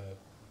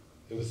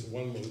it was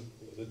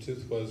the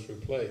tooth was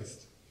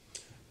replaced.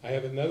 I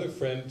have another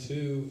friend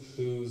too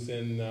who's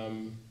in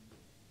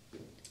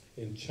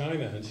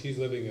China, and she's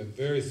living a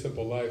very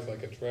simple life,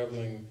 like a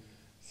traveling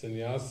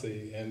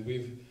sannyasi. And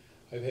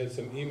I've had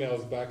some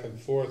emails back and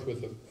forth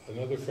with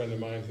another friend of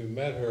mine who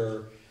met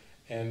her,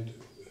 and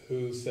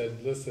who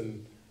said,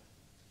 "Listen,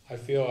 I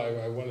feel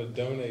I want to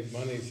donate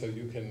money so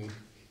you can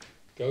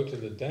go to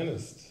the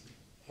dentist,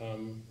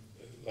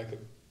 like a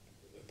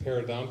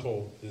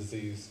periodontal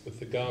disease with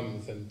the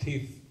gums and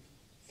teeth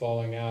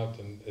falling out,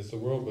 and as the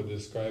world would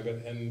describe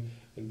it." And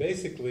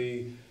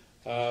basically,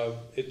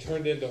 it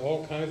turned into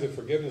all kinds of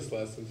forgiveness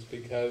lessons,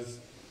 because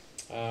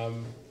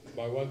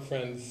my one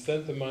friend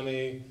sent the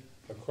money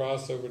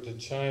across over to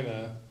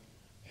China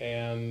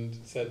and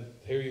said,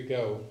 "Here you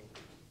go,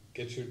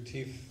 get your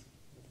teeth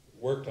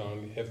worked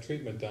on, have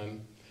treatment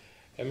done."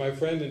 And my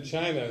friend in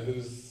China,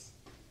 who's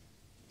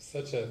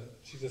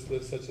she just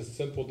lives such a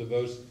simple,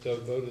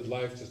 devoted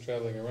life, just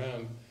traveling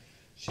around,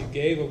 she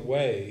gave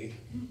away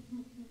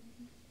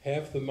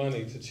half the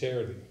money to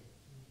charity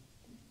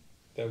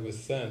that was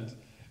sent.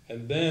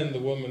 And then the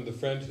woman, the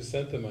friend who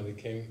sent the money,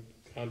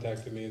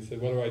 contacted me and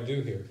said, what do I do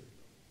here?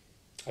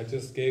 I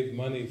just gave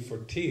money for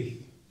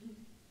teeth,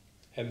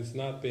 and it's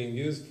not being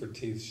used for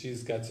teeth.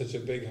 She's got such a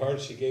big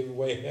heart, she gave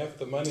away half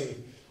the money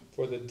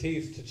for the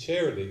teeth to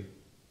charity.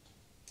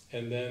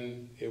 And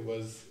then it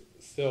was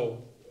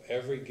still,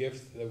 every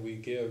gift that we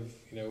give,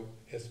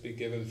 has to be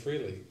given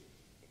freely.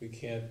 We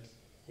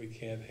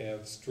can't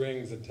have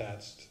strings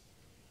attached.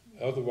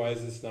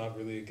 Otherwise it's not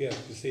really a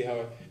gift. You see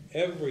how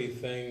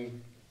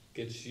everything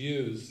gets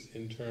used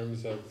in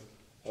terms of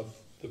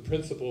the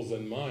principles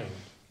in mind.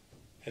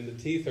 And the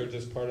teeth are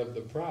just part of the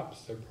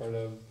props. They're part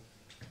of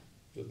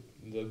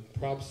the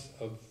props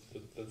of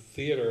the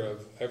theater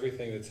of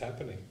everything that's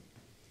happening.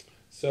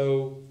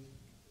 So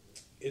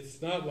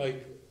it's not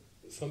like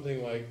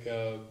something like,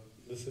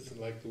 this isn't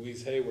like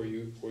Louise Hay where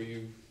you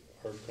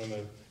are going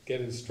to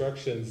get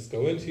instructions,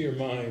 go into your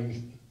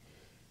mind,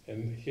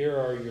 and here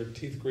are your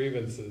teeth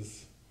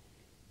grievances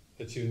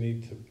that you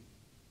need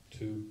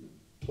to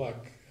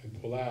pluck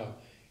and pull out.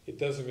 It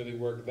doesn't really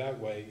work that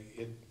way.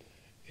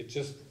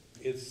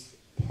 It's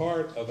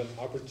part of an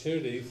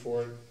opportunity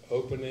for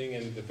opening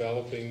and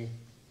developing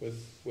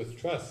with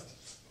trust.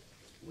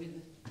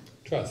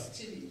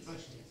 Trust.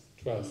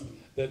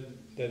 That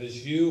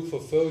as you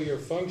fulfill your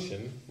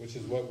function, which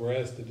is what we're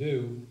asked to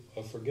do,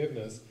 of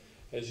forgiveness,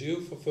 as you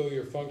fulfill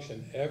your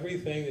function,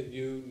 everything that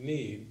you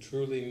need,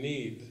 truly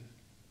need,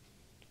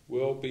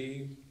 will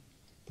be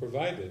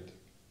provided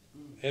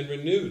and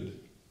renewed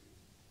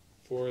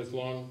for as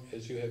long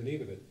as you have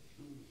need of it.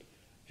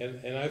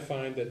 And I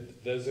find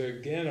that those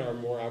again are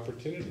more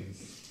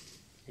opportunities.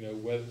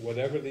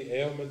 Whatever the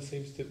ailment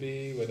seems to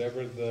be,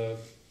 whatever the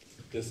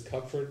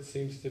discomfort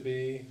seems to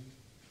be,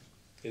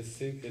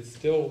 it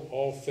still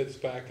all fits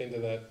back into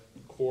that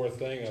core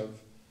thing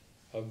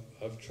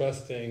of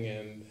trusting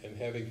and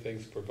having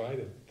things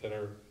provided that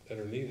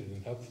are needed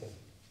and helpful.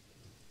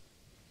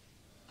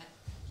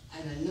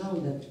 And I know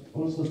that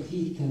also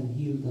teeth can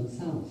heal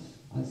themselves.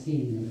 I've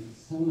seen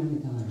it so many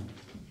times.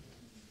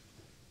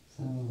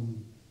 So.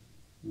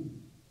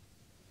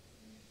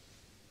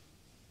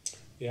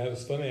 Yeah, it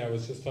was funny. I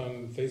was just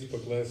on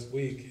Facebook last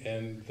week,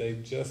 and they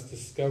just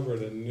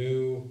discovered a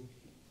new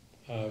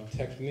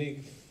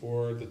technique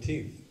for the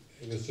teeth.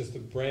 It was just a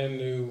brand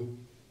new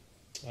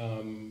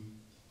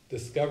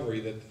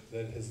discovery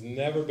that has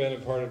never been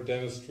a part of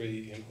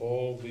dentistry in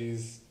all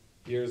these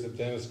years of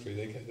dentistry.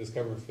 They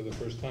discovered for the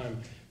first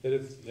time that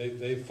if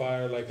they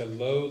fire like a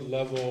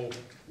low-level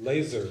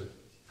laser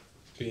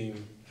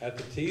beam at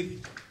the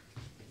teeth,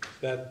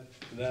 that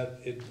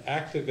it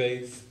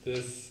activates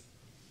this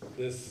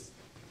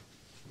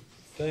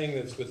thing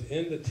that's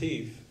within the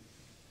teeth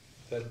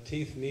that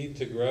teeth need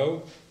to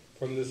grow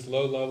from this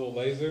low-level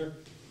laser,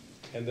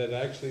 and that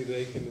actually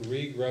they can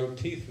regrow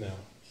teeth now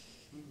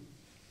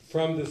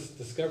from this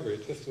discovery.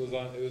 It just was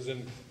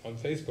on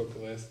Facebook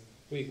last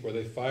week, where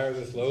they fire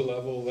this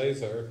low-level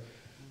laser,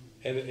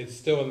 and it's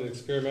still in the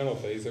experimental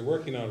phase. They're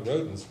working on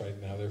rodents right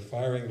now. They're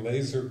firing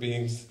laser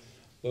beams,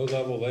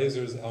 low-level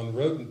lasers on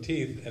rodent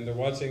teeth, and they're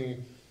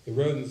watching the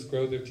rodents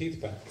grow their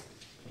teeth back.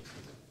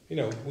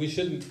 We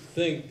shouldn't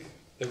think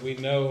that we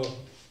know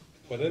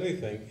what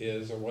anything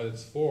is or what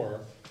it's for,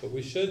 but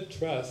we should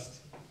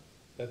trust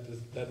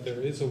that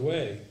there is a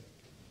way,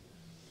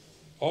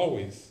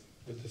 always,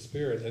 with the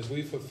Spirit. As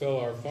we fulfill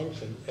our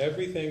function,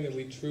 everything that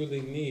we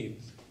truly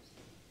need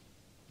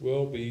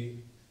will be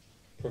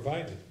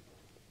provided.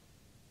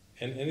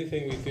 And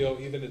anything we feel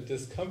even a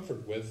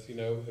discomfort with,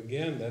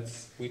 again,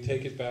 we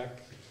take it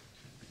back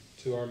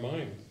to our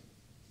mind.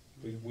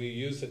 We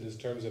use it as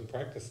terms of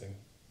practicing.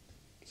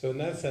 So in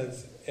that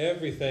sense,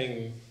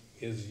 everything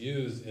is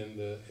used in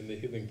the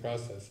healing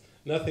process.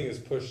 Nothing is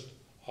pushed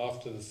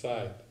off to the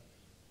side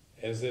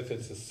as if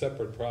it's a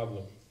separate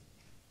problem,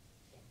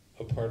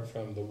 apart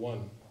from the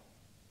one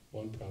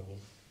problem.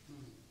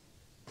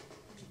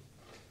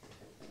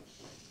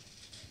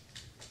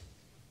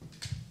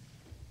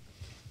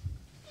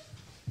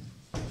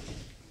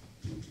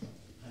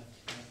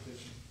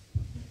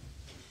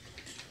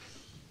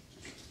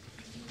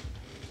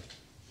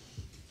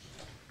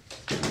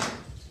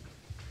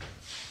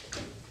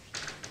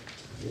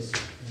 Yes,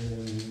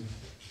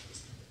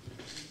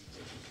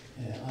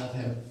 I've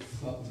had a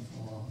problem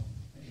for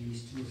at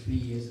least 2 or 3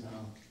 years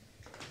now.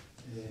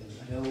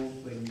 I know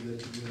when you're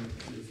doing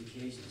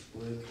purification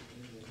work,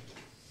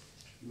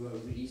 you are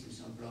releasing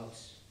some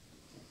blocks,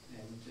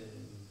 and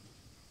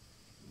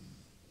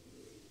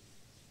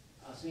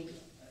I think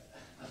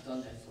I've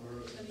done that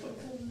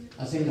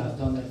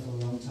for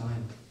a long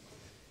time,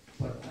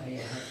 but I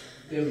have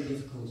very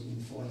difficulty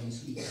in falling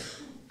asleep.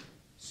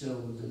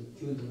 So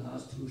during the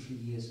last 2 or 3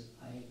 years,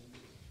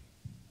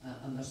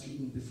 I'm not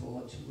sleeping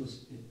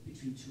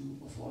between 2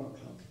 or 4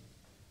 o'clock,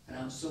 and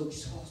I'm so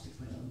exhausted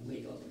when I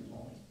wake up in the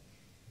morning.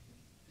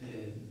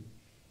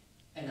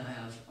 And I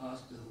have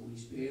asked the Holy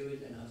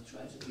Spirit, and I've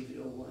tried to give it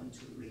over and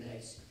to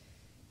relax,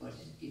 but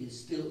it is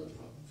still a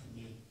problem for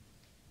me.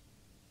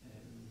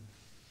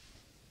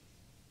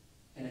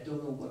 And I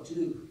don't know what to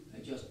do. I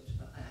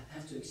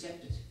have to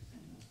accept it.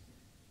 And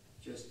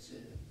just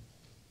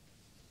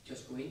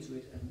go into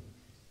it and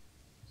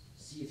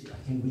see if I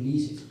can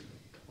release it.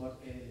 But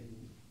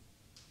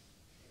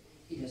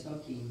it has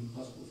not been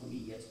possible for me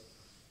yet.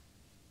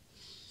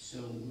 So,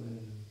 do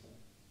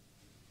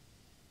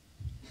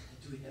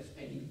we have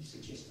any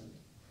suggestions?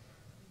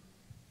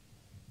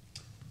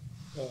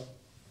 Well,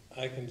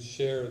 I can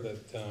share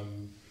that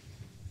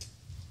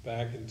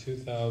back in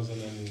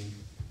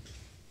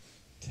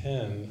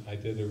 2010, I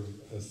did a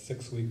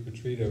 6-week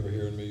retreat over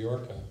here in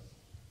Mallorca,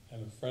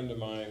 and a friend of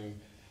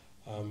mine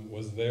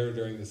was there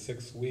during the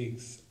 6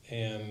 weeks,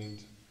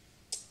 and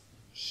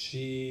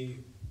she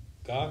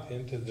got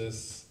into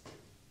this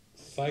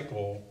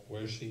cycle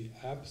where she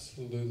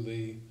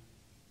absolutely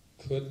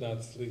could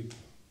not sleep,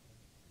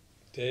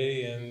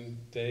 day in,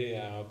 day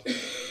out,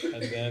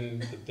 and then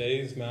the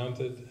days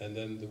mounted, and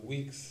then the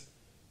weeks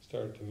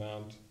started to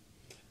mount.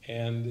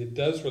 And it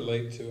does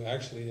relate to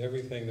actually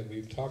everything that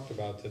we've talked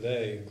about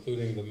today,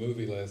 including the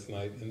movie last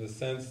night, in the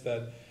sense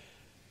that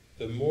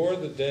the more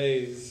the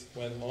days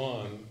went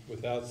on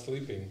without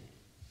sleeping,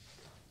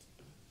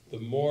 the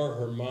more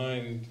her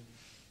mind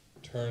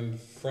turned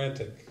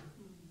frantic,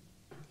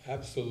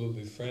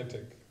 absolutely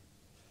frantic.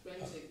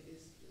 Frantic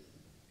is...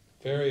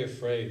 Very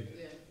afraid.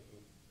 Yeah.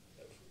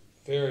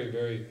 Very,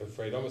 very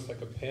afraid, almost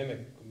like a panic,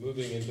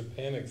 moving into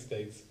panic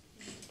states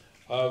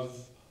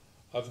of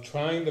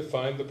trying to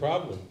find the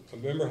problem.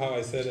 Remember how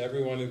I said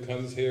everyone who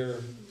comes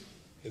here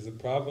is a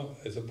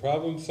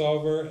problem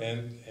solver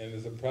and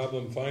is a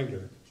problem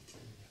finder.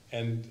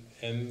 And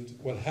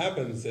what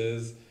happens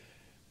is,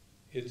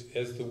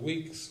 as the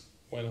weeks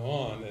went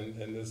on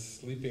and this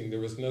sleeping,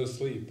 there was no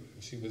sleep.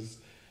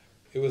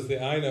 It was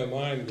the I know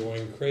mind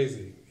going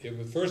crazy.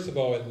 First of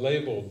all, it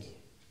labeled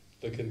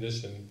the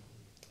condition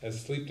as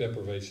sleep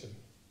deprivation.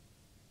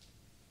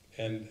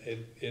 And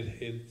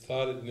it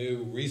thought it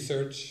knew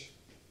research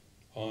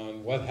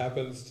on what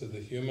happens to the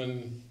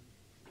human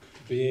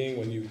being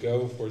when you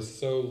go for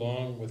so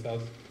long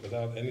without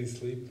any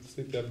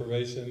sleep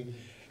deprivation.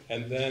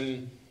 And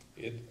then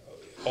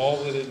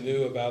all that it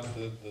knew about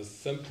the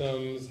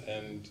symptoms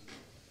and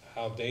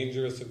how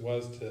dangerous it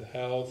was to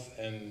health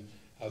and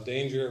how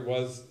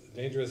dangerous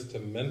to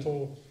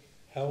mental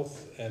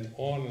health, and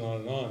on and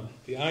on and on.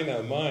 The I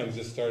know mind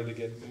just started to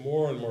get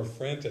more and more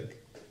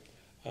frantic.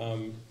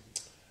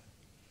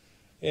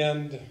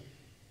 And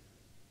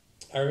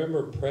I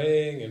remember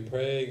praying and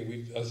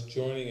praying, us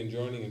joining and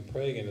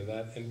praying into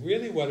that. And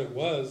really what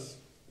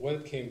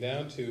it came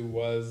down to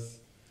was,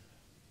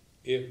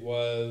 it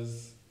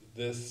was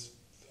this,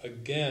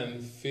 again,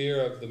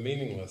 fear of the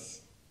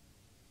meaningless.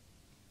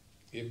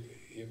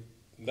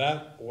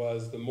 That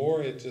was, the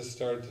more it just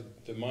started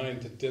the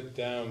mind to dip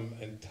down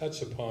and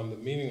touch upon the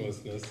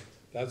meaninglessness,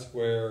 that's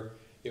where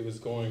it was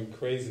going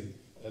crazy.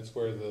 That's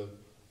where the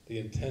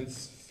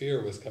intense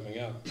fear was coming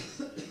up.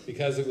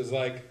 Because it was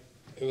like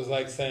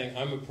saying,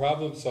 I'm a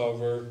problem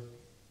solver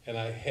and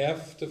I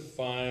have to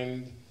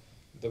find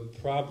the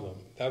problem.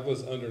 That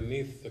was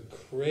underneath the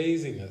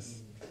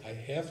craziness. I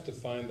have to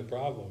find the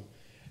problem.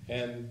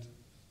 And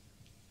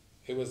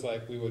it was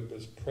like we would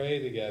just pray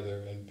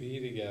together and be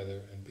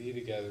together and be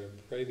together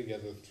and pray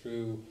together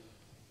through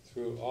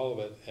all of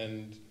it.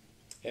 And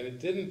it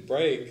didn't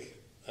break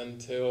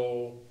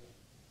until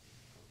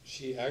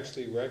she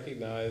actually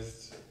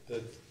recognized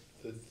that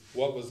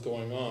what was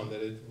going on,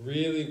 that it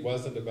really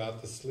wasn't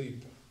about the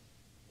sleep.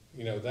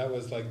 That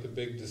was like the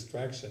big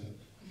distraction.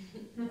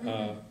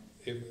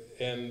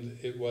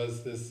 It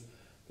was this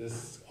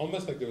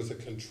almost like there was a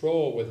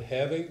control with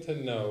having to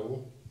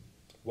know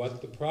what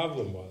the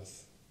problem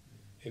was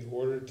in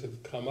order to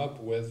come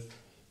up with,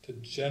 to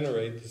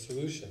generate the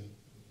solution.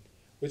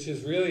 Which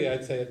is really,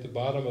 I'd say, at the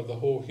bottom of the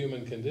whole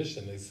human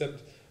condition,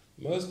 except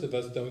most of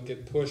us don't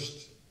get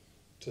pushed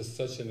to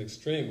such an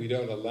extreme. We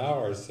don't allow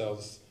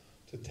ourselves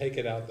to take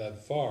it out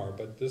that far.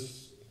 But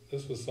this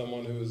was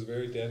someone who was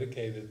very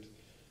dedicated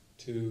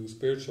to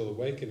spiritual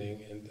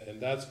awakening,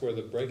 and that's where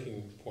the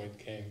breaking point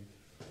came.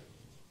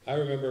 I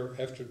remember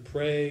after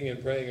praying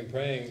and praying and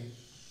praying,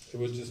 it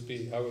would just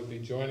be, I would be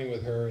joining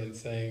with her and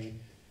saying,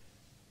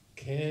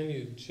 can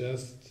you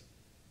just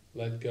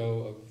let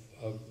go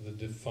of the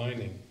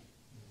defining,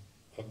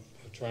 of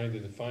trying to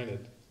define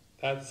it?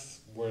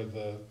 That's where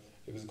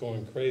it was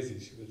going crazy.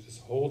 She was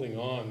just holding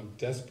on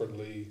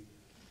desperately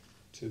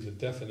to the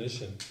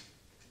definition.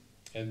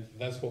 And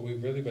that's what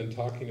we've really been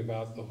talking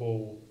about the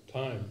whole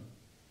time.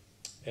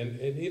 And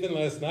even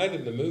last night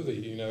in the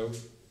movie,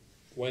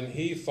 when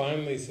he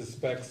finally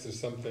suspects there's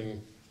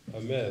something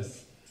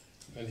amiss,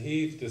 and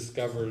he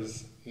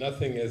discovers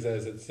nothing is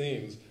as it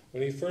seems,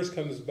 when he first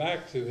comes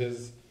back to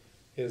his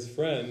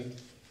friend,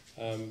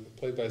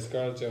 played by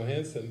Scarlett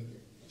Johansson,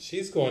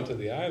 she's going to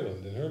the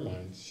island in her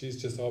mind.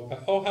 She's just all,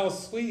 oh, how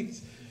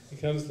sweet. He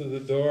comes to the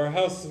door,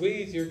 how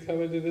sweet, you're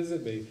coming to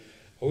visit me.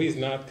 Oh, he's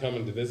not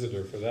coming to visit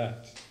her for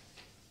that.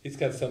 He's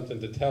got something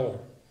to tell her.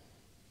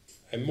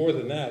 And more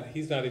than that,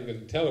 he's not even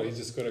going to tell her, he's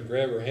just going to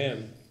grab her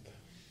hand.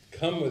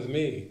 Come with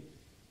me.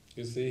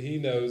 You see, he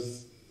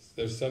knows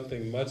there's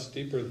something much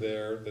deeper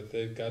there that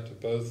they've got to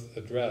both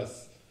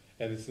address.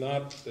 And it's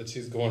not that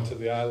she's going to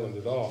the island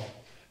at all.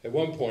 At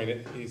one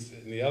point, he's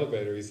in the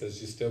elevator, he says,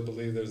 "You still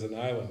believe there's an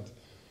island?"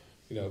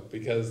 You know,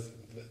 because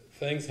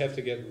things have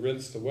to get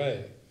rinsed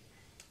away.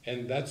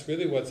 And that's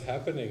really what's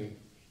happening.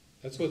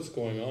 That's what's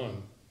going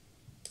on.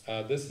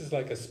 This is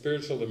like a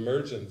spiritual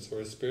emergence or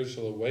a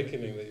spiritual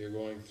awakening that you're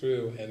going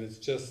through, and it's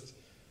just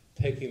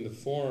taking the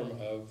form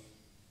of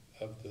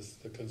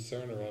the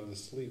concern around the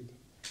sleep.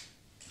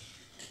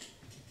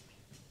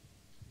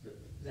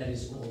 That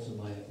is also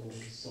my own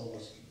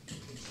thought.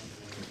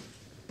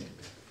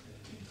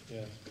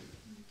 Yeah.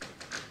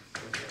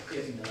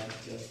 Every night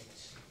just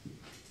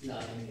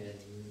lying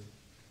and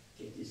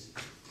get this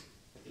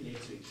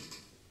electric.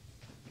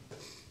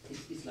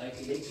 It's like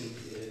electric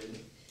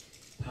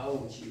power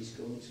which is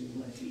going through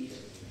my feet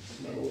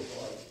and slow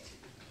oil.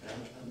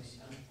 And I'm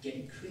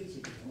getting crazy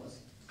because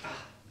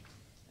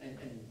and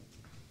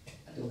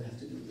I don't have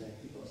to do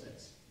that because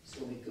that's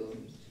slowly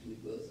going to be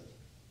worth it.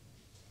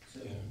 So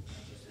yeah. I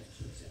just have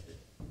to accept it.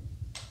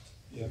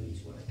 Yeah.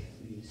 Release what I can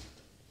release.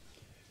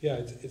 Yeah,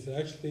 it's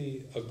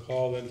actually a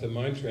call into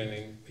mind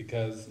training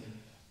because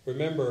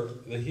remember,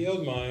 the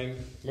healed mind,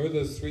 remember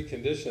those three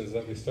conditions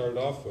that we started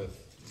off with.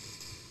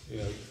 You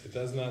know, it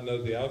does not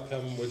know the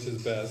outcome which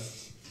is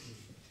best,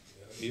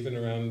 even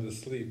around the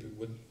sleep.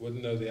 It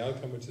wouldn't know the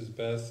outcome which is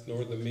best,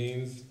 nor the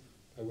means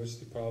by which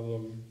the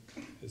problem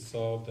is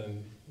solved.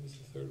 And what was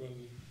the third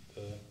one?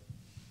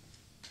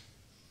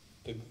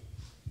 The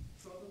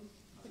problem.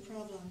 The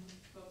problem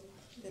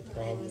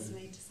problem was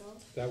made to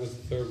solve. That was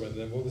the third one.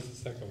 Then what was the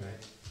second one?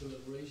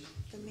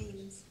 The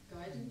means.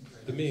 Guidance.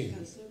 The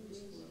means.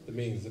 The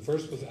means. The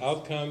first was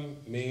outcome,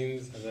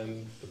 means, and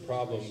then the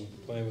problem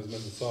the plan was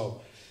meant to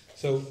solve.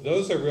 So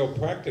those are real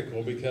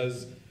practical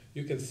because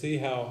you can see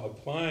how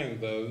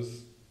applying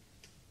those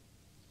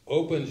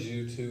opens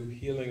you to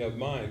healing of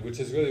mind, which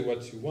is really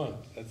what you want.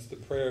 That's the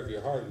prayer of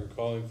your heart. You're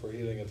calling for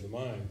healing of the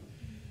mind.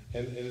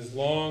 And as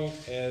long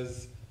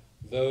as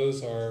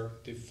those are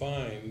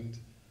defined,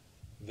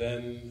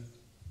 then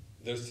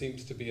there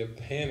seems to be a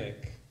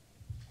panic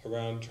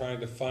around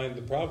trying to find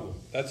the problem.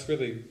 That's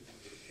really,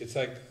 it's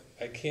like,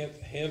 I can't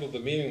handle the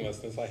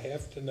meaninglessness. I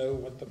have to know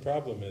what the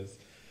problem is.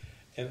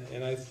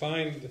 And I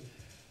find,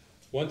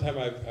 one time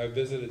I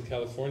visited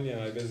California,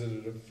 and I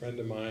visited a friend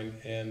of mine,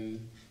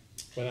 and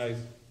when I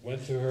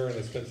went to her and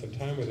I spent some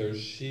time with her,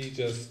 she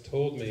just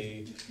told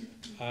me,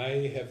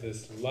 I have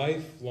this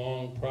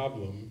lifelong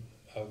problem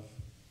of,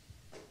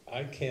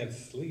 I can't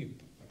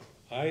sleep.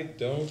 I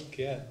don't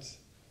get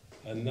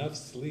enough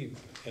sleep,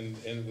 and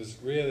it was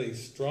really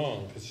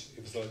strong, because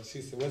it was like,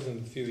 she said, it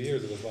wasn't a few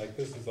years, it was like,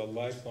 this is a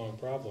lifelong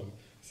problem.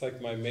 It's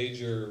like my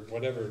major,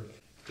 whatever,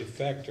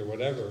 defect or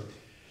whatever.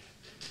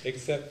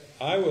 Except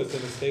I was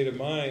in a state of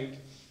mind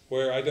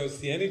where I don't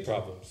see any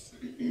problems.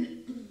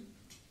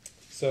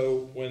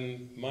 So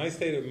when my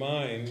state of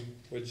mind,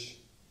 which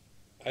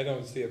I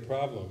don't see a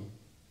problem,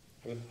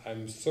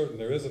 I'm certain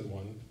there isn't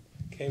one,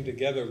 came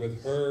together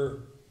with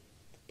her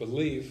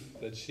belief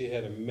that she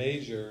had a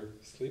major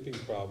sleeping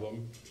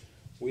problem,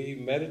 we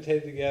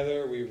meditated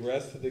together, we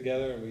rested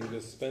together, and we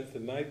just spent the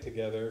night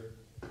together.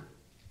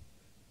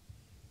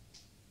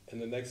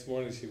 And the next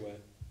morning she went,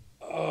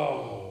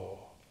 "Oh,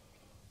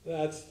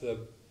 that's the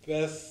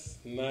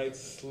best night's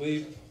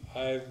sleep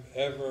I've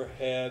ever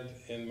had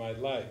in my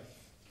life."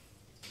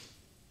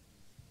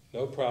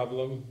 No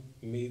problem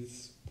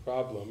meets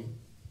problem.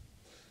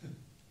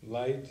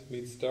 Light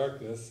meets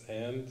darkness,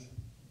 and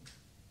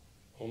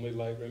only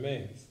light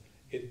remains.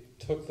 It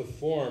took the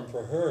form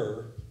for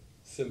her,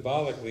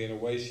 symbolically in a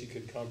way she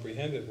could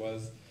comprehend it,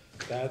 was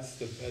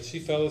she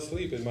fell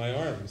asleep in my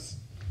arms,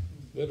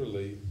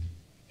 literally,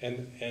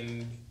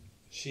 and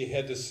she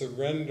had to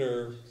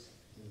surrender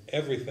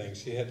everything.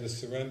 She had to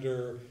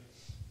surrender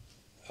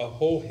a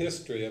whole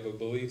history of a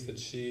belief that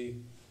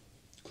she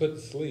couldn't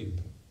sleep,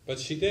 but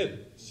she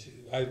did.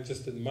 I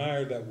just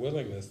admired that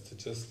willingness to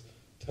just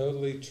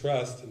totally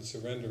trust and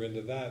surrender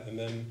into that, and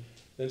then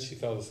she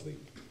fell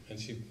asleep, and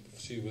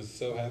she was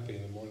so happy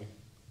in the morning.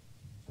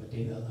 But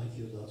David, I like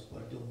you lots,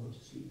 but I don't want to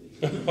sleep with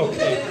you.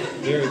 Okay,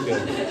 very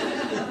good.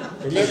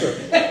 Remember,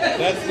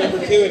 that's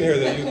number 2 in here,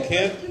 that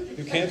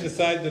you can't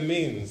decide the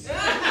means. Well,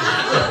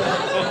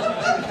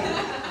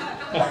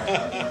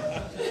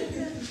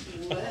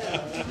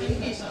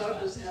 maybe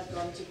doctors have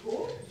gone to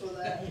court for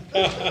that.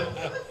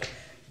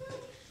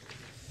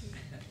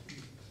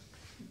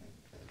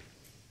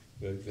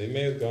 They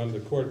may have gone to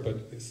court,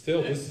 but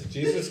still, this is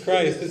Jesus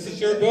Christ. This is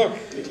your book.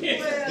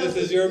 This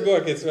is your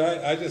book. It's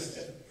right.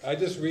 I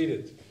just read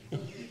it.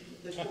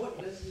 The court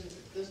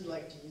doesn't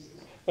like Jesus.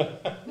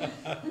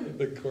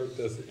 The court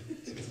doesn't.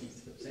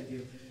 Thank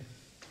you.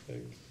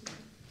 Thanks.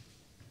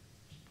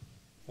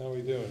 How are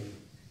we doing?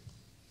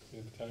 We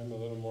have time, a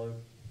little more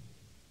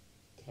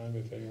time,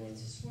 if anyone.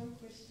 Just one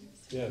question.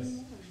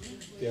 Yes.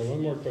 Yeah,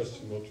 one more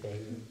question. We'll try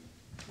here.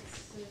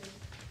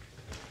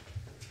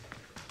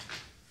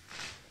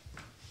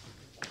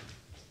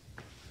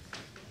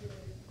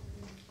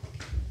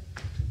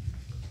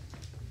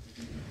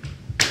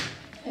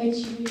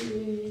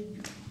 Actually,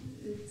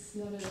 it's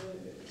not a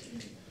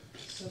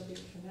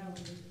subject for now.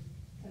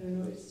 I don't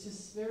know, it's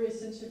just very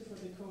essential for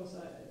the course,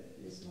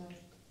 is my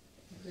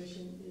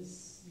impression,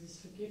 is this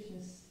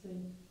forgiveness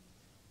thing.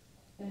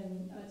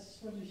 And I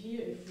just want to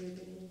hear if we're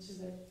getting into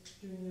that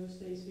during those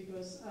days,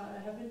 because I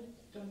haven't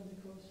done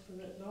the course for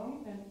that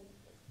long, and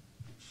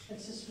I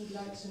just would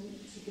like to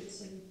get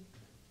some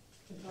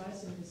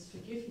advice on this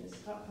forgiveness.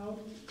 How do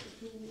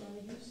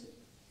I use it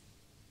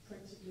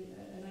practically?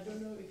 And I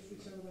don't know if we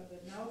talk about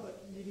that now,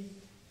 but maybe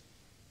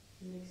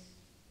the next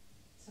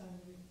time,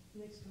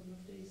 the next couple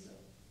of days.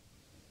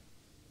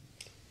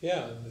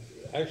 Yeah,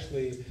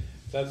 actually,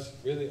 that's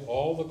really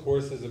all the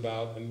course is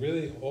about, and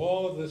really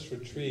all of this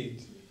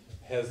retreat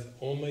has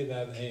only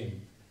that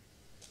aim.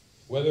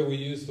 Whether we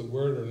use the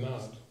word or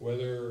not,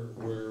 whether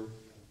we're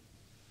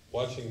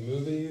watching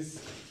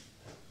movies,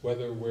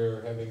 whether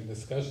we're having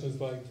discussions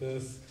like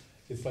this,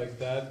 it's like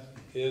that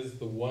is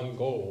the one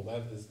goal.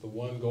 That is the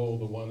one goal,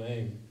 the one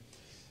aim.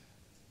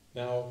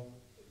 Now,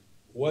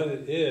 what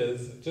it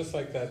is, just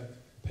like that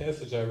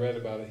passage I read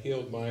about a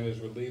healed mind is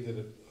relieved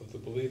of the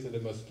belief that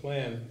it must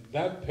plan,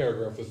 that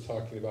paragraph was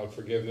talking about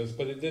forgiveness,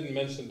 but it didn't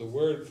mention the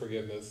word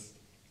forgiveness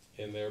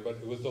in there, but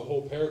it was the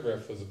whole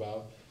paragraph was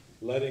about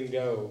letting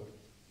go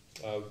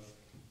of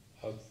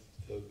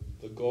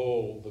the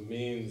goal, the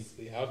means,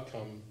 the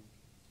outcome,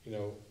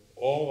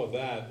 all of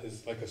that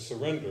is like a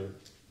surrender.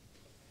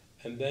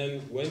 And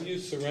then when you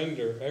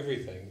surrender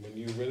everything, when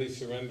you really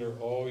surrender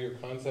all your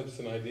concepts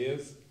and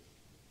ideas,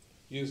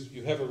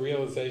 you have a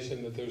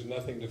realization that there's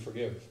nothing to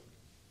forgive.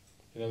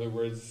 In other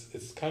words,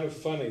 it's kind of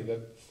funny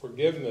that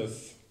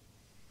forgiveness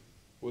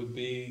would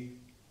be,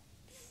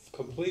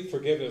 complete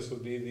forgiveness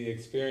would be the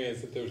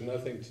experience that there's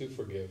nothing to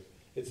forgive.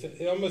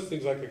 It almost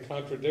seems like a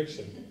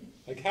contradiction.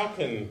 Like how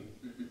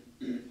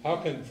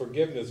can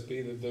forgiveness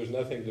be that there's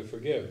nothing to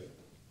forgive?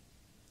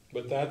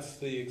 But that's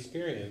the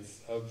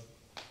experience of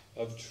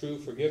true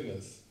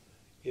forgiveness.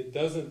 It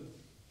doesn't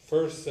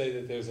first say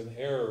that there's an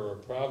error or a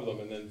problem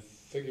and then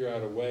figure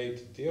out a way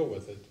to deal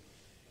with it.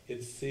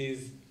 It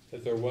sees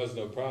that there was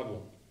no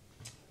problem,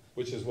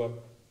 which is what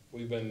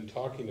we've been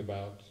talking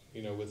about,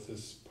 with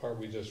this part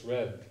we just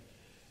read.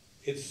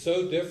 It's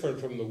so different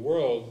from the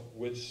world,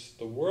 which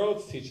the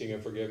world's teaching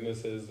of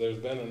forgiveness is there's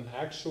been an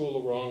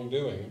actual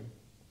wrongdoing.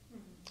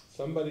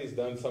 Somebody's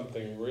done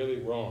something really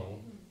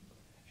wrong,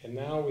 and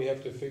now we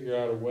have to figure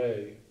out a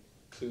way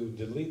to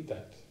delete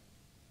that.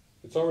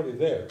 It's already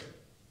there.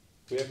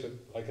 We have to,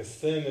 like a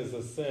sin is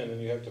a sin,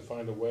 and you have to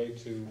find a way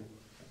to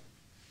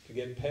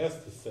get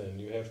past the sin.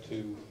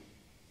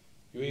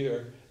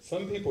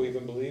 Some people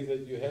even believe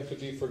that you have to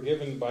be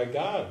forgiven by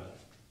God.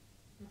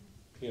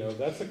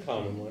 That's a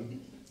common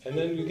one. And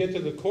then you get to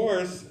the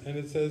Course, and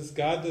it says,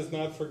 God does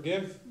not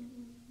forgive,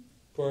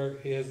 for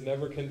He has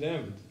never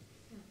condemned.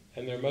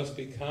 And there must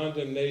be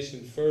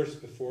condemnation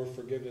first before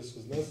forgiveness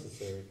was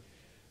necessary.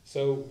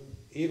 So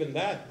even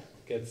that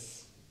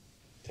gets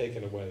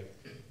taken away.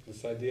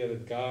 This idea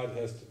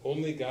that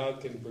only God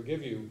can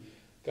forgive you.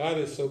 God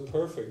is so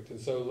perfect and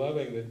so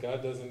loving that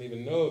God doesn't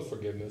even know of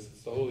forgiveness.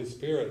 It's the Holy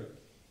Spirit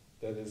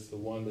that is the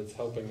one that's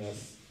helping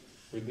us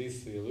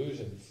release the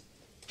illusions.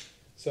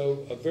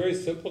 So a very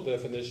simple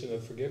definition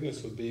of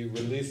forgiveness would be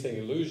releasing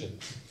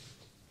illusions.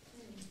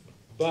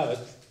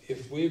 But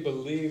if we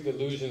believe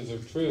illusions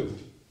are true,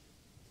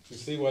 you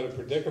see what a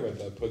predicament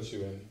that puts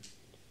you in.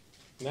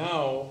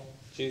 Now,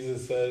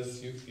 Jesus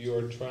says you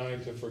are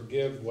trying to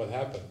forgive what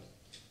happened.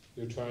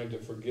 You're trying to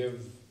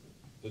forgive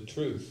the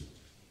truth.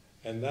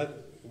 And that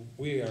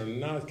we are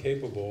not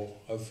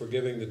capable of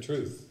forgiving the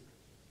truth.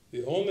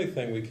 The only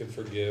thing we can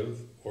forgive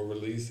or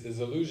release is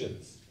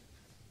illusions.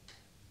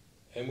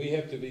 And we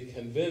have to be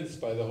convinced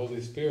by the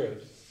Holy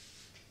Spirit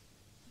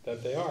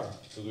that they are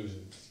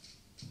illusions.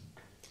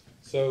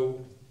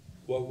 So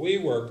what we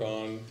work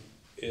on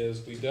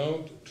is we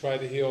don't try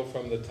to heal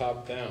from the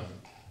top down.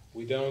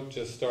 We don't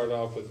just start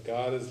off with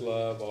God is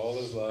love, all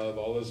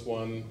is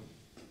one.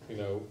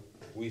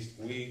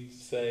 We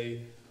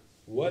say,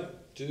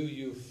 what do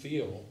you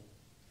feel?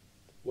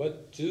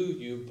 What do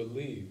you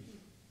believe?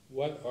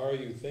 What are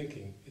you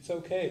thinking? It's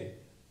okay.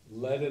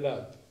 Let it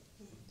up.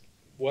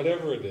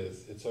 Whatever it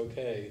is, it's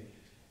okay.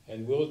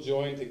 And we'll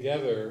join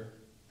together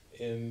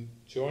in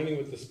joining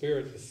with the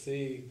Spirit to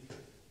see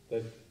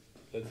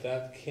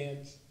that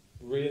can't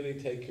really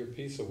take your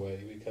peace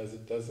away because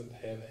it doesn't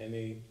have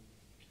any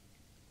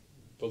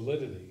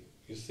validity.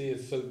 You see,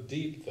 it's so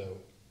deep, though,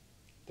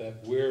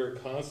 that we're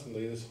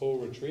constantly, this whole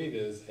retreat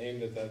is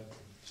aimed at that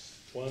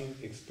one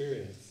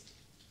experience.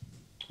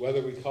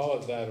 Whether we call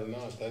it that or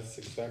not, that's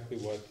exactly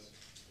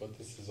what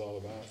this is all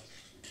about.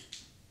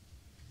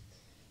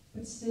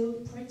 But still,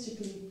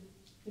 practically,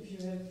 if you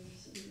have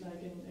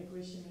like an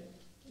aggression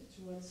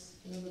towards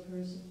another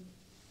person,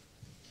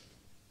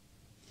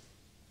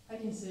 I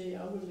can say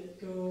I will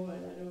let go,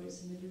 and I know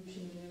it's an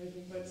illusion and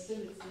everything, but still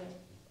it's there.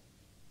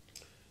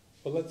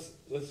 Well,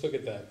 let's look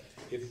at that.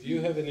 If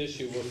you have an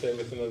issue, we'll say,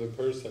 with another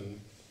person,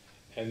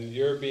 and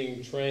you're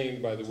being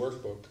trained by the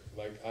workbook,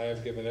 like I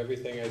have given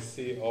everything I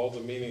see all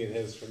the meaning it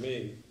has for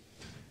me,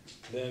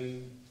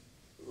 then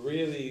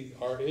really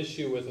our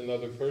issue with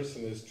another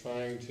person is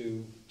trying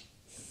to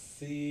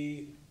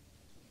see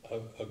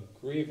a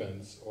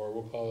grievance, or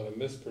we'll call it a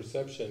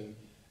misperception,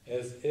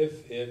 as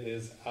if it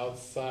is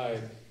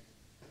outside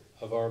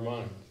of our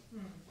mind.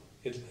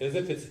 It's as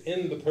if it's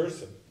in the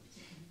person.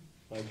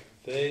 Like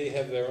they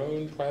have their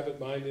own private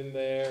mind in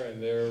there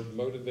and their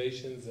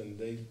motivations, and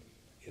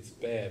it's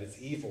bad,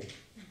 it's evil.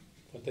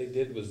 What they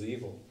did was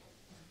evil.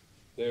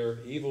 Their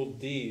evil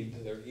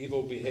deed, their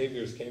evil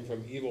behaviors came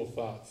from evil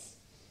thoughts.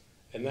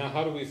 And now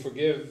how do we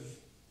forgive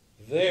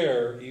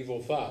their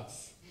evil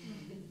thoughts?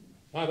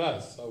 Not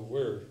us. Oh,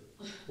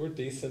 we're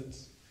decent,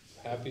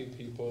 happy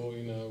people,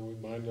 we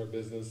mind our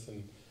business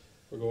and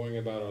we're going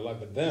about our life.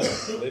 But them,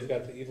 they've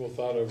got the evil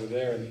thought over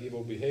there and the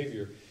evil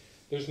behavior.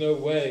 There's no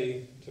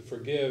way to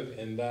forgive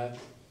in that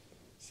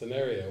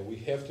scenario. We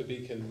have to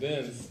be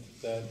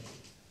convinced that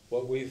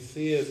what we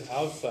see as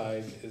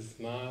outside is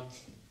not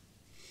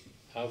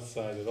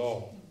outside at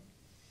all.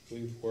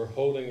 We're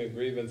holding a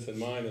grievance in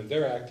mind and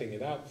they're acting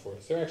it out for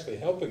us. They're actually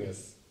helping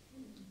us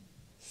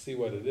see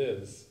what it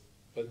is.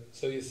 But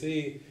so you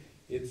see,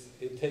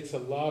 it takes a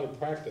lot of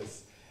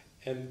practice.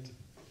 And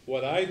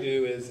what I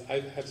do is I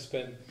have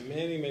spent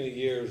many, many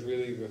years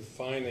really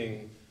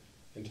refining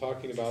and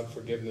talking about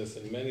forgiveness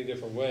in many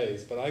different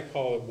ways, but I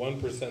call it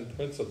 1%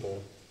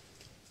 principle.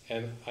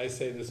 And I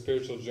say the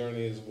spiritual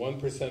journey is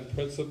 1%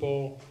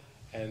 principle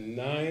and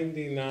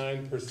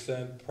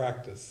 99%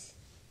 practice.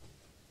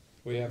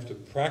 We have to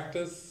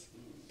practice,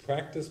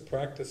 practice,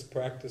 practice,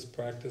 practice,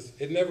 practice.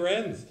 It never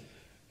ends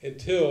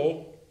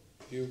until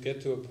you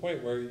get to a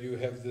point where you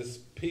have this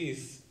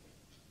peace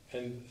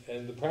and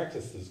the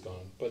practice is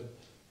gone. But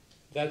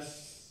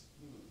that's,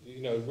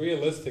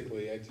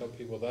 realistically, I tell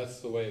people that's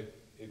the way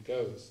it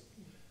goes.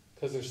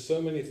 Because there's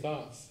so many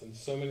thoughts and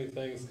so many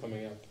things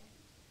coming up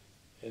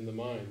in the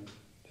mind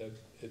that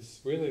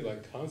it's really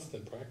like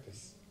constant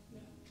practice.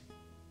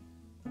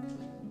 Yeah.